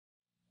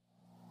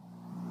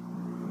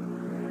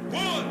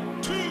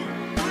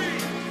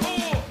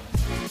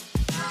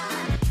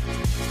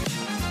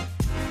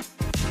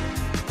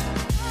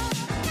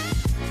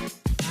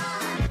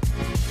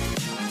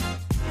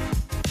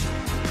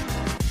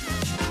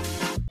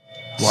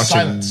Watching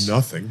Silence.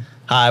 nothing.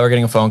 Hi, we're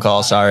getting a phone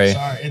call. Sorry.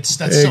 Sorry, that's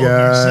Hey, so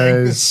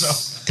embarrassing. guys.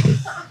 So,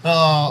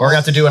 We're going to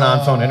have to do an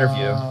on-phone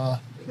interview. I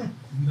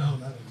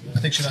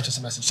think she left us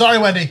a message. Sorry,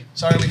 Wendy.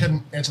 Sorry we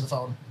couldn't answer the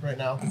phone right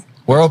now.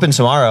 We're open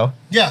tomorrow.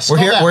 Yes, We're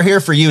call here. back. We're here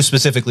for you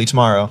specifically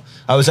tomorrow.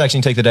 I was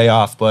actually take the day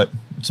off, but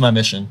it's my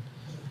mission.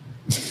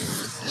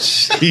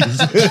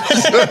 Jesus.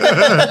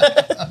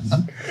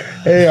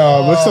 Hey,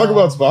 let's talk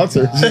about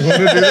sponsors. You wanna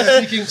do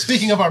that?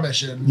 Speaking of our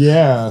mission.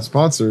 Yeah,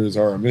 sponsors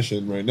are our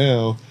mission right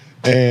now,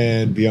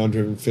 and Beyond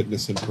Driven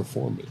Fitness and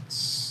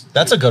Performance.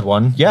 That's a good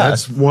one. Yeah.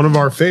 That's one of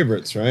our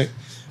favorites, right?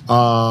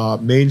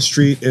 Main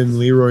Street in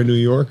Leroy, New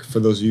York. For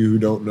those of you who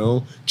don't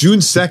know, June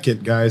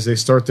 2nd, guys, they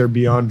start their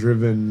Beyond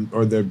Driven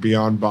or their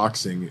Beyond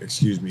Boxing.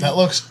 Excuse me. That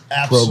looks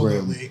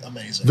absolutely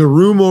amazing. The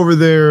room over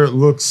there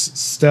looks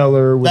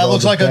stellar. With That all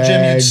looks the like a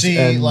gym you'd bags see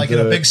and like in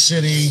a big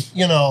city,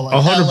 you know, like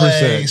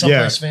 100%, LA,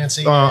 someplace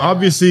fancy.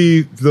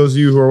 Obviously, for those of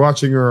you who are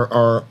watching or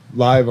are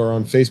live or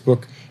on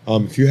Facebook,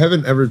 if you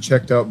haven't ever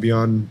checked out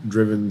Beyond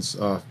Driven's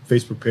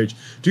Facebook page,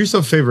 do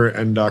yourself a favor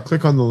and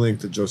click on the link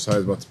that Josiah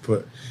is about to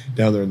put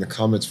down there in the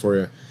comments for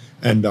you,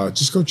 and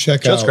just go check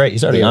out. Joe's great.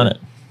 He's already on it.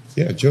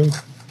 Yeah, Joe,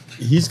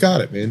 he's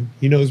got it, man.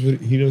 He knows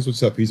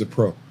what's up. He's a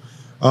pro.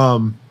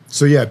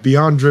 So yeah,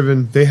 Beyond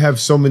Driven, they have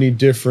so many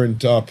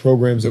different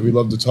programs that we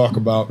love to talk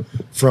about,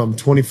 from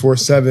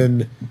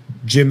 24/7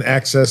 gym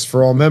access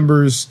for all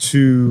members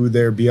to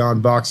their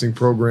Beyond Boxing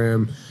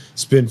program,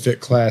 Spin Fit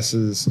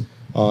classes,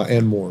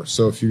 and more.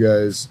 So if you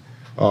guys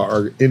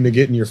are into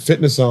getting your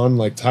fitness on,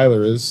 like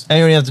Tyler is, And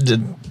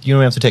you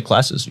don't have to take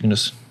classes. You can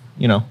just,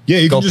 you know,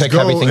 you go can just pick go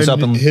heavy things up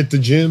and hit the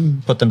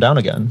gym. put them down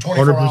again.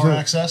 24-hour 100%.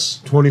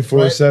 access.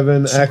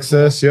 24/7 Right?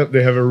 access. Super Yep,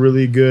 they have a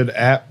really good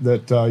app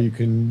that you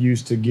can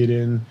use to get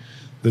in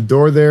the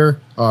door there.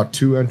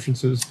 2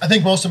 entrances. I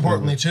think most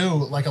importantly too,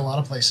 like a lot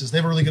of places, they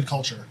have a really good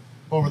culture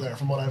over there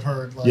from what I've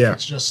heard. Like, Yeah.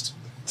 it's just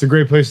It's a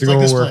great place to it's go like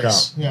and this work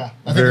place. out. Yeah.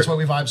 I think that's why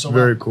we vibe so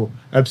Very well. cool.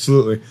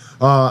 Absolutely.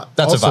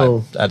 That's also,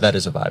 a vibe. That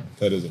is a vibe.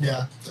 That is a vibe.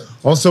 Yeah.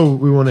 Also,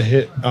 we want to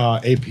hit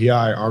API,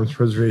 Arms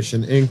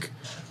Preservation Inc.,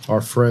 our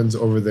friends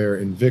over there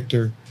in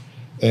Victor.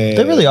 And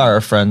They really are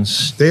our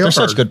friends. They They're are.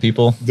 such good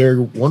people.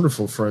 They're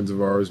wonderful friends of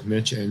ours,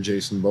 Mitch and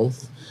Jason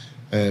both,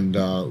 and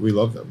we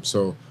love them.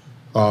 So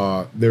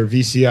their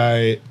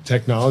VCI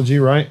technology,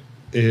 right,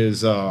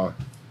 is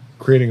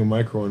creating a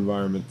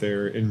microenvironment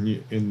there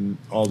in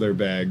all their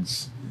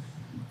bags.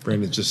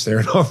 Brandon's just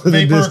staring off in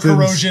the Vapor distance.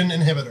 corrosion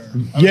inhibitor.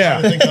 I was Yeah.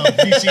 trying to think of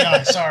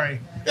VCI.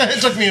 Sorry.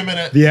 It took me a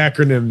minute. The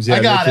acronyms, yeah, I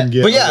got they can it.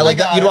 get. But yeah, like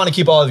got you'd it. want to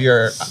keep all of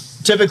your.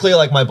 Typically,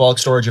 like my bulk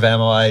storage of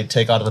ammo, I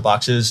take out of the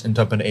boxes and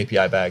dump into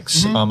API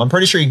bags. Mm-hmm. I'm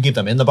pretty sure you can keep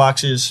them in the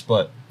boxes,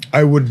 but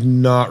I would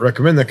not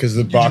recommend that because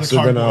the box the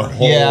are gonna cardboard.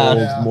 hold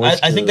yeah, moisture.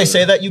 I think they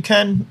say that you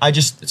can.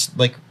 It's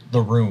like the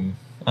room.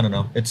 I don't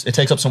know. It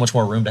takes up so much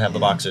more room to have the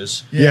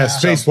boxes. Yeah,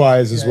 space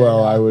wise as Yeah,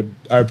 well. yeah.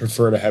 I would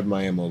prefer to have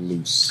my ammo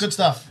loose. Good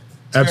stuff.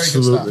 It's very good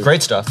Absolutely. stuff.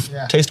 Great stuff.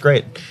 Yeah. Tastes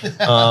great.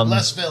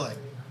 Less filling.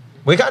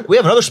 We have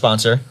another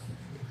sponsor.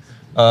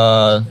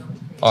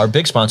 Our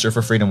big sponsor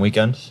for Freedom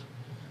Weekend.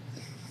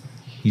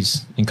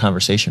 He's in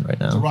conversation right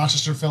The now.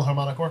 Rochester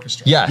Philharmonic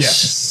Orchestra. Yes.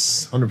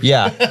 Yes, 100%.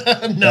 Yeah.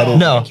 No.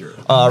 No.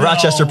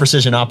 Rochester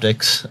Precision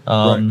Optics.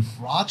 Right.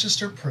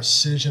 Rochester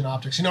Precision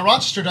Optics. You know,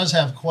 Rochester does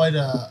have quite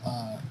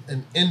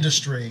an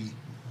industry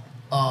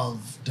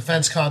of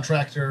defense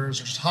contractors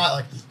or just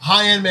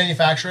high-end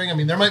manufacturing. I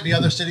mean, there might be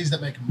other cities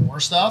that make more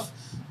stuff,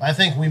 but I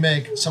think we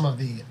make some of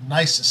the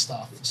nicest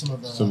stuff, some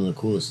of the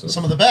coolest stuff.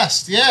 some of the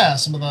best. Yeah,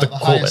 some of the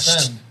highest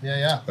coolest. end.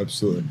 Yeah.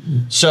 Absolutely.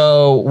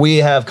 So we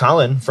have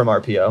Collin from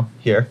RPO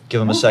here.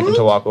 Give him a second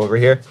to walk over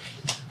here.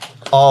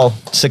 All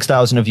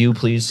 6,000 of you,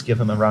 please give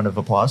him a round of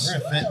applause. We're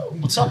gonna fit.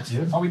 What's up,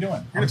 dude? How we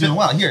doing? I'm doing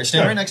well. Here,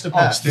 stand right next to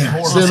Pat.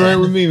 Stand right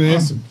with me,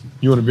 man.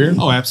 You want a beer?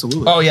 Oh,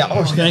 absolutely. Oh, yeah.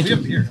 Oh, We thank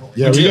have you. beer.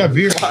 Yeah, we got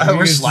beer.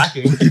 We're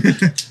slacking.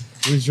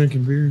 We're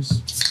drinking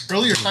beers.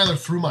 Earlier, Tyler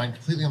threw mine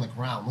completely on the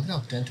ground. Look at how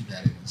dented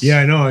that is.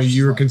 Yeah, I know.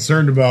 You were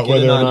concerned about Get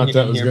whether it or on not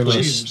that was here, going to.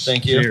 please.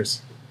 Thank you.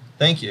 Cheers.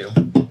 Thank you.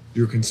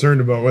 You were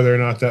concerned about whether or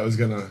not that was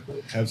going to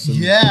have some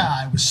Yeah,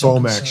 I was so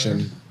foam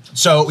concerned. action.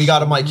 So we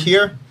got a mic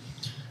here.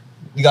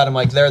 We got a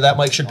mic there. That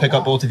mic should pick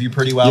up both of you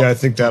pretty well. Yeah, I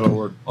think that'll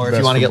work. Or if best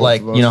you want to for get both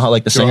like, of us. you know how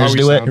like the Joe, how singers we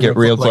do it, sound? get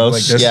real Like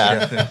close. this?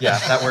 Yeah, yeah,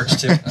 that works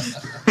too.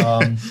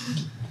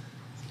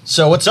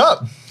 So what's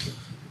up?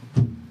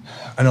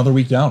 Another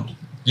week down.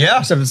 Yeah,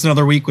 Except it's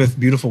another week with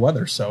beautiful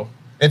weather. So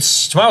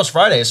tomorrow's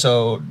Friday.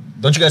 So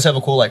don't you guys have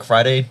a cool like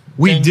Friday?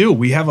 we thing? do.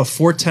 We have a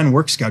 4:10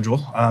 work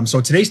schedule.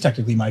 So today's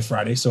technically my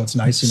Friday. So it's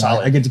nice. You know,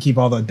 Solid. I get to keep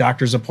all the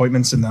doctor's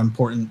appointments and the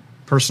important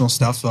personal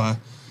stuff.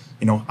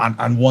 You know,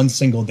 on one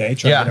single day,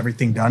 try to Yeah. get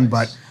everything done.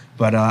 But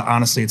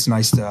honestly, it's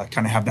nice to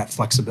kind of have that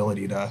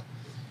flexibility to,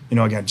 you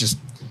know, again, just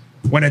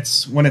when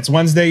it's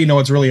Wednesday, you know,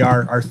 it's really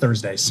our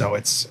Thursday. So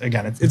it's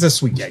a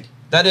sweet gig.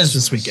 That is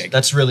It's a sweet gig.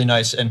 That's really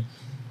nice. And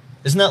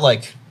isn't that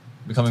like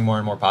becoming more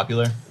and more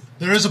popular?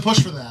 There is a push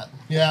for that.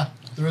 Yeah,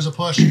 there is a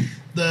push.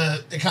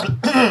 It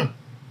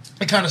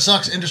kind of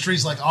sucks.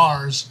 Industries like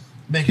ours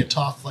make it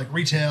tough, like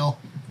retail.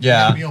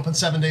 Yeah. gotta be open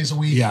 7 days a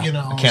week. Yeah. You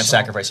know, I can't so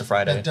sacrifice a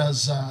Friday.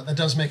 That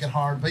does make it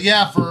hard. But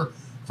yeah, for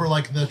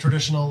like the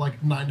traditional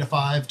like 9 to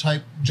 5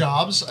 type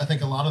jobs, I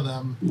think a lot of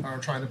them are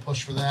trying to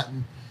push for that.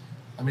 And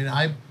I mean,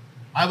 I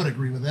would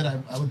agree with it.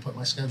 I would put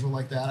my schedule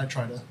like that. I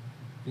try to,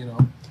 you know.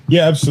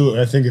 Yeah,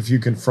 absolutely. I think if you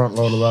can front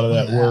load a lot of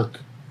that Yeah. work,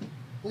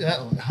 Look at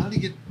that. How did he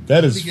get?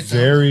 that how is did he get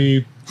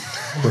very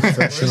Over there? How'd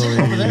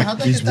professionally.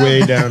 they He's get way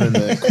down? down in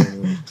that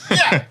corner.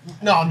 Yeah.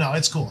 No,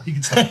 it's cool. He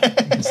can stay. He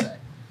can stay.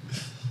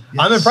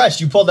 I'm Yes.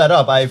 impressed. You pulled that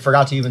up. I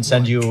forgot to even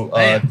send you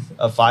Damn.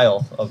 a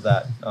file of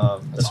that.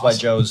 That's why awesome.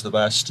 Joe's the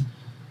best.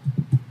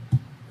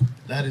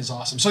 That is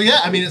awesome. So yeah,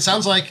 I mean, it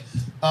sounds like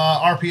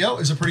RPO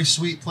is a pretty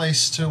sweet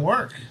place to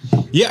work.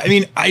 Yeah, I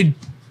mean, I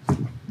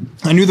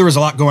knew there was a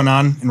lot going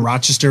on in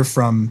Rochester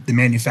from the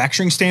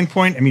manufacturing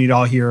standpoint. I mean, you'd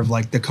all hear of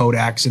like the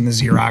Kodaks and the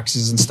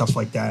Xeroxes and stuff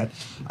like that.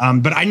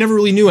 But I never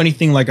really knew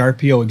anything like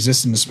RPO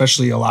existed,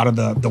 especially a lot of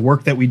the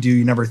work that we do.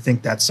 You never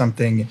think that's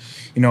something,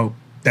 you know,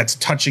 that's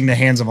touching the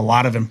hands of a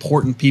lot of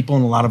important people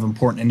and a lot of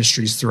important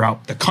industries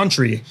throughout the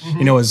country,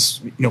 you know, is,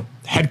 you know,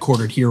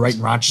 headquartered here right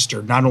in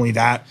Rochester. Not only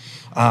that,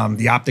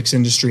 the optics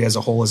industry as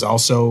a whole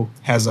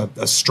has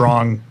a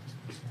strong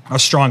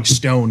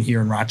stone here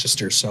in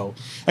Rochester. So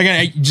again,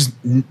 I just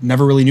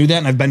never really knew that,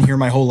 and I've been here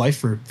my whole life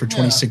for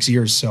 26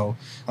 years. So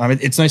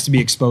it's nice to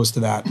be exposed to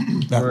that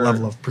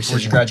level of precision.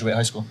 Where'd you graduate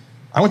high school?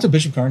 I went to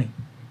Bishop Kearney.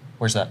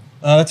 Where's that?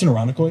 That's in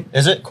Irondequoit.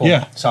 Is it cool?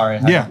 Yeah. Sorry.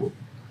 Yeah.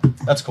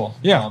 That's cool.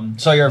 Yeah.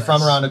 So you're from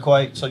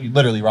Irondequoit. So you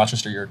literally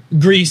Rochester. You're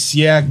Greece,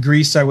 yeah,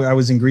 Greece. I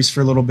was in Greece for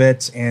a little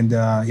bit, and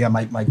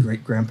my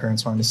great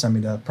grandparents wanted to send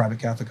me to private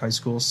Catholic high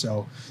school.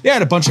 So yeah, I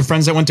had a bunch of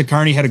friends that went to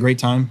Kearney, had a great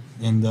time,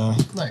 and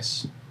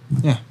Nice.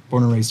 yeah,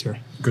 born and raised here.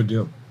 Good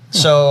deal.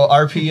 so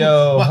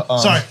RPO.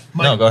 Sorry,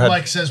 Mike, no, go ahead.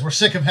 Mike says we're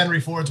sick of Henry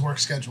Ford's work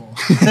schedule.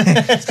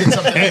 Let's get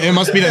something It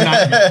must be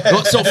the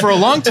well, so for a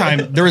long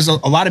time there was a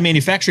lot of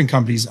manufacturing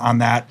companies on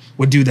that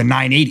would do the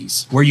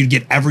 980s where you'd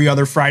get every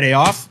other Friday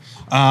off.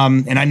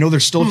 And I know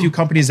there's still a few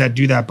companies that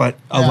do that, but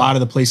a lot of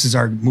the places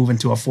are moving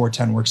to a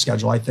 410 work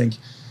schedule. I think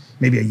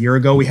maybe a year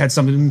ago we had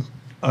something,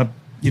 a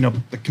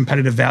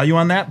competitive value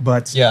on that,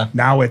 but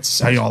now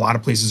it's, a lot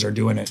of places are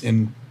doing it,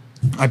 and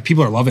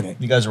people are loving it.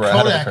 You guys were ahead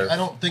of the Kodak, curve. I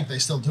don't think they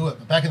still do it,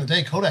 but back in the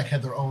day, Kodak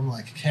had their own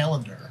like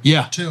calendar.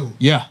 Yeah. Too.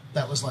 Yeah.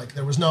 That was like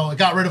it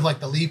got rid of like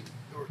the leap,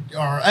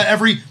 or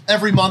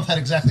every month had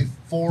exactly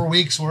 4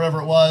 weeks,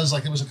 wherever it was.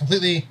 Like it was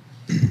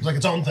like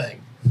its own thing.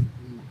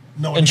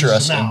 No one uses it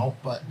Interesting. now,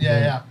 but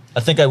yeah. I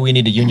think we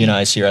need to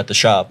unionize here at the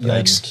shop.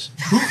 Yikes.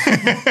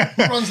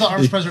 Who runs the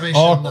arms preservation?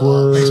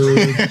 Awkward.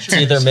 Facebook? It's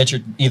either Mitch or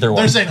either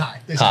one. They're saying hi.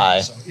 Hi.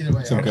 So either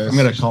way, okay. I'm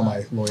gonna call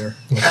my lawyer.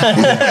 So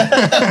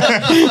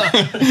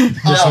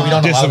we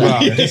don't allow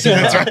that.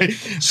 That's right.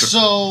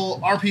 So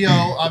RPO,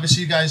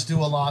 obviously, you guys do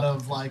a lot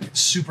of like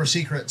super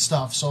secret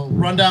stuff. So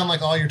run down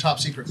like all your top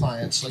secret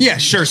clients. Like, Yeah,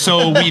 sure.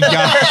 So we've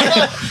got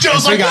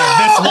Joe's we like, got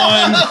this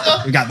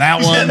one, we got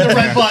that one. the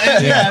red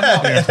button. Yeah,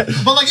 no.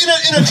 But like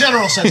in a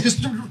general sense,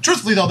 because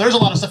truthfully though, there's a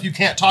lot of stuff you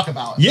can't talk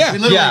about. Yeah. we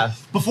literally, Yeah.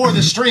 Before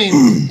the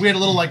stream, we had a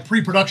little like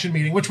pre-production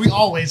meeting, which we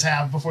always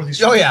have before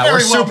these. Oh, yeah, Very we're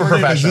super worded.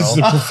 professional. This is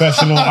a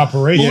professional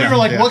operation. But we were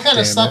like, Yeah, what kind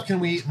of damn stuff it. can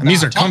we? And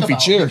these not are talk comfy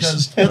about?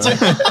 chairs. Because it's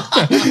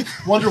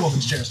like Wonder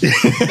Woman's chairs.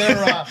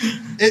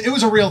 It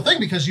was a real thing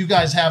because you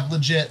guys have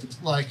legit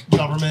like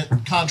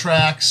government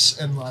contracts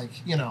and like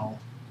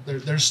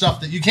there's stuff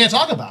that you can't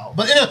talk about.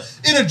 But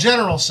in a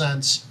general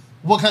sense,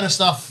 what kind of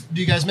stuff do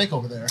you guys make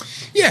over there?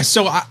 Yeah,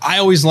 so I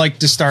always like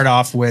to start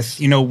off with,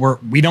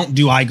 we don't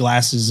do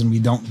eyeglasses and we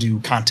don't do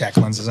contact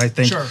lenses. I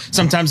think Sure.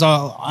 sometimes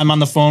I'm on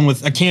the phone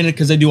with a candidate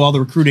because I do all the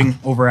recruiting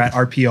over at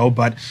RPO,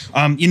 but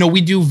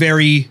we do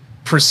very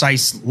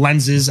precise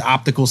lenses,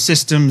 optical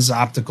systems,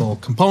 optical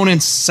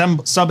components,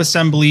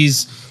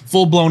 sub-assemblies,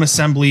 full-blown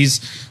assemblies.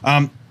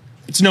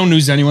 It's no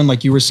news to anyone.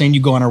 Like you were saying,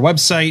 you go on our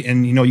website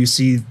and you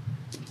see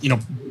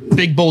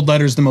big bold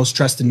letters, the most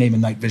trusted name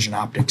in night vision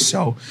optics.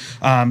 So,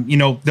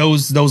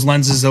 those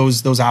lenses,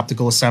 those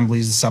optical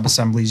assemblies, the sub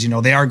assemblies,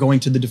 they are going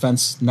to the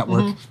Defense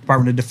Network,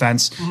 Department of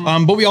Defense.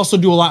 But we also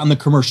do a lot on the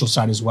commercial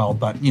side as well.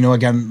 But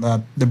again,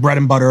 the bread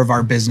and butter of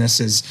our business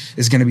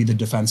is going to be the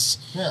defense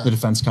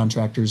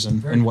contractors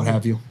and what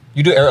have you.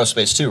 You do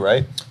aerospace too,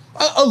 right?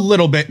 A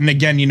little bit, and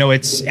again,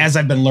 it's as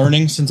I've been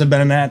learning since I've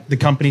been at the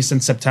company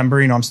since September.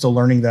 I'm still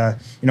learning the,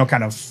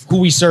 kind of who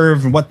we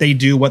serve and what they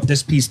do, what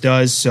this piece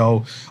does.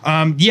 So,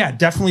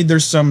 definitely there were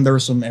some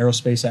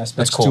aerospace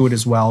aspects cool. to it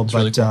as well. That's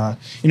But really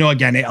cool.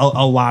 Again,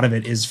 a lot of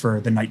it is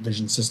for the night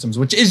vision systems,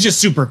 which is just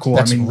super cool.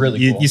 That's really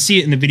cool. You see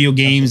it in the video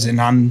games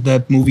and on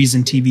the movies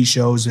and TV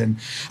shows. And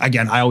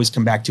again, I always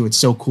come back to it's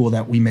so cool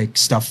that we make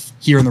stuff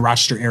here in the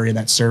Rochester area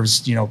that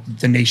serves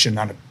the nation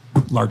on a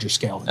larger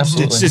scale.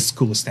 Absolutely. It's just the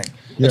coolest thing.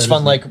 It's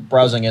fun, like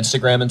browsing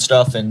Instagram and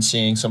stuff, and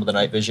seeing some of the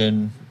night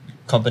vision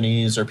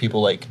companies or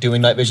people like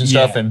doing night vision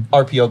stuff and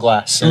RPO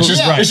glass. And it's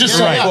just, Yeah, it's just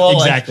right, so cool.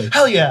 exactly. Like,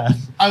 hell yeah!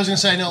 I was gonna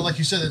say, I know, like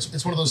you said,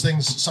 it's one of those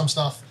things. Some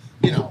stuff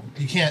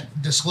you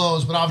can't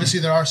disclose, but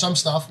obviously there are some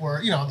stuff where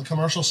on the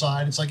commercial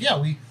side, it's like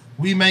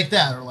we make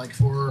that, or like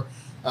for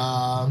We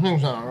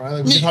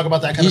can talk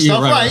about that kind of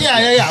stuff. Right.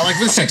 Yeah. Like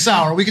with 6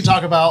 Hour, we can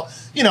talk about,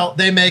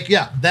 they make,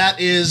 that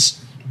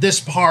is this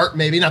part,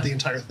 maybe not the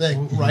entire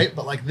thing, right?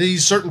 But like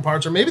these certain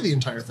parts, or maybe the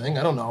entire thing,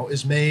 I don't know,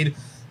 is made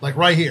like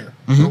right here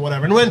or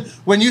whatever. And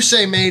when you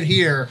say made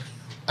here,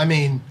 I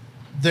mean,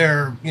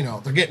 they're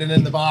getting it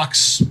in the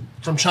box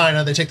from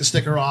China. They take the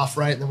sticker off,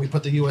 right? And then we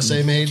put the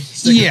USA made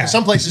sticker. Yeah.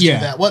 Some places do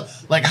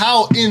that.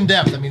 How in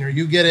depth? I mean, are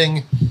you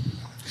getting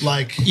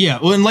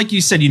well, and like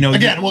you said,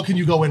 again, what can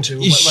you go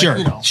into?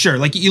 Sure.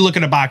 Like you look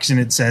at a box and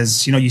it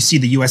says, you see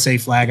the USA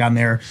flag on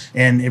there,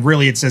 and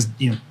it says,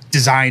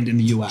 designed in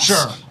the U.S. Sure.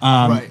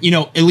 Right.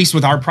 At least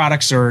with our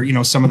products,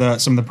 or some of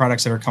the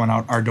products that are coming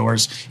out our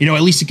doors,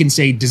 at least you can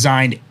say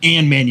designed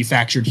and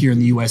manufactured here in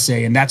the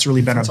USA, and that's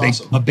really been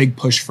a big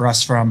push for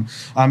us from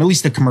at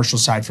least the commercial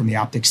side, from the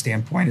optics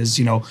standpoint. Is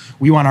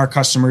we want our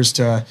customers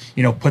to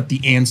put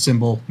the and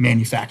symbol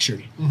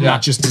manufactured,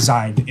 not just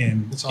designed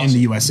in the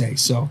USA.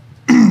 So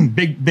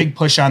big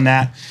push on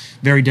that.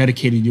 Very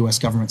dedicated U.S.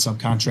 government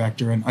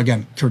subcontractor, and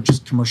again,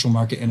 just commercial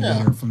market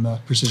innovator from the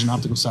precision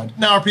optical side.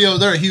 Now, RPO,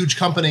 they're a huge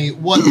company.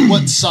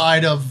 What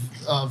side of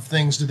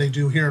things do they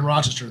do here in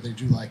Rochester? Do they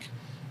do like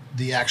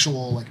the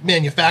actual like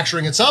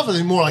manufacturing itself? Are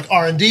they more like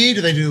R&D?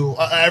 Do they do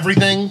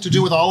everything to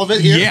do with all of it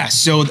here? Yeah.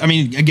 So I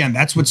mean, again,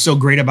 that's what's so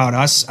great about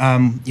us.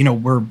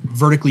 We're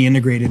vertically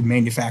integrated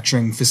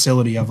manufacturing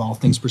facility of all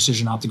things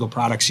precision optical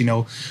products.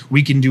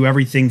 We can do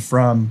everything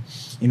from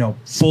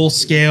full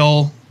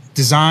scale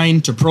design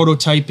to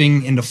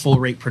prototyping into full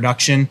rate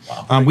production.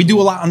 Wow, we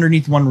do a lot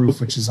underneath one roof,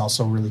 which is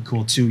also really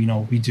cool too.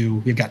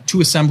 We've got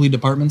 2 assembly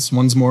departments.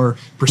 One's more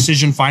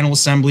precision final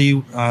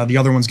assembly. The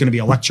other one's going to be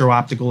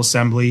electro-optical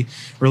assembly,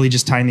 really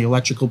just tying the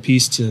electrical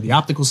piece to the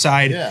optical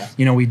side.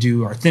 Yeah. We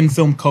do our thin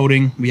film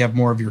coating. We have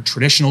more of your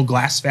traditional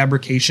glass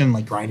fabrication,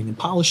 like grinding and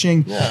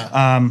polishing.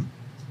 Yeah.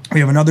 We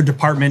have another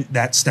department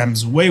that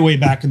stems way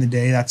back in the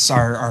day. That's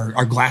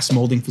our glass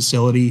molding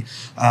facility,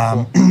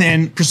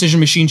 and precision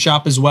machine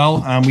shop as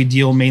well. We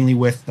deal mainly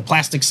with the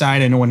plastic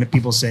side. I know when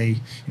people say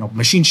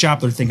machine shop,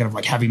 they're thinking of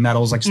like heavy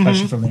metals, like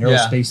especially from the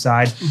aerospace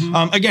side.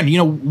 Again,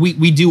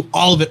 we do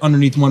all of it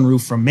underneath one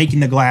roof, from making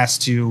the glass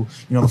to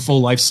the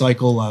full life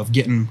cycle of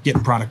getting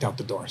product out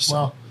the door. So,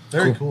 wow,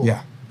 very cool.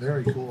 Yeah,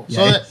 very cool.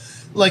 Yeah.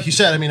 So, like you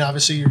said, I mean,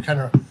 obviously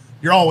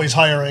you're always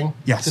hiring.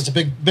 Yes. It's a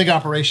big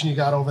operation you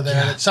got over there.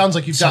 Yeah. And it sounds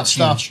like you've got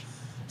stuff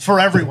for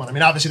everyone. I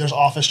mean, obviously there's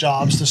office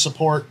jobs to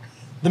support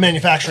the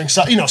manufacturing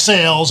side,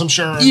 sales, I'm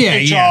sure, HR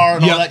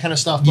and all that kind of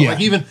stuff. But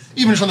like even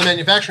from the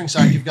manufacturing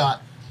side, you've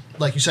got,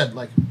 like you said,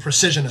 like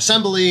precision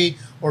assembly,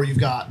 or you've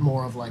got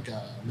more of like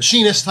a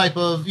machinist type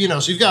of,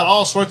 so you've got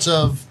all sorts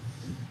of,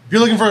 if you're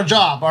looking for a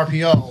job,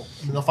 RPO,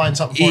 they'll find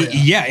something for you.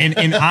 Yeah,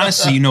 and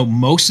honestly,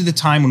 most of the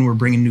time when we're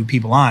bringing new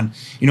people on,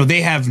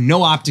 they have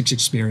no optics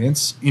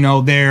experience.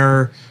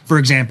 They're, for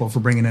example, if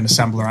we're bringing an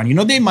assembler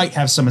on, they might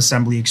have some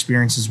assembly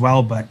experience as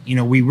well, but,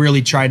 we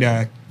really try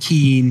to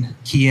key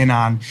in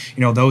on,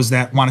 those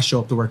that want to show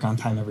up to work on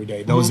time every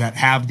day, those that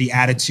have the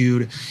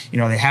attitude,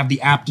 they have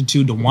the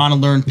aptitude to want to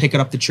learn, pick it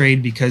up the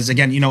trade, because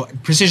again,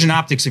 precision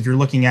optics, if you're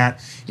looking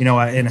at,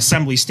 an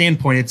assembly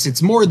standpoint,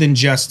 it's more than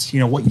just,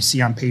 what you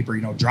see on paper,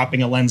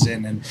 dropping a lens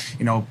in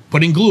and,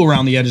 putting glue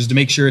around the edges to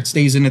make sure it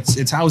stays in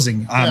its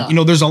housing.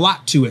 There's a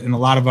lot to it, and a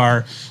lot of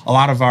our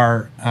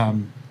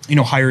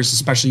hires,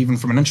 especially even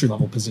from an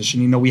entry-level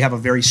position, we have a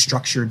very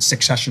structured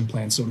succession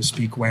plan, so to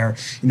speak, where,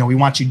 we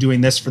want you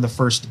doing this for the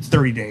first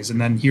 30 days, and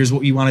then here's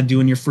what you want to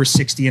do in your first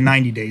 60 and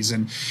 90 days.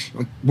 And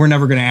we're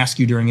never going to ask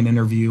you during an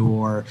interview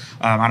or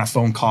on a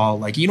phone call,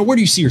 like, where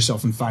do you see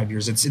yourself in 5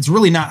 years? It's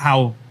really not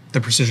how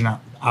the precision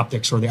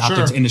optics or the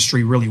optics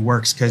industry really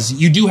works, because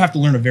you do have to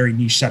learn a very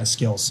niche set of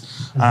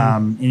skills.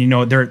 And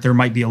there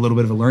might be a little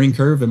bit of a learning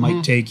curve. It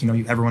might take,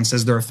 everyone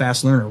says they're a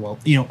fast learner. Well,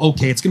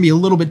 okay, it's gonna be a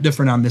little bit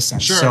different on this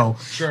sense.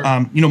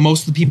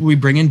 Most of the people we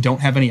bring in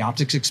don't have any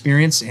optics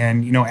experience,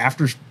 and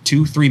after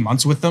 2-3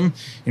 months with them,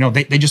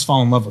 they just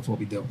fall in love with what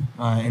we do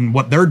and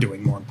what they're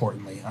doing. More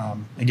importantly,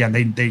 again,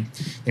 they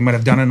might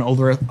have done an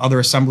other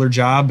assembler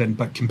job,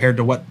 but compared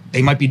to what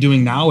they might be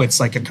doing now, it's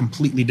like a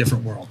completely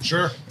different world.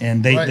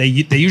 And they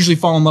usually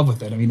fall in love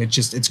with it. I mean,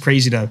 it's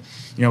crazy to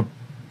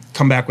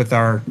come back with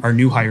our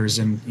new hires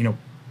in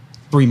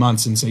 3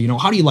 months and say,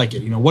 how do you like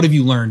it? What have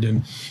you learned?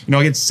 And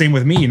it's the same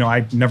with me.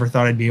 I never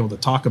thought I'd be able to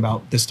talk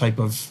about this type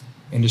of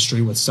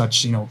industry with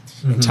such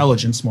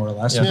intelligence, more or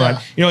less.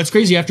 But it's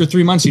crazy. After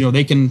 3 months,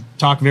 they can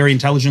talk very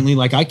intelligently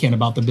like I can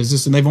about the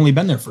business, and they've only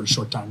been there for a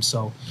short time.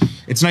 So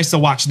it's nice to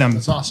watch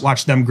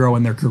them grow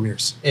in their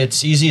careers.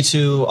 It's easy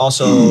to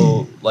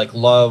also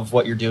love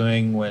what you're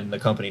doing when the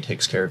company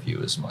takes care of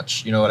you as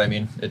much. You know what I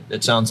mean?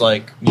 It sounds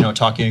like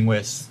talking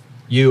with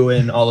you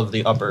and all of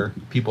the upper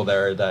people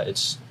there, that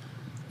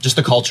just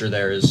the culture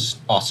there is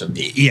awesome.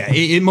 Yeah,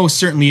 it most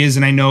certainly is.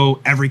 And I know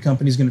every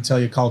company is going to tell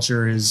you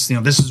culture is,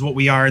 this is what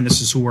we are and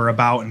this is who we're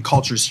about. And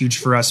culture is huge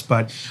for us.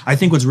 But I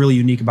think what's really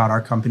unique about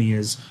our company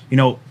is,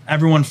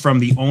 everyone from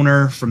the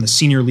owner, from the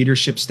senior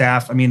leadership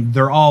staff, I mean,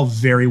 they're all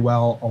very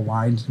well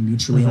aligned,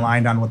 mutually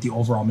aligned on what the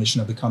overall mission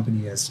of the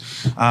company is.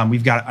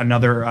 We've got a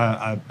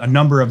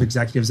number of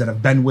executives that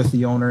have been with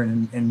the owner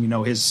and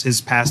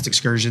his past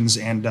excursions.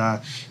 And,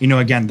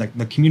 again,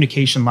 the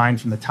communication line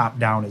from the top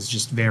down is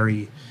just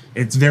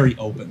it's very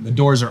open. The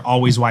doors are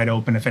always wide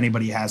open. If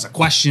anybody has a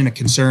question, a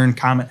concern,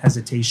 comment,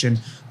 hesitation,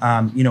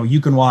 you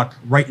can walk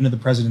right into the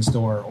president's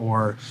door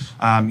or,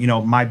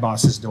 my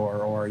boss's door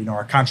or,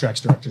 our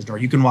contracts director's door.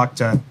 You can walk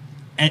to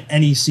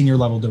any senior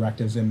level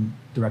director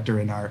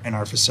in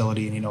our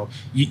facility and,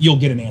 you'll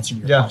get an answer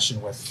to your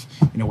question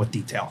with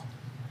detail.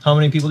 How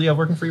many people do you have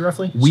working for you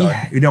roughly? We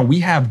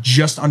have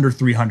just under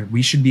 300.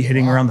 We should be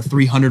hitting around the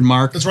 300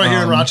 mark. That's right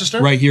here in Rochester?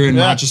 Right here in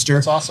Rochester.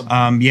 That's awesome.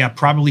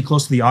 Probably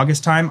close to the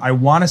August time. I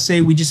want to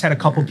say we just had a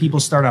couple people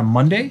start on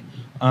Monday.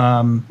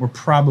 We're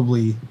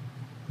probably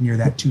near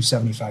that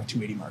 275,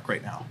 280 mark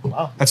right now.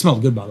 Wow. That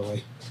smelled good, by the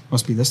way.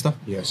 Must be this stuff?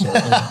 Yeah, so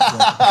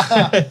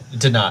That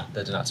did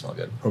not smell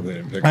good. hope they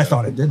didn't pick I that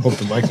thought up. it did. Hope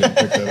the mic didn't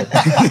pick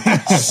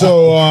that up.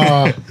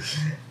 So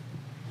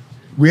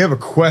we have a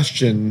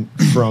question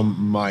from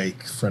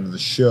Mike, friend of the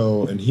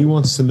show, and he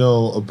wants to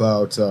know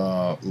about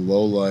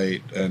low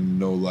light and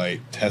no light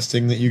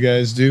testing that you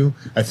guys do.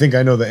 I think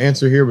I know the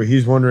answer here, but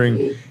he's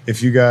wondering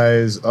if you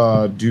guys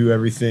do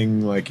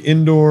everything like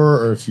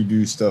indoor or if you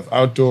do stuff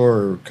outdoor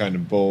or kind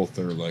of both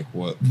or like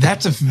what.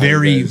 That's a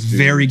very,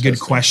 very good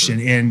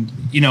question. And,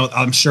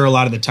 I'm sure a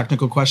lot of the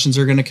technical questions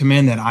are going to come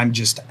in that I'm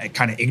just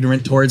kind of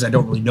ignorant towards. I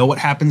don't really know what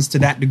happens to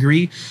that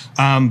degree.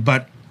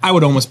 But I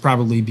would almost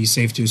probably be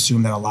safe to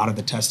assume that a lot of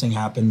the testing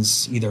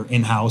happens either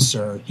in-house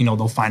or,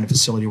 they'll find a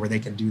facility where they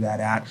can do that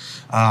at.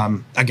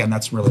 Again,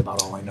 that's really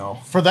about all I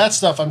know. For that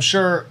stuff, I'm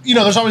sure,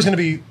 there's always going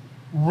to be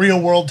real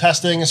world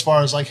testing as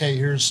far as like, hey,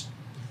 here's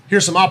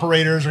some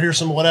operators or here's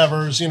some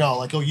whatevers,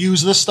 like, go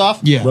use this stuff.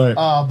 Yeah.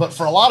 Right. But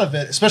for a lot of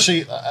it,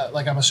 especially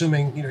like I'm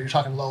assuming, you're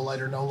talking low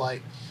light or no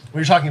light, when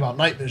you're talking about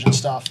night vision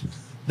stuff,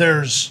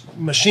 there's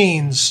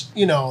machines,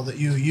 that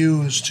you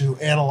use to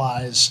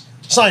analyze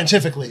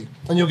scientifically,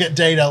 and you'll get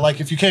data.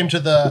 Like if you came to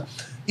the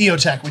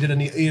EOTech, we did an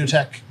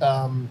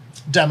EOTech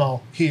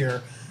demo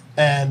here,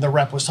 and the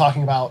rep was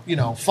talking about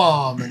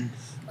FOM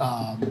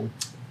and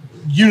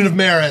unit of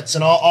merits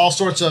and all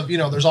sorts of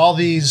there's all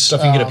these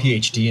Stuff you can get a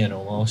PhD in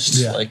almost.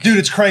 Yeah. Like, dude,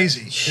 it's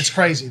crazy. It's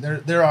crazy.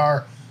 There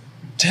are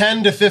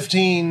 10 to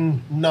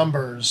 15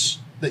 numbers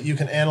that you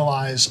can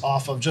analyze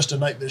off of just a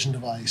night vision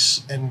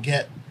device and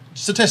get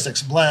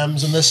statistics,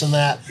 blems, and this and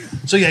that.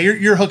 So yeah,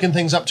 you're hooking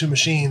things up to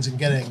machines and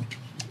getting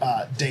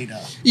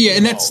data. Yeah,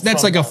 and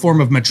that's like a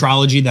form of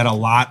metrology that a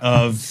lot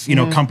of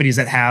companies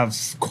that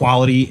have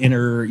quality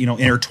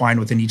intertwined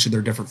within each of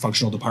their different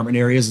functional department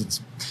areas. It's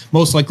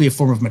most likely a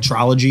form of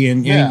metrology,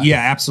 and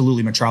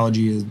absolutely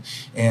metrology is,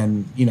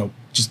 and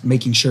just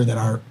making sure that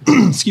our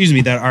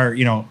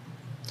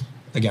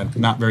again,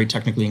 not very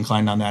technically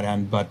inclined on that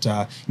end, but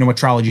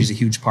metrology is a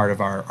huge part of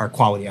our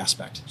quality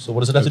aspect. so what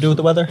does it have to do with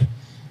the weather?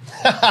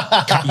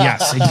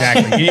 Yes,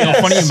 exactly.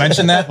 Funny you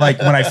mentioned that. Like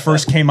when I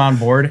first came on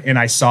board and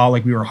I saw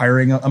like we were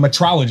hiring a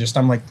metrologist,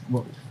 I'm like,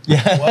 well,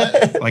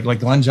 Yeah. like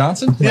Glenn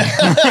Johnson. I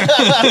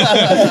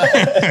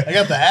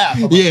got the app.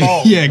 On my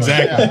phone. Yeah,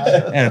 exactly.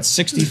 And it's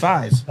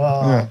 65.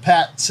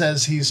 Pat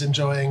says he's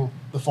enjoying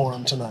the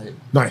forum tonight.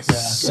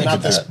 Nice. Yeah,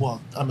 not this.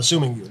 Well, I'm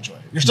assuming you enjoy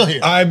it. You're still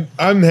here. I'm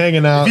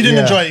hanging out. If you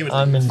didn't enjoy it, you would.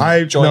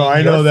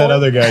 I know that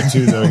other guy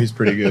too, though. He's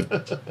pretty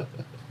good.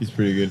 He's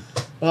pretty good.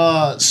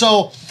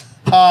 So,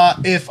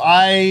 if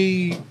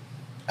I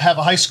have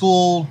a high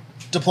school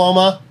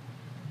diploma,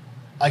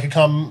 I could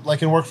come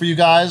and work for you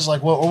guys.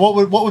 Like, what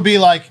would be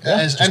like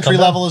as entry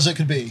level as it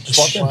could be?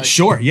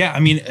 Sure. Yeah. I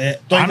mean,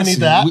 don't honestly,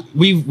 even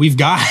need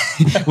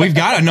that. We've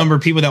got a number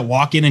of people that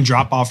walk in and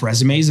drop off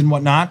resumes and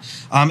whatnot.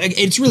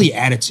 It's really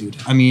attitude.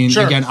 I mean,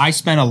 again, I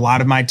spend a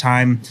lot of my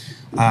time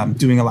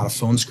doing a lot of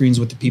phone screens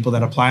with the people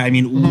that apply. I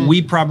mean,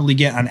 we probably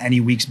get on any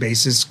week's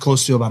basis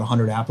close to about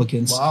 100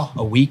 applicants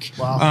a week.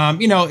 Wow.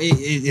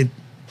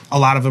 A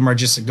lot of them are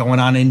just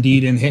going on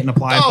Indeed and hitting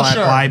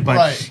apply.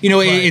 But,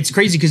 it's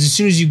crazy because as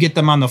soon as you get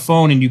them on the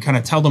phone and you kind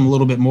of tell them a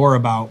little bit more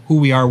about who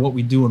we are, what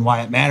we do, and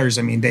why it matters,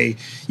 I mean,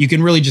 you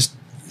can really just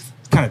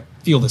kind of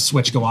feel the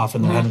switch go off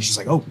in their head. And it's just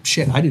like, oh,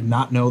 shit, I did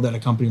not know that a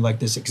company like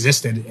this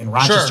existed in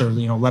Rochester,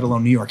 let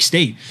alone New York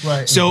State.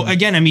 Right. So,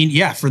 again, I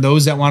mean, for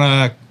those that want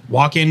to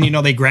walk in,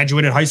 they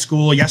graduated high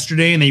school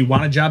yesterday and they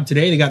want a job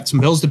today. They got some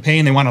bills to pay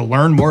and they want to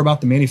learn more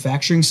about the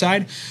manufacturing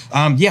side.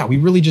 We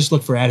really just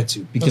look for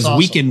attitude because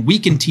we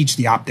can teach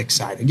the optics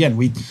side. Again,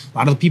 a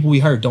lot of the people we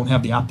hire don't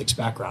have the optics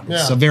background.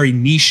 It's a very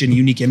niche and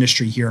unique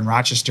industry here in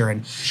Rochester.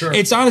 And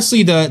it's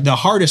honestly the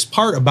hardest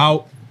part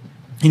about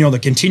the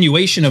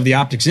continuation of the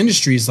optics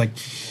industry is like,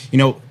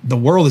 the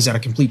world is at a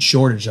complete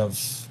shortage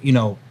of,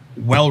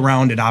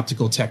 well-rounded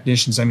optical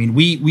technicians. I mean,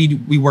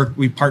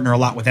 we partner a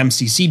lot with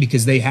MCC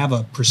because they have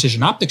a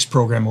precision optics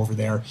program over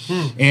there.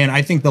 And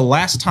I think the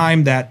last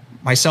time that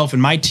myself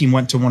and my team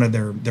went to one of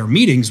their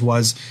meetings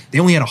was they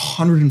only had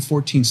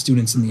 114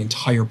 students in the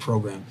entire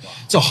program.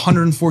 It's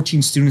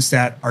 114 students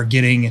that are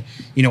getting,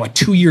 you know, a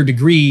 2-year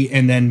degree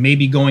and then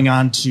maybe going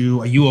on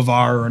to a U of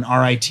R or an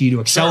RIT to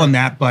excel in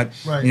that. But,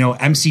 you know,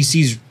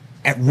 MCC's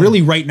at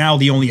really right now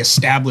the only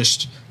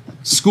established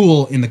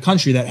school in the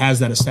country that has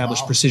that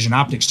established precision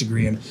optics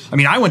degree. And I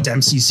mean, I went to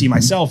MCC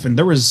myself and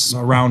there was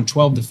around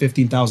 12 to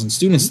 15,000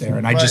 students there.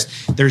 And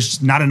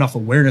there's not enough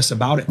awareness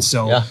about it.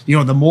 So, you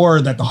know, the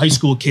more that the high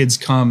school kids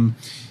come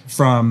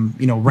from,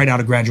 you know, right out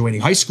of graduating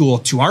high school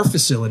to our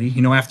facility,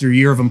 you know, after a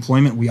year of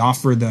employment, we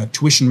offer the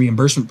tuition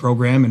reimbursement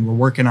program and we're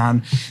working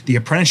on the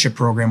apprenticeship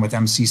program with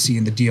MCC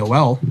and the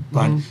DOL.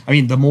 But I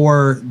mean, the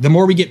more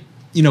we get,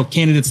 you know,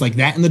 candidates like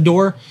that in the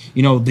door,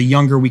 you know, the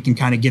younger we can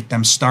kind of get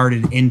them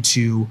started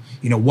into,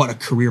 you know, what a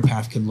career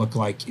path could look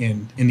like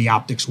in the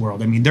optics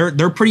world. I mean,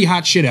 they're pretty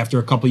hot shit after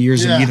a couple of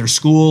years in either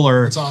school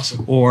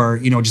or,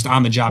 you know, just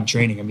on the job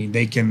training. I mean,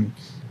 they can,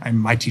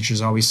 my teachers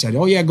always said,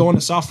 oh yeah, go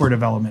into software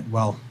development.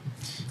 Well,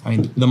 I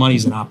mean, the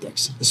money's in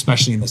optics,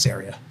 especially in this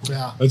area.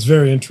 Yeah. That's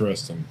very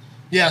interesting.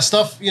 Yeah.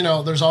 Stuff, you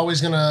know, there's always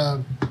going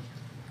to,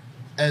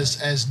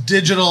 as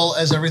digital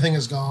as everything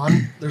is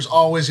gone, there's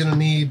always going to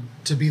need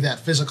to be that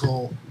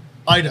physical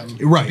item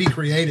to be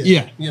created.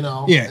 You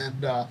know,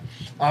 and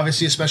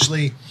obviously,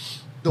 especially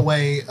the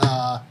way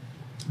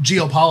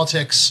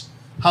geopolitics,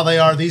 how they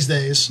are these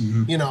days.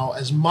 You know,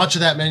 as much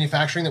of that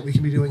manufacturing that we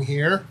can be doing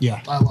here.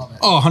 I love it.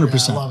 Oh,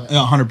 100%. I love it.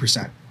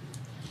 100%.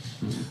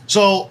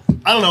 So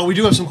I don't know. We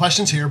do have some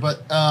questions here,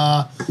 but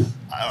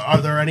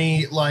are there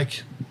any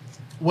like?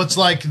 What's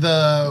like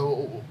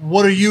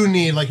what do you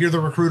need? Like you're the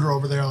recruiter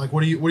over there. Like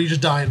what are you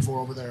just dying for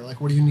over there? Like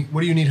what do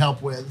you need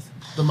help with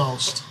the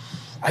most?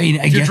 I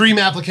mean, if your dream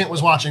applicant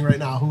was watching right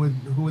now,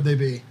 who would they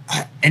be?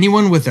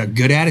 Anyone with a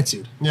good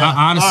attitude.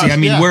 Honestly, I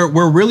mean,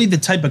 we're really the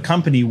type of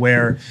company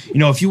where, you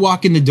know, if you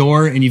walk in the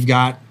door and you've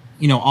got,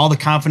 you know, all the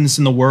confidence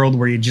in the world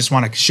where you just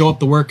want to show up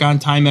to work on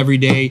time every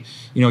day.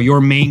 You know, your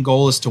main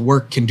goal is to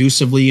work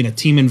conducively in a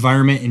team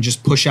environment and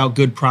just push out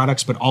good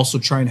products, but also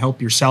try and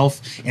help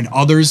yourself and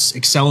others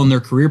excel in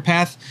their career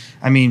path.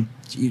 I mean,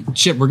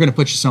 shit, we're going to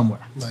put you somewhere.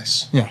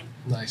 Nice. Yeah.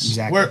 Nice.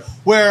 Exactly.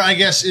 Where I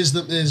guess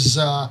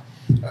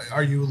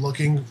are you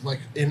looking like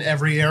in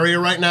every area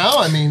right now?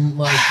 I mean,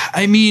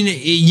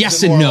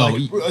 yes and no.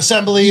 Like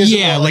assembly is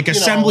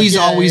assembly's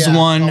always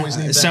one.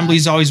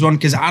 Assembly's always one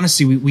because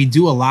honestly, we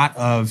do a lot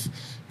of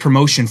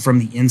promotion from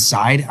the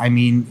inside. I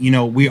mean, you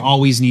know, we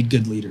always need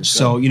good leaders.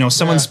 So, you know,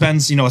 someone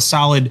spends, you know, a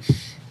solid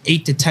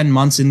 8 to 10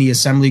 months in the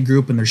assembly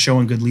group and they're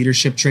showing good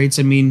leadership traits.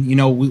 I mean, you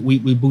know,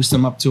 we boost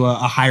them up to a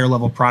higher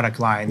level product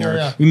line.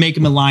 We make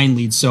them a line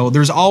lead. So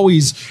there's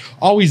always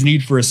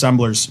need for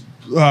assemblers.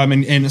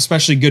 And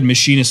especially good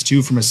machinists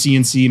too, from a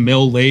CNC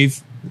mill lathe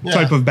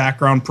type of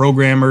background,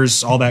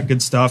 programmers, all that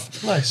good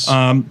stuff. Nice.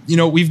 You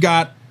know, we've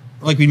got,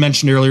 like we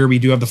mentioned earlier, we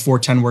do have the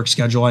 4-10 work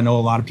schedule. I know a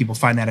lot of people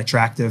find that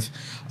attractive.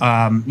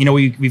 You know,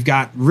 we've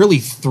got really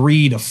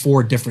 3 to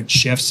 4 different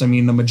shifts. I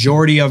mean, the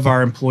majority of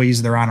our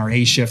employees, they're on our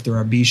A shift or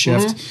our B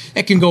shift.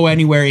 It can go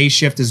anywhere. A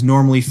shift is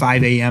normally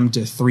 5 a.m. to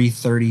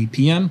 3:30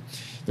 p.m.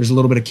 There's a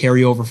little bit of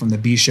carryover from the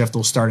B shift.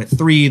 They'll start at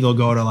 3. They'll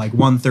go to like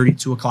 1:30,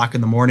 2 o'clock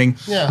in the morning.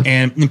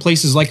 And in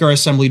places like our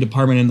assembly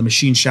department in the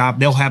machine shop,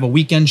 they'll have a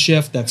weekend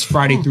shift that's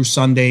Friday through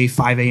Sunday,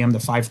 5 a.m. to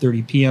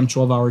 5:30 p.m.,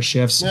 12-hour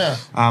shifts.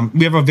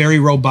 We have a very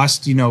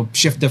robust, you know,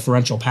 shift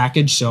differential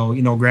package. So,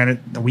 you know,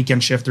 granted, the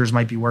weekend shifters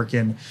might be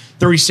working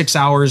 36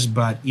 hours,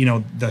 but, you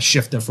know, the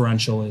shift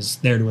differential is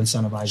there to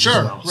incentivize as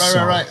well.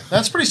 Right.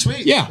 That's pretty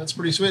sweet. That's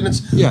pretty sweet. And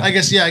it's, I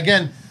guess,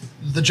 again,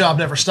 the job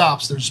never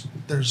stops.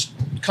 There's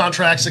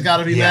contracts that got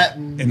to be met,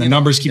 and the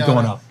numbers keep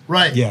going up.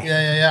 Right.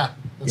 Yeah.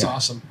 That's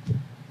awesome.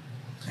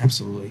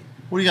 Absolutely.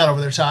 What do you got over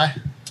there, Ty?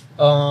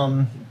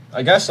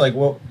 I guess like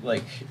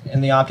in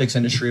the optics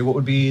industry, what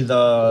would be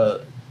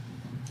the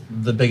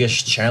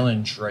biggest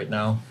challenge right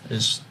now?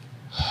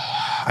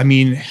 I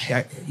mean,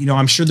 you know,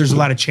 I'm sure there's a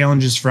lot of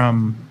challenges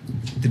from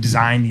the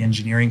design, the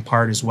engineering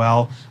part as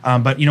well.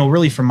 But, you know,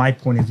 really from my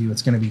point of view,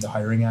 it's going to be the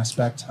hiring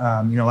aspect.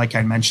 You know, like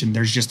I mentioned,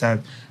 there's just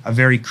a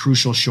very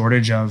crucial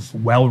shortage of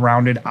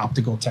well-rounded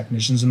optical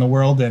technicians in the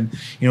world. And,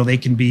 you know, they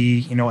can be,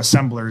 you know,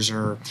 assemblers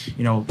or,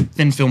 you know,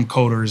 thin film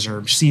coaters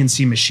or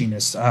CNC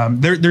machinists.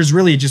 There's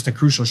really just a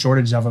crucial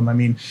shortage of them. I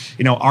mean,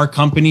 you know, our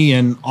company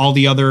and all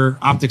the other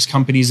optics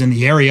companies in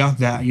the area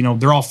that, you know,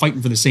 they're all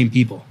fighting for the same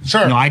people.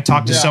 Sure. You know, I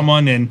talked to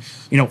someone and,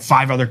 you know,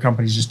 5 other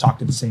companies just talk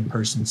to the same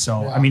person.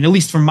 So, I mean, at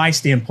least from my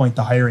standpoint,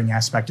 the hiring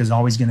aspect is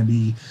always going to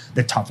be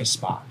the toughest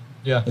spot.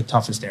 The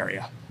toughest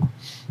area.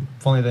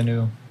 If only they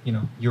knew, you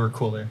know, you were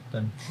cooler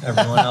than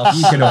everyone else.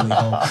 You can only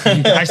hope.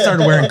 I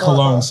started wearing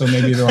cologne, so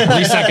maybe at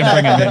least I can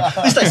bring it in.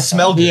 At least I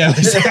smelled it. Yeah.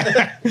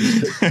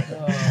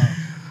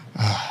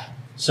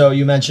 So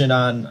you mentioned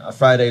on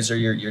Fridays are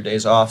your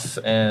days off,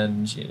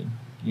 and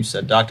you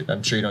said doctor.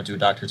 I'm sure you don't do a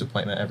doctor's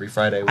appointment every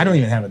Friday. I don't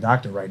even have a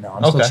doctor right now.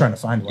 I'm still trying to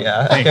find one.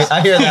 Yeah, Thanks.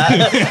 I hear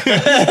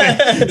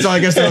that. So I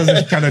guess that was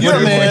just kind of You're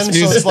a man, so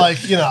it's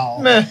like, you know.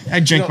 Meh. I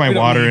drink my we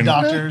don't water need and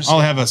doctors.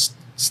 I'll have a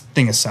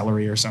thing of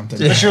celery or something.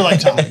 But you're like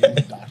Tom, you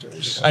need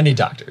doctors. I need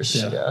doctors.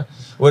 Yeah.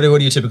 What do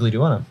you typically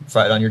do on a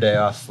Friday on your day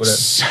off?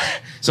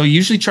 So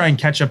usually try and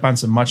catch up on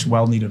some much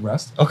well-needed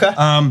rest. Okay.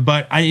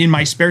 But in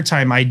my spare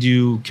time, I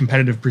do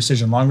competitive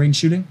precision long-range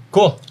shooting.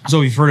 Cool. So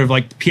we've heard of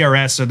like the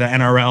PRS or the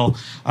NRL.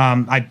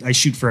 I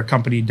shoot for a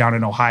company down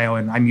in Ohio,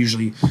 and I'm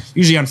usually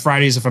on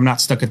Fridays, if I'm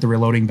not stuck at the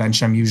reloading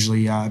bench, I'm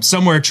usually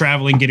somewhere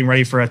traveling, getting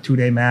ready for a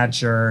 2-day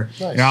match, or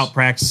out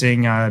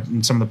practicing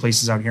in some of the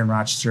places out here in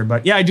Rochester.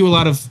 But yeah, I do a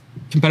lot of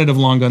competitive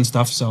long gun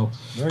stuff, so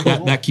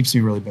that keeps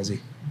me really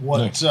busy.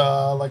 What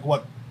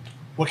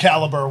what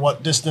caliber,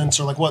 what distance,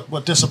 or like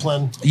what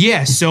discipline?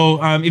 Yeah, so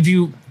if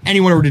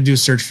anyone were to do a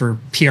search for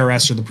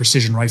PRS or the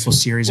Precision Rifle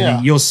series, I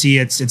mean, you'll see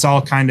it's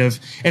all kind of,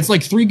 it's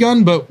like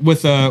 3-gun but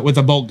with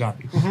a bolt gun.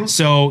 Mm-hmm.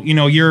 So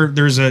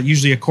there's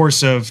usually a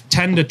course of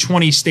 10 to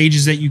 20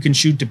 stages that you can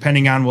shoot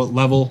depending on what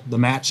level the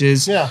match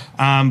is. Yeah.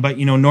 But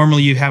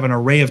normally you have an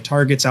array of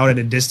targets out at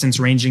a distance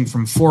ranging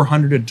from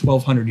 400 to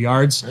 1,200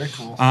 yards. Very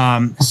cool.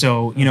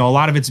 So a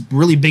lot of it's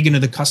really big into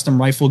the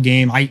custom rifle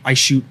game. I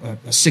shoot a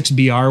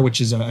 6BR,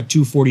 which is a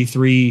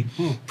 243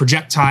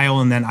 projectile,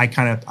 and then I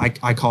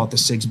call it the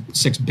six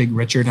Big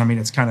Richard. I mean,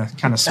 it's kind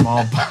of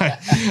small, but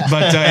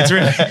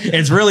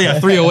it's really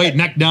a 308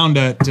 neck down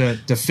to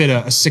fit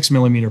a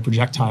 6mm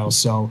projectile.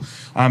 So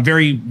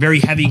very, very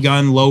heavy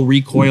gun, low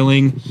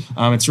recoiling.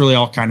 It's really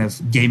all kind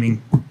of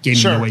gaming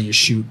the way you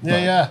shoot.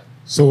 Yeah.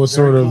 So what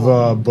sort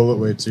of bullet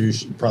weights are you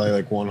probably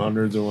like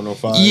 100s or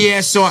 105?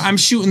 Yeah, so I'm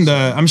shooting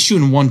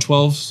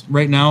 112s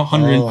right now,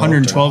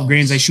 112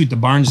 grains. I shoot the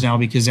Barnes now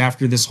because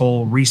after this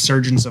whole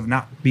resurgence of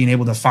not being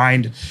able to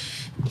find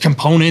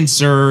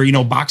components or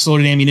box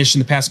loaded ammunition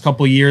the past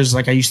couple of years,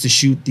 like I used to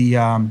shoot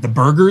the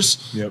Burgers,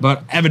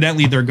 but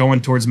evidently they're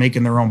going towards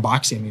making their own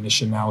box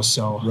ammunition now,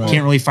 so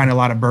can't really find a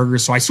lot of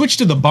Burgers. So I switched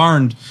to the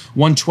Barnes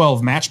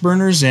 112 match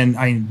burners,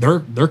 and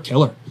they're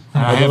killer.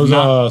 Are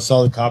those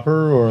solid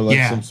copper or like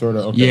some sort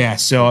of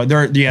so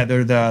they're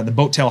the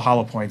boat tail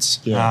hollow points,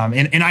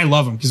 and I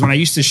love them because when I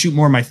used to shoot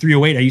more of my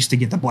 308, I used to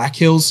get the Black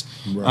Hills,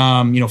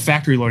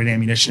 factory loaded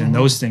ammunition, and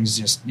those things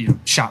just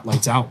shot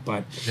lights out.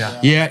 But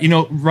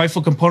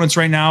rifle components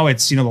right now,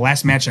 it's the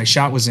last match I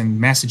shot was in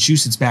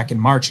Massachusetts back in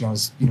March, and I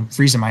was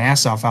freezing my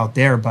ass off out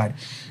there, but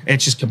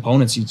it's just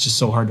components. It's just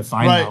so hard to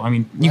find now. I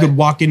mean, you could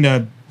walk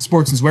into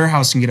Sportsman's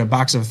Warehouse and get a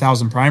box of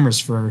 1,000 primers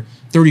for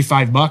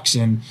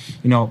 $35, and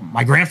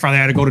my grandfather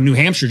had to go to New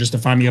Hampshire just to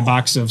find me a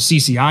box of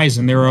CCIs,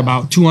 and they were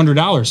about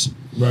 $200.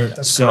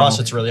 Right. So, for us,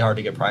 it's really hard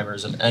to get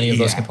primers and any of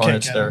those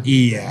components. They're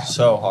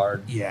so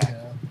hard.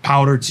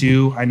 Powder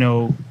too. I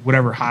know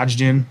whatever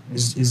Hodgdon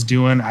is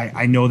doing.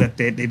 I know that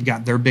they've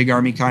got their big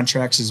Army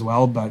contracts as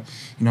well, but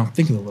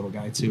think of the little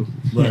guy too.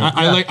 Right.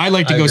 I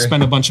like to go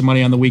spend a bunch of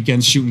money on the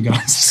weekends shooting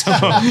guns. So.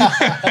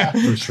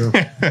 For sure.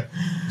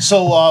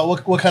 So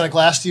what kind of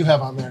glass do you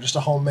have on there? Just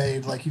a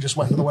homemade, like you just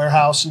went to the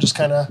warehouse and just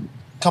kind of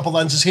couple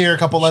lenses here, a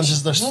couple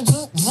lenses there.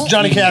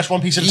 Johnny Cash,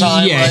 one piece at a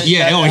time.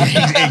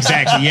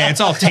 Exactly. Yeah, it's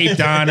all taped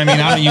on. I mean,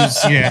 I don't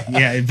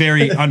use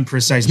very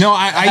unprecise. No,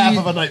 I half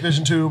of a night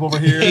vision tube over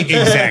here.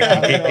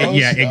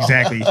 Exactly.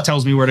 Exactly. It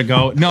tells me where to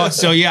go. No,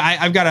 so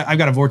I've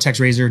got a Vortex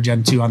Razor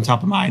Gen 2 on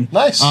top of mine.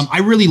 Nice. I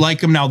really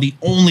like them now. The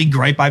only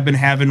gripe I've been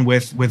having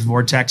with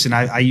Vortex, and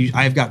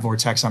I've got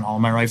Vortex on all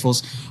my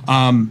rifles.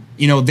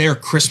 Their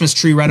Christmas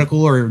tree reticle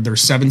or their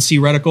 7C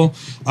reticle.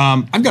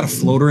 I've got a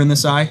floater in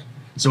this eye.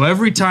 So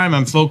every time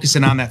I'm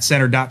focusing on that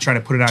center dot, trying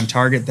to put it on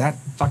target, that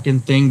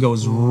fucking thing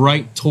goes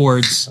right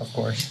towards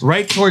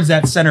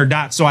that center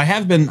dot. So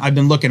I've been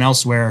looking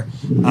elsewhere.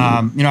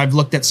 I've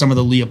looked at some of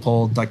the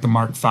Leopold, like the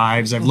Mark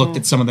Vs. I've looked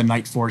at some of the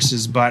Night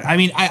Forces, but I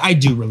mean, I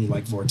do really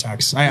like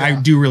Vortex. I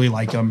do really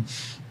like them,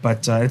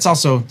 but it's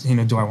also,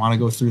 do I want to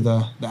go through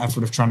the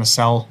effort of trying to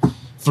sell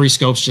 3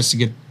 scopes just to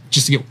get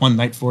one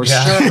Night Force?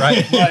 Yeah, sure.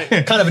 right.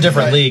 Kind of a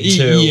different league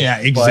too. Yeah,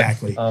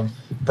 exactly. But,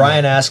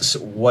 Brian asks,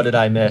 "What did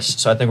I miss?"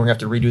 So I think we're gonna have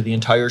to redo the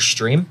entire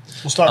stream.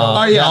 We'll start.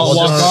 I'll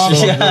walk off.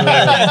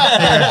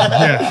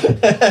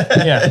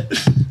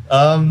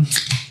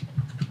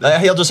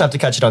 He'll just have to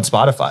catch it on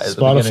Spotify.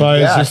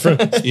 Spotify is your friend.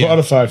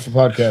 Spotify for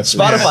podcasters.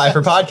 Spotify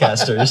for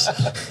podcasters.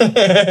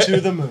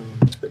 To the moon.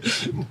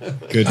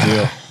 Good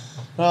deal.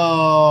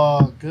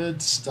 Oh,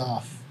 good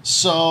stuff.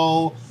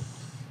 So,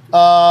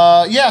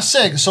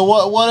 Sig. So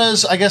what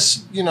is, I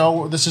guess,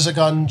 this is a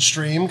gun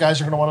stream. Guys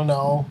are going to want to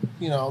know,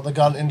 the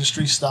gun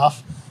industry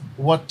stuff.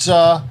 What,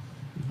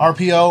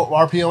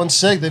 RPO and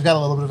Sig, they've got a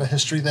little bit of a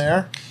history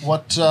there.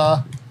 What,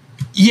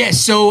 Yeah,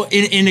 so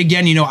and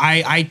again,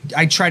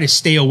 I try to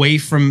stay away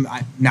from,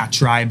 not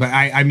try, but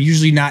I'm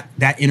usually not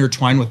that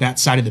intertwined with that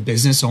side of the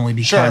business, only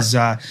because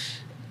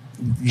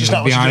Just to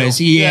not be what you do. honest.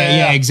 Yeah.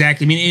 Yeah,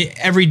 exactly. I mean,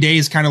 every day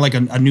is kind of like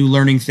a new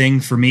learning thing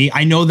for me.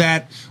 I know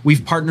that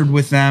we've partnered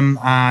with them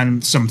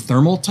on some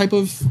thermal type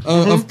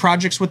of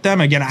projects with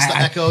them. Again, It's the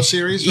Echo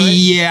series, right?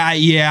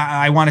 Yeah.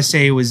 I want to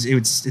say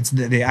it's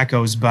the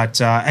Echoes, but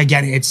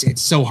again,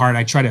 it's so hard.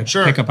 I try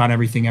to pick up on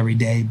everything every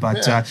day,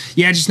 but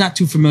just not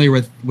too familiar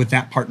with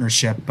that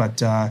partnership.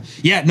 But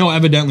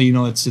evidently,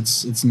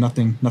 it's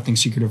nothing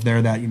secretive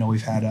there that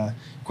we've had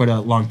quite a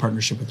long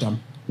partnership with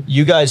them.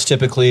 You guys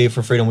typically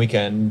for Freedom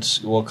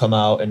Weekend will come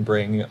out and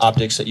bring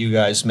optics that you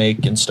guys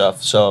make and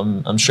stuff. So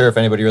I'm sure if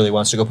anybody really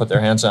wants to go put their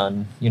hands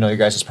on, your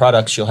guys'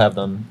 products, you'll have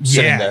them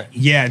sitting there.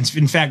 Yeah.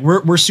 In fact,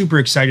 we're super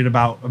excited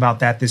about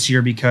that this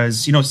year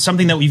because,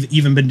 something that we've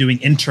even been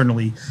doing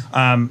internally,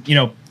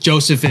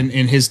 Joseph and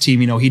his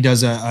team, he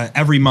does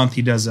every month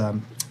he does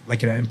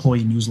like an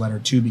employee newsletter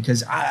too,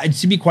 because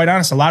to be quite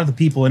honest, a lot of the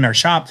people in our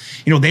shop,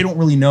 they don't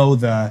really know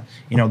the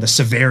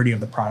severity of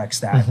the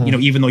products that,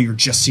 even though you're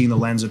just seeing the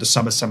lens or the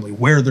subassembly,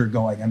 where they're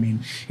going. I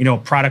mean,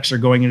 products are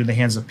going into the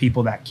hands of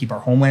people that keep our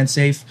homeland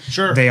safe.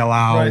 Sure. They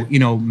allow,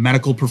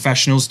 medical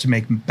professionals to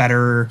make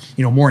better,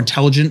 more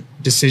intelligent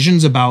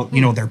decisions about,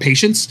 their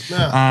patients.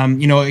 Yeah.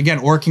 Again,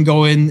 or it can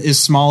go in as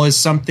small as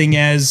something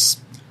as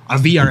a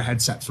VR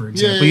headset, for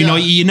example.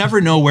 You never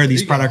know where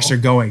these products are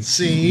going.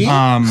 See?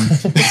 But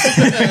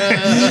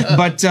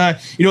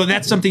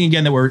that's something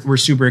again that we're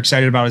super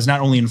excited about, is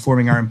not only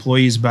informing our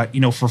employees, but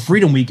for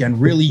Freedom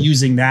Weekend, really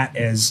using that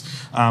as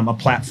a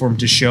platform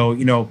to show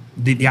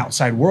the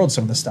outside world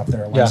some of the stuff that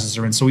our lenses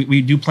are in. So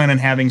we do plan on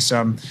having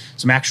some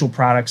actual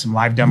products, some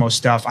live demo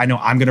stuff. I know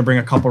I'm going to bring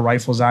a couple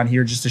rifles on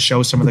here just to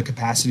show some of the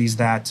capacities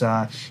that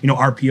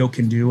RPO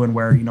can do, and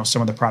where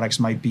some of the products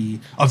might be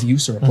of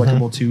use or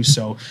applicable to.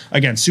 So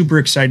again, super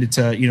excited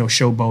to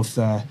show both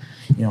the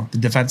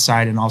defense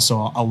side and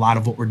also a lot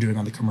of what we're doing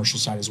on the commercial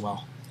side as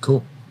well.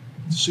 Cool.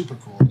 Super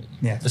cool.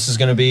 Yeah. This is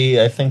going to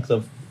be, I think,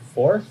 the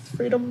third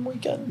Freedom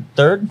Weekend,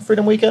 third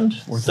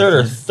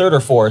or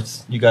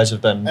fourth. You guys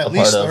have been At a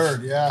least part third,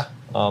 of. yeah.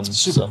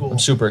 Super cool. I'm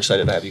super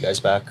excited to have you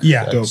guys back.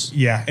 Yeah, That's-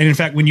 yeah. And in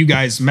fact, when you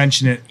guys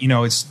mention it,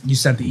 it's you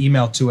sent the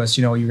email to us.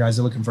 You guys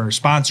are looking for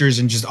sponsors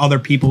and just other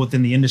people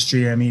within the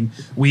industry. I mean,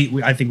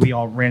 I think we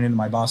all ran into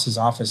my boss's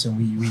office and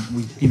we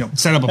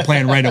set up a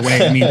plan right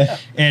away. I mean,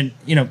 and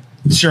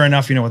sure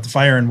enough, with the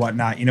fire and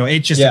whatnot,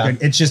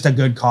 it's just a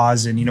good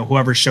cause, and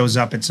whoever shows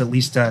up, it's at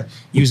least to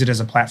use it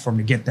as a platform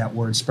to get that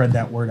word, spread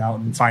that word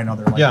out, and find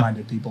other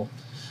like-minded people.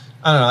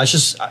 I don't know. It's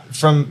just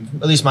from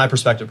at least my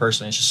perspective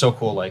personally, it's just so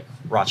cool. Like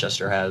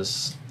Rochester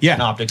has an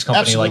optics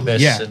company like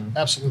this. Yeah, and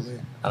absolutely.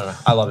 I don't know.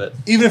 I love it.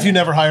 Even if you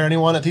never hire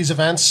anyone at these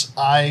events,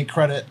 I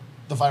credit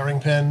the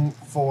firing pin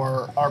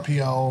for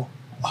RPO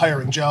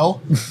hiring Joe.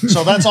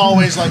 So that's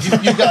always like you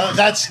got.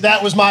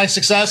 That was my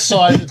success. So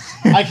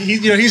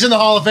he's in the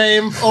Hall of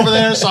Fame over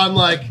there. So I'm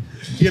like.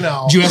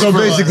 So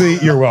basically,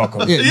 you're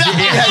welcome. Did you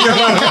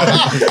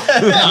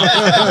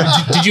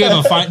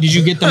have did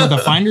you get them with a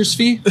finder's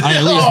fee? I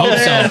at least hope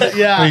so.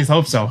 Yeah. At least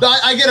hope so.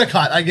 I get a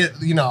cut. I get,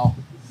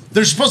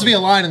 there's supposed to be a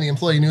line in the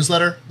employee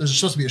newsletter. There's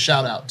supposed to be a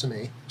shout out to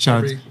me.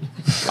 Shout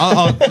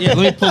out. Let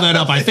me pull that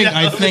up. I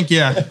think,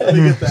 yeah. Let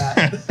me get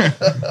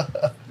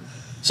that.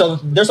 So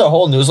there's a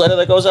whole newsletter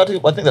that goes out to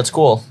you. I think that's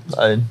cool.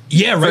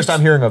 First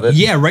time hearing of it.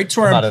 Yeah, right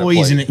to our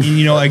employees. And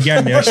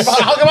again,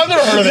 how come I've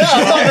never heard of this?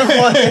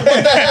 What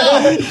the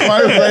hell?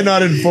 Why was I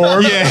not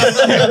informed?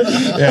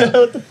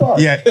 What the fuck?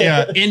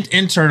 Yeah.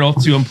 Internal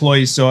to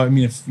employees. So I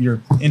mean, if you're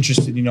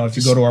interested, if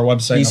you go to our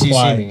website and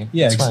apply. Me.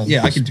 Yeah,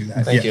 I can do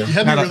that. Thank you.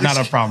 Not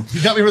a problem.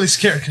 You got me really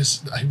scared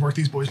because I work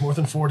these boys more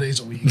than 4 days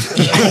a week. There's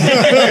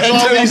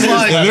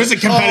a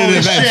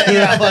competitive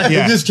edge.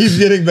 It just keeps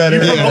getting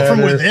better. You promote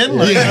from within.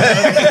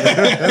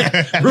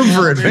 Room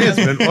for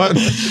advancement. What?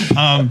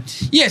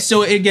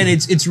 So again,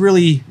 it's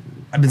really,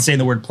 I've been saying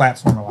the word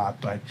platform a lot,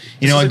 but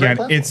again,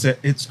 it's a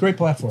great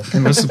platform.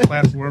 And this is a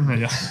platform.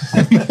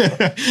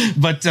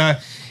 But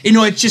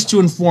it's just to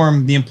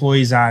inform the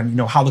employees on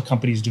how the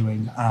company's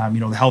doing,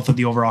 the health of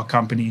the overall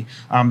company.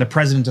 The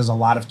president does a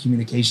lot of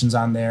communications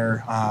on there.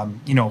 How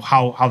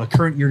the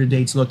current year to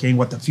date's looking,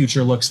 what the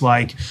future looks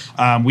like.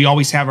 We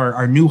always have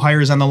our new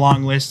hires on the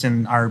long list,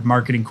 and our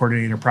marketing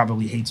coordinator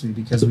probably hates me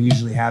because we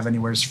usually have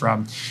anywhere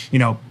from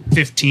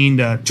 15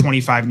 to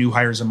 25 new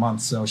hires a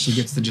month. So she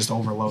gets to just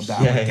overload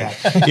that with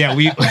that. Yeah,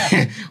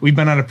 we've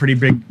been on a pretty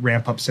big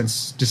ramp up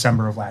since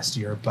December of last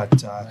year.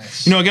 But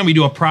again, we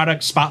do a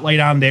product spotlight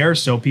on there,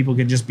 so people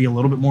can just be a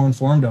little bit more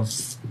informed of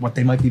what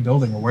they might be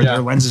building or where their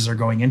lenses are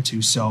going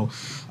into. So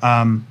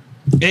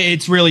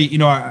it's really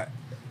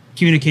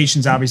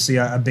communication's obviously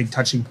a big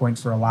touching point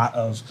for a lot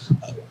of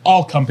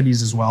all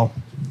companies as well.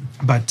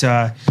 But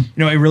it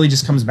really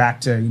just comes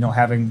back to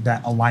having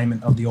that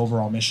alignment of the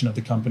overall mission of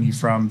the company,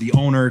 from the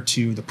owner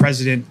to the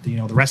president, the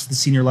rest of the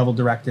senior level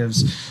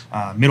directives,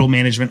 middle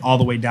management, all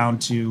the way down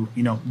to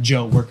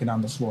Joe working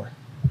on the floor.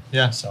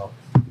 Yeah. So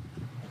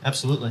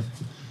absolutely.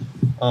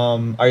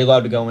 Are you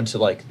allowed to go into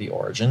like the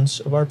origins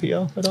of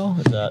RPO at all?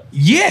 Is that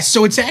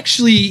so it's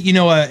actually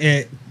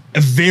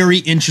a very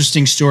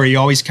interesting story. You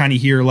always kind of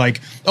hear like,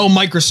 oh,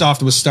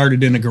 Microsoft was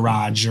started in a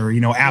garage, or,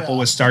 you know, Apple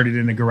was started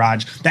in a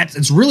garage.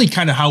 It's really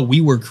kind of how we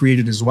were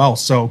created as well.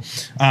 So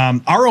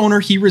our owner,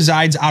 he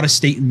resides out of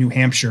state in New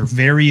Hampshire.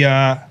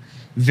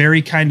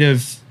 Very kind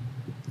of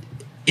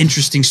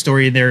interesting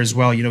story there as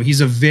well. You know, he's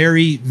a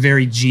very,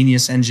 very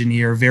genius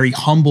engineer, very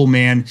humble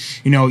man.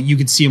 You know, you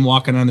could see him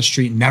walking on the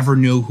street, never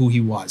knew who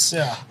he was.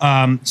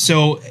 Yeah.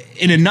 So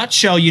in a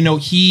nutshell, you know,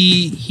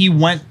 he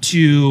went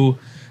to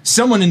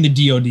someone in the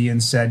DoD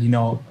and said, you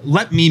know,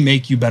 let me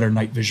make you better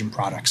night vision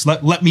products.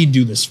 Let me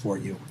do this for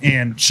you.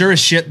 And sure as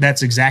shit,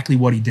 that's exactly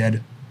what he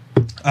did.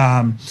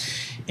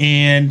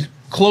 And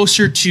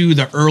closer to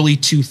the early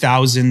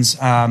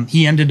 2000s,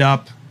 he ended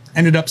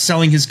up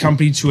selling his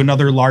company to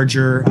another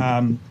larger,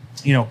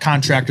 you know,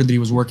 contractor that he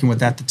was working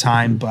with at the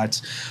time.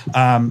 But,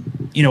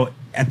 you know,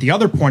 at the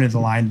other point of the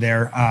line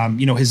there,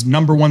 you know, his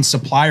number one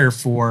supplier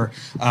for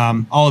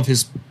all of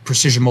his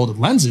precision molded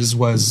lenses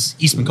was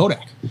Eastman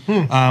Kodak,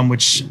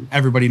 which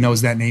everybody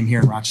knows that name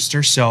here in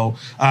Rochester. So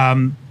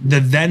the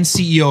then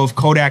CEO of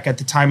Kodak at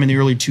the time in the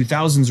early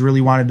 2000s really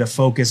wanted to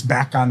focus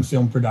back on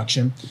film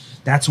production.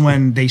 That's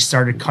when they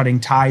started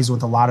cutting ties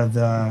with a lot of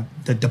the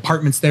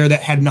departments there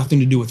that had nothing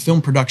to do with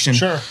film production.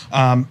 Sure.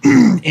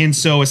 And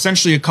so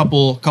essentially a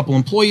couple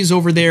employees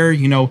over there,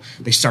 you know,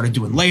 they started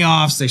doing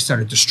layoffs, they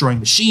started destroying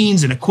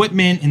machines and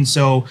equipment. And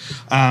so,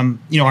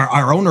 you know,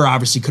 our owner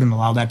obviously couldn't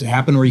allow that to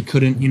happen, or he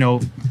couldn't, you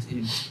know,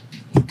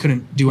 he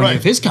couldn't do any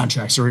of his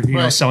contracts or, you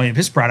know, sell any of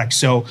his products.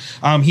 So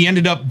he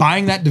ended up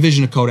buying that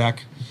division of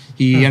Kodak.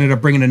 He ended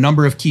up bringing a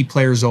number of key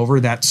players over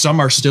that some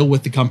are still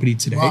with the company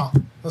today. Wow,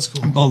 that's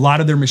cool. A lot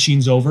of their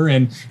machines over.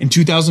 And in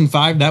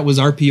 2005, that was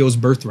RPO's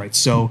birthright.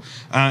 So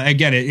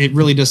again, it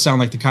really does sound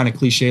like the kind of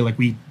cliche, like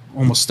we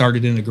almost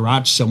started in a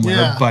garage somewhere.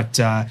 Yeah. But,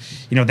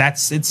 you know,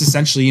 it's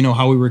essentially, you know,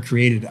 how we were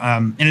created.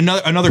 And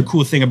another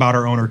cool thing about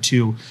our owner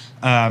too,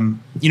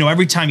 you know,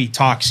 every time he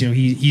talks, you know,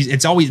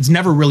 it's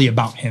never really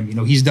about him. You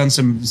know, he's done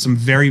some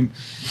very,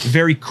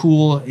 very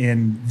cool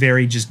and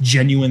very just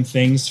genuine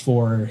things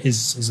for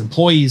his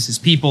employees, his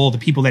people, the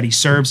people that he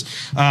serves.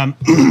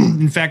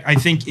 In fact, I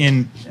think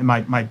in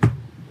my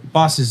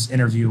boss's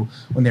interview,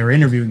 when they were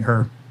interviewing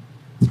her,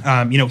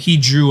 you know, he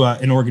drew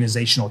an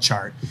organizational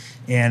chart.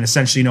 And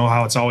essentially, you know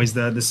how it's always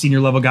the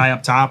senior level guy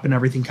up top and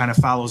everything kind of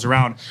follows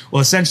around.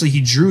 Well, essentially, he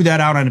drew that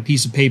out on a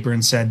piece of paper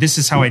and said, this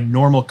is how a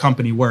normal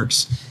company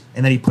works.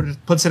 And then he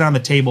puts it on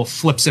the table,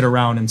 flips it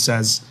around and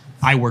says,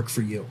 I work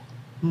for you.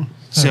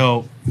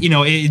 So, you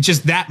know, it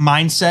just that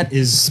mindset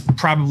is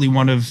probably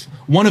one of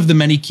the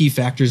many key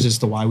factors as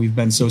to why we've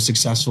been so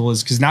successful,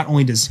 is because not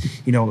only does,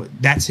 you know,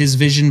 that's his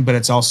vision, but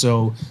it's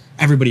also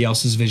everybody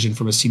else's vision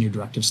from a senior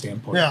directive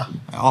standpoint. Yeah.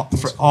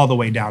 All the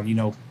way down, you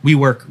know, we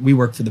work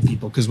for the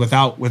people, because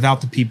without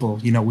the people,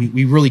 you know,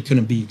 we really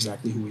couldn't be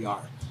exactly who we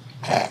are.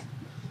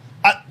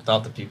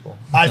 Without the people.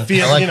 I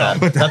feel, I like you know,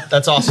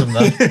 that's awesome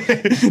though.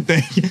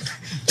 Thank you.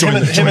 Him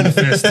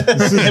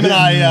and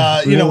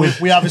I, you know,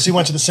 we obviously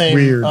went to the same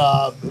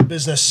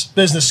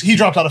business. He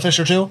dropped out of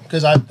Fisher too,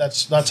 because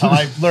that's how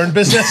I learned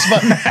business.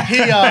 But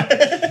he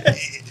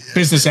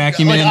business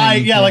acumen.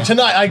 Like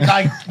tonight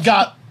I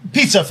got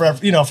pizza for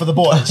the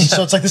boys.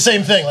 So it's like the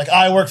same thing. Like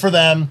I work for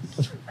them.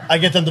 I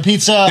get them the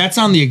pizza. That's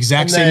on the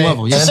exact same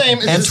level. Yeah.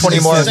 And 20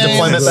 more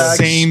deployment bags.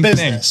 Same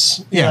business,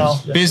 thing. Yeah. know?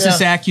 Business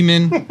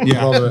acumen.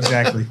 Yeah,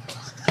 exactly.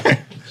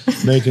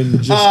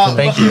 Making just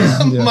thank you.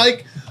 Yeah.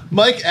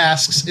 Mike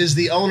asks, is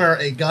the owner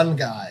a gun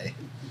guy?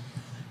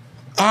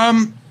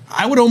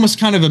 I would almost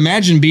kind of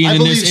imagine being in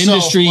this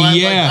industry. So.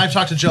 Yeah, I've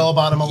talked to Joe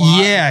about him a lot.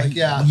 Yeah.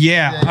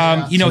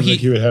 You know,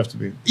 he would have to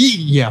be.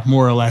 Yeah,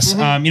 more or less.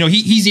 You know,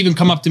 he's even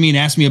come up to me and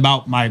asked me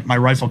about my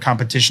rifle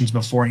competitions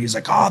before, and he's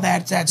like, "Oh,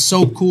 that's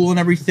so cool and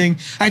everything."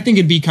 I think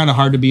it'd be kind of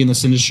hard to be in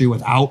this industry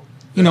without,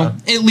 you know,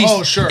 at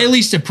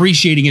least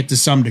appreciating it to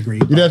some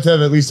degree. You'd have to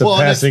have at least a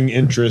passing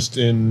interest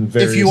in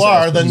various. If you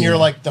are, then you're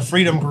like the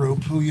Freedom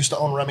Group, who used to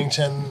own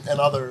Remington and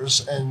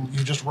others, and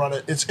you just run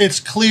it. It's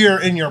clear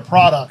in your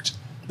product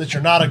that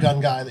you're not a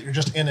gun guy, that you're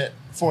just in it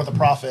for the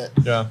profit.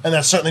 Yeah. And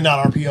that's certainly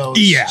not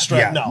RPO's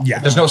strength. No.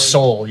 There's no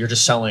soul. You're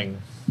just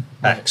selling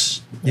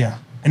X. Yeah.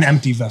 An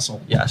empty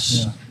vessel.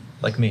 Yes. Yeah.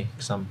 Like me,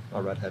 because I'm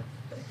a redhead.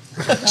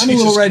 I'm a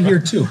little red here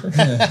too.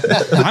 Yeah.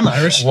 I'm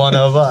Irish. One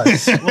of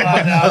us.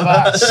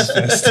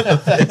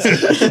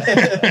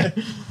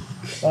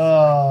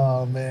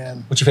 Oh,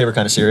 man. What's your favorite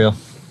kind of cereal?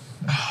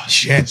 Oh,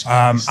 shit.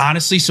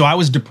 Honestly, so I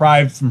was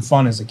deprived from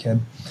fun as a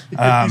kid.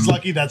 He's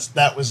lucky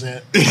that was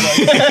it.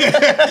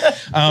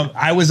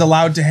 I was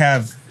allowed to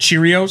have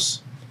Cheerios,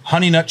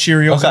 Honey Nut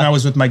Cheerios, when I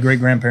was with my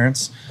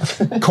great-grandparents,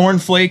 Corn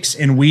Flakes,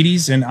 and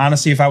Wheaties. And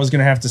honestly, if I was going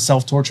to have to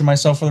self-torture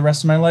myself for the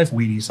rest of my life,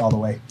 Wheaties all the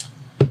way.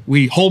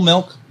 Whole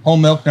milk,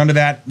 none of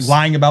that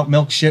lying about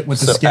milk shit with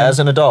the skin. As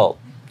an adult,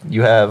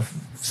 you have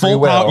free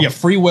will.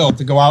 Free will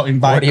to go out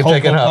and buy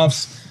Cocoa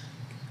Puffs.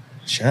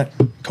 Shit.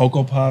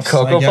 Cocoa Puffs.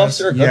 Cocoa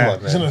Puffs are a good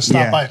one, man. He's going to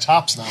stop by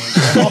Tops now.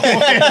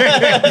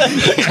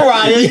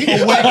 Crying.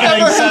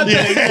 Awakening something.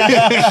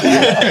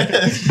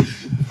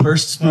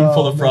 First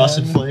spoonful of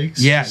Frosted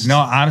Flakes. Yeah, no,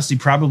 honestly,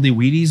 probably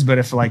Wheaties, but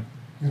if like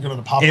You're going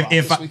to Pop Rock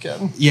if this I,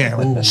 weekend.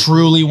 yeah,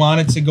 truly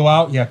wanted to go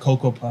out,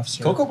 Cocoa Puffs.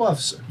 Cocoa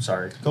Puffs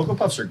are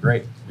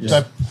great. So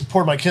I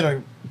poured my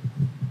kid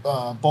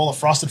a bowl of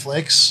Frosted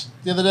Flakes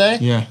the other day.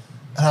 Yeah.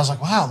 And I was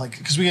like, wow, like,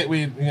 because we get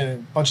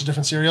a bunch of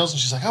different cereals, and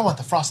she's like, I want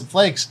the Frosted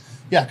Flakes.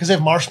 Yeah, because they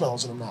have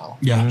marshmallows in them now.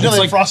 Yeah. You know,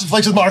 like Frosted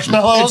Flakes with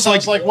marshmallows. It's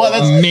like like, what?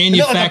 That's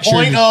manufactured. Isn't that like the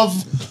point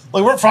of,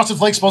 like, weren't Frosted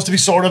Flakes supposed to be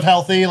sort of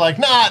healthy? Like,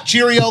 not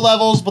Cheerio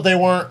levels, but they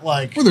weren't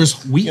like. Well,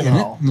 there's wheat in it. And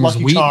there's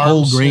Lucky wheat,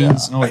 whole Charms,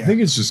 grains. yeah. Oh, I yeah. think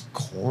it's just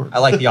corn. I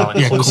like the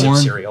all-inclusive corn.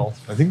 cereal.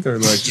 I think they're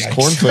like just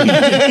corn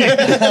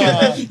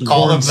flakes.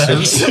 Collin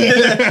says.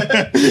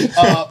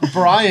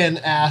 Brian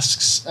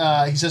asks,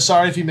 he says,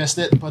 sorry if you missed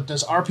it, but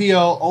does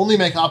RPO only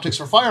make optics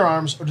for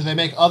firearms, or do they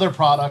make other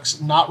products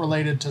not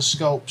related to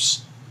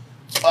scopes?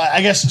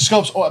 I guess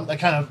scopes,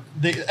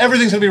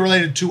 everything's going to be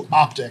related to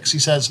optics. He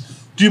says,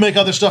 do you make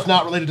other stuff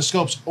not related to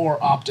scopes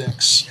or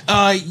optics?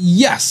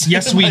 Yes,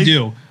 we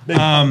do. Make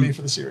fun of me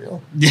for the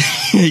cereal.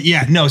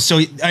 Yeah, no.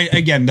 So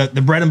again,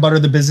 the bread and butter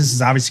of the business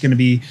is obviously going to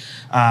be,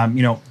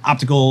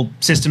 optical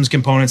systems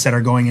components that are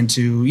going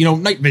into,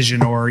 night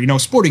vision or,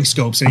 sporting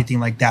scopes, anything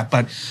like that.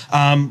 But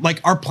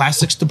like our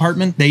plastics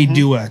department, they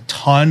do a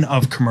ton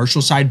of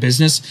commercial side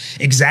business.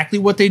 Exactly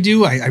what they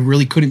do, I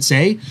really couldn't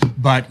say.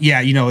 But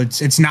yeah,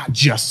 it's not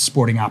just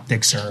sporting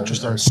optics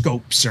or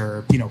scopes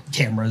or,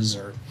 cameras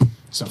or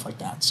stuff like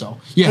that. So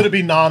yeah. Could it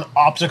be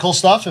non-optical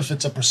stuff if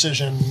it's a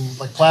precision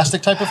like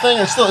plastic type of thing?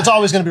 Or it's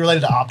always going to be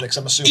related to optics,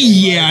 I'm assuming.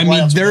 Yeah,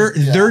 Like, I mean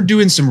they're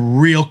doing some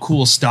real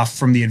cool stuff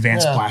from the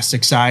advanced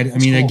plastic side. I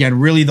mean, cool. again,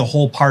 really the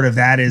whole part of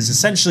that is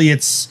essentially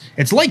it's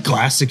like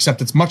glass, except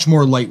it's much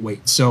more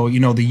lightweight. So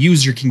the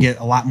user can get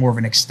a lot more of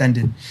an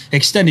extended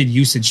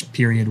usage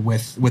period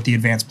with the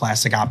advanced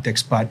plastic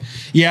optics. But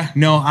yeah,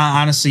 no,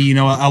 honestly,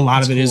 a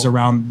lot of it is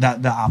around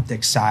the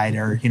optics side,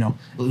 or at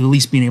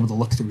least being able to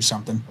look through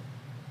something.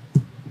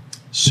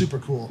 Super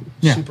cool.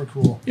 Yeah. Super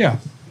cool. Yeah.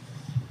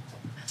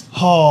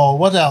 Oh,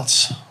 what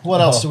else? What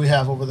else do we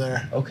have over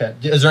there? Okay.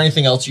 Is there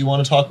anything else you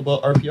want to talk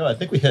about RPO? I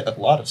think we hit a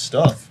lot of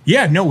stuff.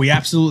 Yeah, no, we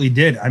absolutely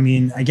did. I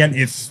mean, again,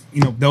 if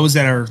those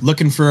that are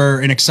looking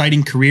for an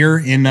exciting career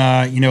in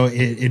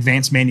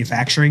advanced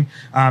manufacturing,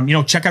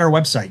 check out our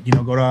website.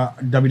 Go to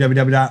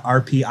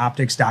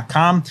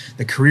www.rpoptics.com.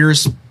 The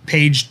careers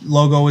page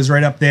logo is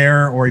right up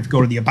there, or if you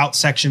go to the about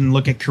section,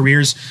 look at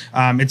careers.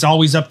 It's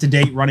always up to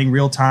date, running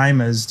real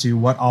time as to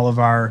what all of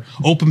our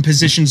open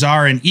positions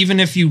are. And even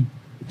if you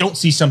don't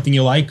see something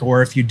you like,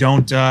 or if you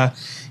don't,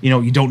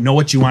 you don't know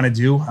what you want to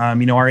do,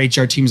 our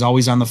HR team is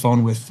always on the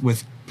phone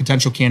with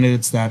potential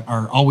candidates that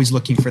are always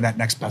looking for that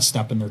next best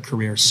step in their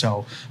career.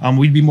 So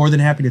we'd be more than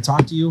happy to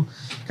talk to you,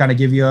 kind of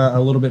give you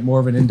a little bit more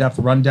of an in-depth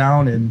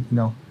rundown, and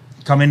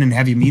come in and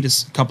have you meet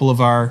a couple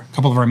of our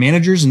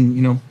managers,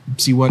 and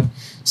see where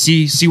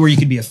you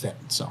could be a fit.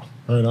 So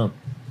Right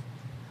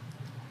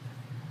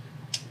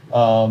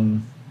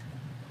on.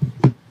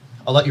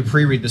 I'll let you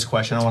pre-read this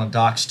question. I don't want to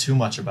dox too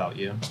much about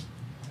you.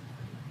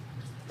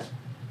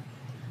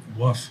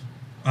 woof.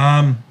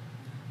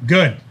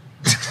 Good.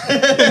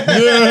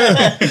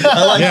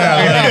 I like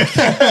that.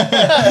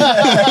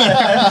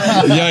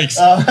 Yikes.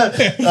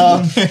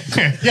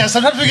 Yeah,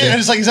 sometimes we get,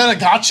 it's like, is that a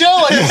gotcha?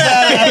 Like, is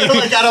that,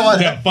 Like, I don't want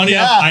Yeah, funny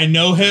enough, I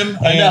know him.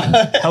 And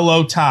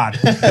hello, Todd.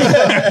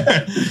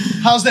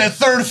 how's that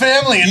third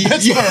family in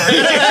Pittsburgh?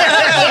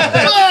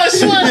 Oh, I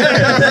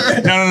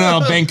swear.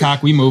 No,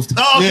 Bangkok. We moved.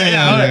 Oh, okay,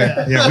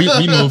 Yeah,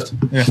 we moved.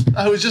 Yeah.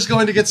 I was just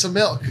going to get some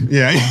milk.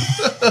 Yeah.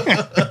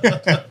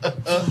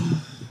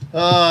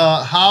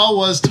 How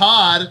was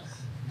Todd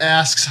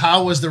asks,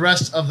 how was the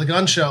rest of the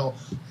gun show?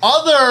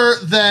 Other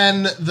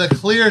than the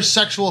clear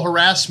sexual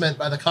harassment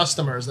by the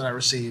customers that I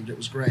received, it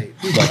was great.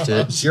 We liked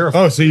it. You're a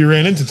Oh, so you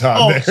ran into Todd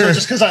Oh, there. so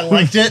just because I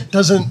liked it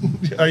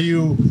doesn't? Are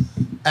you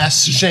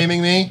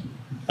shaming me?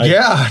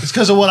 yeah. It's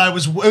because of what I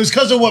was. It was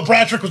because of what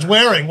Patrick was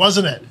wearing,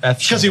 wasn't it?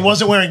 That's Because he true.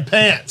 wasn't wearing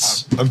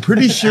pants. I'm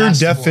pretty sure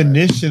Asked for it.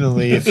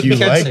 definitionally, if you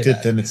can't liked say it,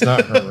 that. then it's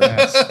not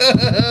harassment.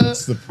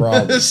 That's the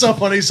problem. It's so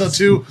funny. So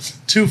two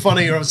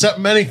funny, or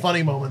many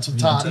funny moments with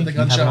Todd at the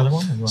gun have show. another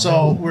one?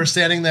 So we're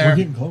standing there.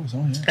 close.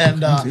 Oh, yeah.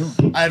 And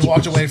I had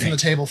walked away from the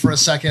table for a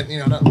second.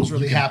 Nothing was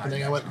really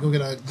happening. I went to go get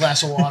a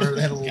glass of water.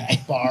 They had a little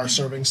bar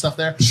serving stuff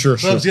there. Sure,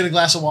 So I was sure. getting a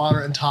glass of water,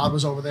 and Todd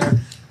was over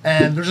there.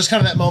 And there's just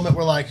kind of that moment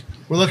where, like,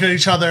 we're looking at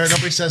each other.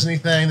 Nobody says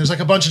anything. There's, like,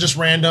 a bunch of just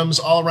randoms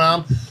all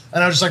around.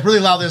 And I was just, like, really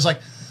loud. There's,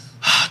 like,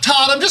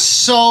 Todd, I'm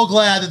just so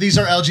glad that these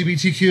are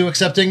LGBTQ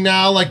accepting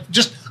now. Like,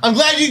 just, I'm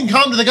glad you can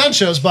come to the gun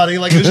shows, buddy.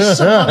 Like, it was just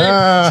so funny.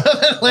 So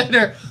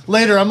then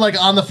later, I'm, like,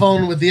 on the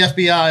phone with the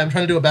FBI. I'm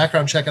trying to do a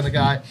background check on the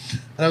guy.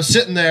 And I was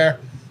sitting there,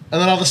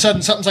 and then all of a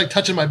sudden, something's, like,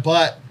 touching my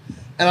butt.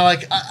 And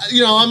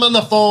I'm on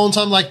the phone,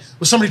 so I'm like,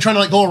 with somebody trying to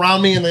like go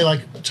around me, and they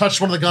like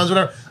touch one of the guns,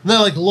 whatever. And then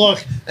I like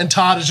look, and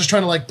Todd is just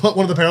trying to like put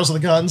one of the barrels of the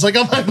guns like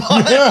on my butt,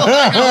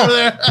 like, over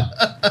there.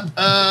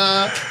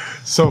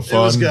 So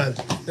fun. It was good.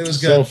 It was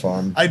good. So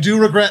fun. I do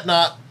regret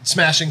not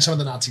smashing some of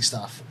the Nazi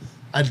stuff.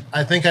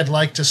 I think I'd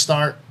like to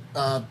start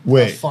a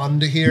Wait.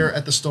 fund here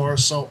at the store.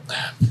 So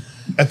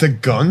At the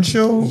gun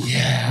show,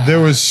 there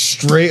was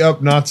straight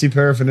up Nazi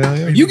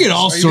paraphernalia. You get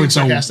all Are you sorts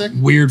being of sarcastic?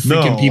 weird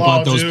freaking No. people Oh,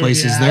 at those dude,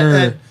 places. yeah.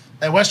 They're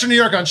At Western New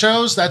York on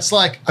shows, that's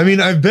like I mean,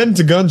 I've been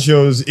to gun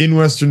shows in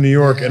Western New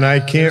York, and I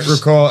can't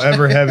recall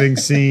ever having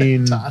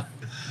seen.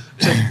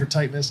 checking for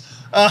tightness.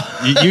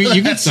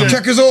 you get some.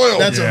 Check his oil.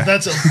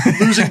 That's a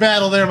losing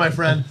battle there, my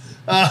friend.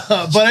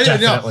 But anyway,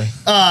 Definitely.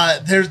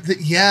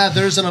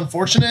 there's an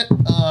unfortunate.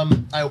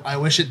 I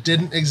wish it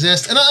didn't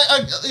exist, and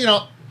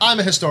I'm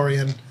a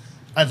historian.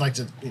 I'd like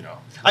to,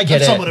 I get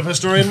I'm it. somewhat of a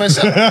historian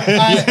myself.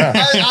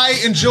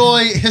 I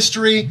enjoy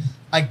history.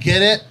 I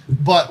get it,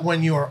 but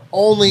when you are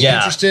only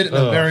interested in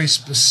a very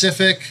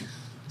specific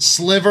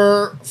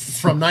sliver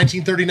from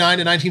 1939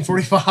 to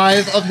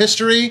 1945 of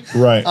history,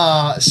 Right.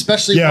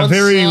 especially one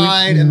very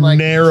side and like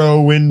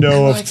narrow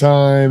window and, of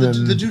time.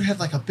 The dude had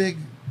like a big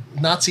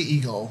Nazi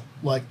eagle,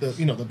 like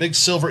the big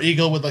silver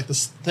eagle with like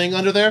this thing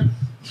under there.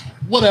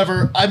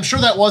 Whatever. I'm sure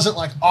that wasn't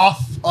like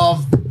off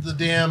of the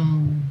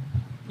damn,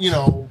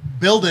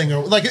 building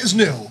or like it was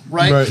new,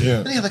 right? Right, yeah.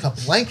 Then he had like a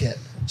blanket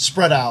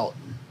spread out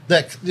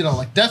that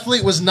like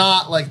definitely was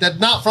not like that,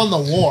 not from the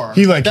war.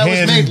 He like that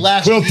was made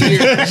last year, he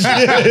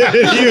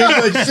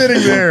was like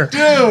sitting there,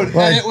 dude. like,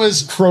 and it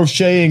was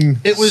crocheting.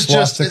 it was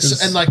just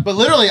swastikas. and like, but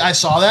literally, I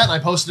saw that and I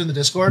posted in the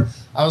Discord.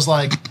 I was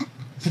like,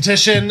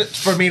 petition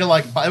for me to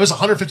like buy. It was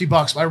 $150,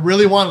 but I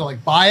really wanted to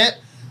like buy it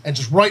and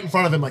just right in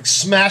front of him, like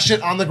smash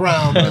it on the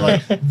ground. And be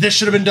like, this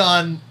should have been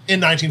done in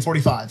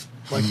 1945.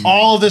 Like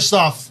all of this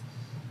stuff,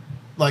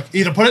 like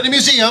either put it in a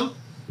museum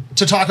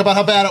to talk about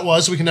how bad it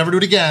was, so we can never do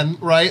it again,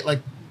 right? Like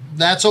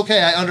that's okay.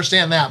 I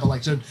understand that, but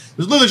like, it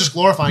was literally just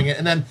glorifying it.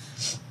 And then,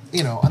 I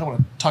don't want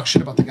to talk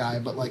shit about the guy,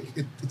 but like,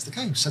 it's the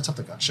guy who sets up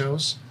the gun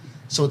shows.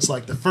 So it's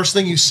like the first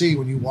thing you see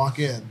when you walk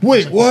in. Wait,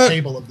 is, like, what? A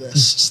table of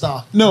this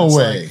stuff. No It's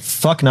way. like,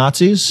 Fuck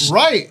Nazis.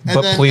 right.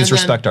 But please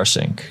respect our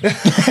sink.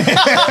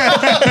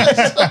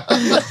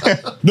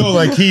 No,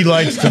 like he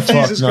likes to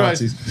fuck Jesus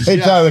Nazis. Christ. Hey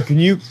Yeah. Tyler, can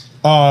you?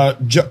 I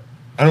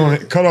don't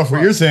want to cut off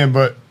what you're saying,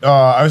 but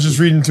I was just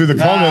reading through the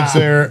comments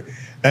there,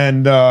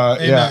 and yeah.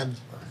 Amen.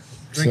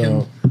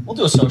 Drinking We'll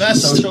do a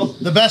social.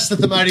 the best that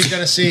the mighty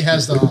Tennessee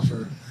has to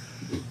offer.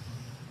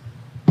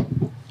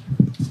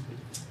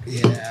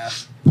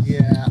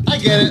 Yeah, I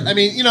get it. I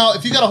mean,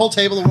 if you got a whole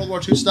table of World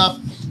War II stuff,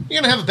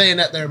 you're gonna have a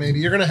bayonet there. Maybe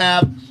you're gonna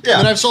have. Yeah.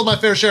 And I've sold my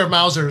fair share of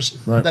Mausers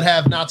Right. that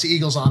have Nazi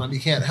eagles on them. You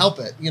can't help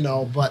it,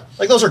 But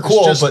Like those are it's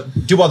cool, just-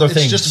 but do other it's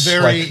things. just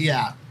very like,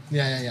 yeah.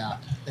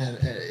 And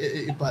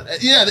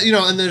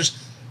and there's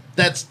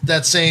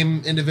that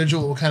same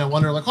individual will kind of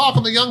wonder like, how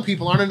come the young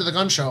people aren't into the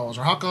gun shows,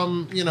 or how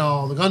come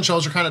the gun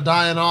shows are kind of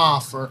dying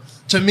off, or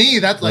to me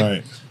that like.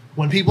 Right.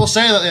 When people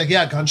say that, like,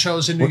 yeah, gun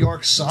shows in New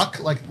York suck,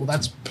 like, well,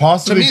 that's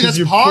Possibly to me 'cause that's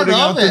you're part putting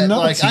out of the it.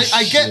 Like, Nazi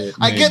I get shit,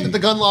 that maybe. the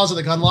gun laws are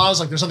the gun laws.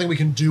 Like, there's something we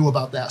can do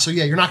about that. So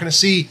yeah, you're not going to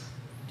see,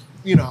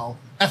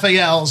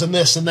 FALs and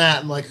this and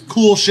that and like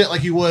cool shit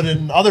like you would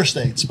in other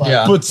states. But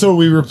Yeah. But so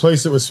we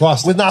replace it with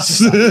swastikas. with Nazi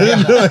stuff,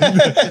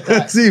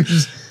 That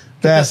seems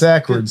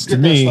backwards to get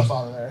me. that stuff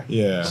out of there.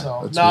 Yeah. So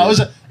that's no, weird.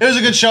 it was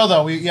a good show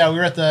though. We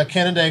were at the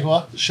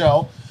Canandaigua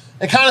show.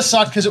 It kind of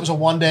sucked because it was a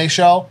 1-day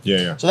show.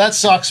 Yeah. So that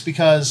sucks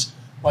because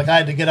like I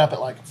had to get up at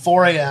like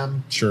 4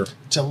 a.m. Sure.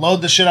 to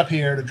load the shit up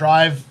here to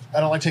drive.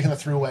 I don't like taking the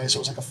throughway, so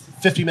it was like a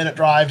 50-minute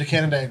drive to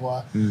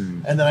Canandaigua,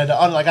 and then I had to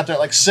I got there at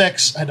like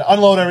 6. I had to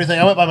unload everything.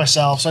 I went by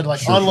myself, so I had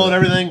to unload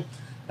everything,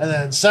 and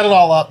then set it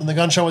all up. And the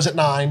gun show was at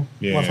 9.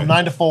 Yeah. Went from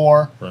 9 to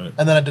 4, Right. and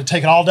then I had to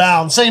take it all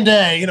down same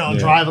day.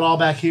 Drive it all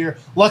back here.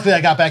 Luckily,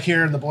 I got back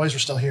here, and the boys were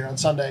still here on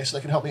Sunday, so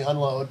they could help me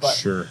unload. But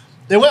Sure.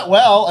 it went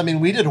well. I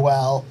mean, we did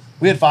well.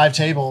 We had 5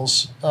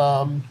 tables.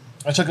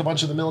 I took a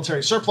bunch of the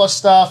military surplus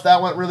stuff.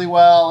 That went really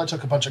well. I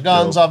took a bunch of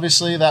guns,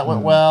 obviously. That went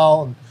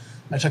well. And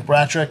I took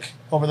Bratrick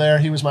over there.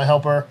 He was my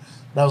helper.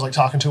 And I was like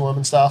talking to him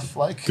and stuff.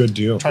 Like Good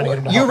deal. Trying to get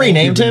him to You help me.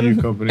 renamed Keeping him,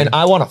 you company. and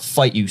I want to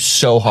fight you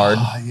so hard.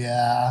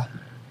 Yeah.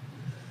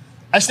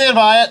 I stand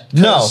by it.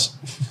 No. 'cause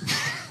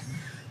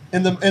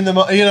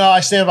I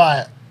stand by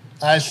it.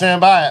 I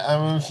stand by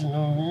it.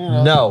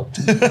 No.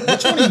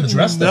 which one are you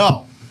dressed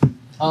No.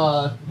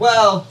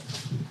 Well,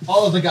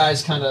 all of the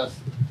guys kind of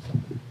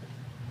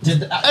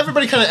did.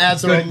 Everybody kind of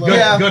adds their own Good, little.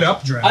 Yeah. good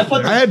updraft. I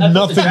put. there. I had put the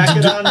nothing to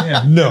jacket do- on.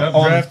 Yeah, No, good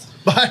updraft.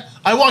 But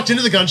I walked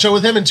into the gun show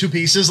with him in 2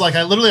 pieces. Like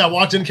I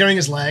walked in carrying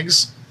his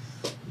legs,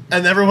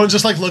 and everyone's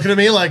just like looking at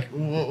me like,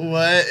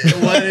 what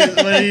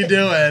are you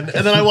doing?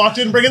 And then I walked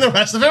in bringing the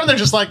rest of him, and they're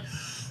just like,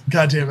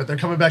 God damn it, they're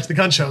coming back to the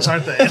gun shows,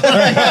 aren't they?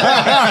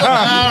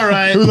 All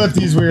right. Who let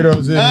these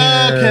weirdos in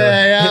here?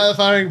 Okay, yeah, the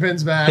firing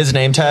pin's back. His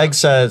name tag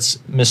says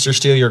 "Mr.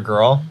 Steal Your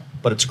Girl,"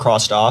 but it's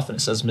crossed off and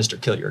it says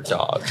 "Mr. Kill Your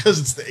Dog" Because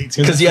it's the 18th.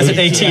 because he has an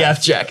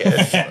ATF jacket.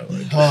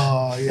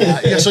 Oh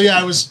yeah. So yeah,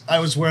 I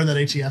was wearing that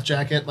ATF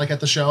jacket like at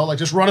the show, like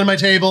just running my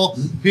table.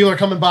 People are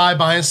coming by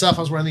buying stuff.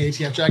 I was wearing the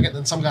ATF jacket, and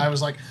then some guy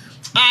was like,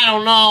 I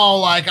don't know,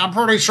 like I'm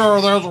pretty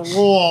sure there's a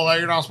rule that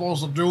you're not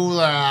supposed to do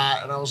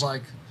that. And I was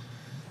like,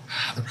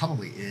 There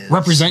probably is.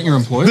 Represent your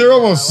employer. There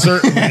almost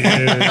certainly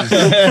is.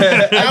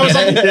 I was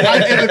like,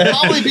 it would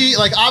probably be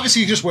like,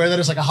 obviously you just wear that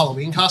as like a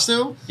Halloween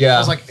costume. Yeah. I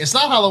was like, it's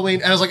not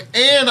Halloween. And I was like,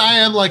 and I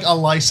am like a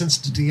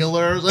licensed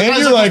dealer. And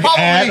you're like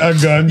at a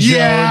gun show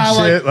and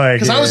shit.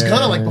 Because I was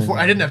gonna like before,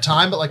 I didn't have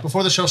time, but like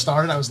before the show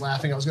started, I was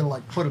laughing. I was gonna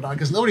like put it on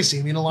because nobody's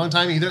seen me in a long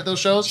time either at those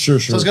shows. Sure.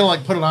 So I was gonna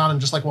like put it on and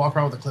just like walk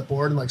around with a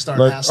clipboard and like start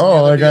Like, asking. oh,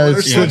 the like I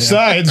dealers. switch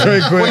sides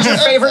very quick. What's your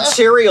favorite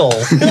cereal?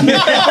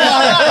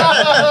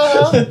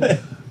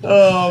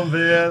 Oh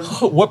man,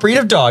 What breed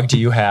of dog do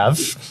you have?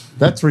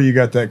 that's where you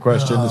got that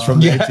question. It's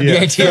from the ATF.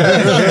 The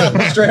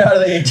ATF. Straight out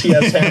of the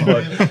ATF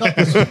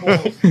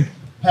handbook.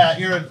 Pat,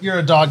 you're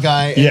a dog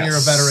guy and Yes. you're a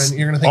veteran.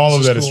 You're gonna think All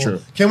this of that cool. is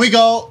true. Can we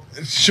go?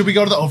 Should we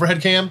go to the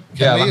overhead cam?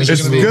 Yeah, let me Is it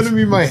It's just gonna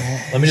be my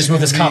hat. Let me just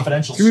move this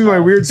confidential. Give me my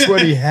weird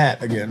sweaty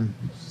hat again.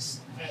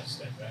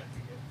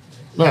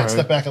 All Pat, right.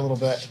 step back a little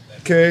bit.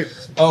 Okay.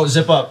 Oh,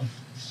 zip up.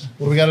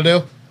 What do we got to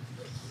do?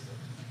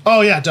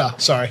 Oh yeah, duh.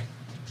 Sorry.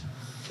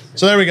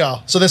 So there we go.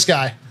 So this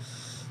guy.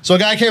 So a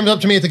guy came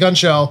up to me at the gun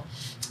show,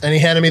 and he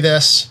handed me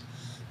this,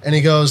 and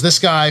he goes, "This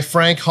guy,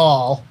 Frank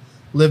Hall,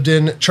 lived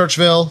in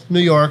Churchville,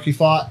 New York. He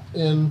fought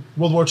in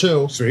World War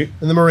II. Sweet.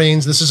 In the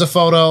Marines. This is a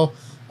photo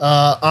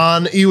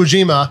on Iwo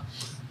Jima,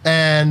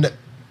 and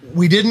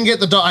we didn't get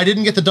the dog. I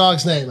didn't get the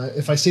dog's name.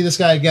 If I see this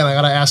guy again, I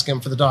gotta ask him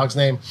for the dog's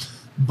name.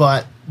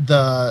 But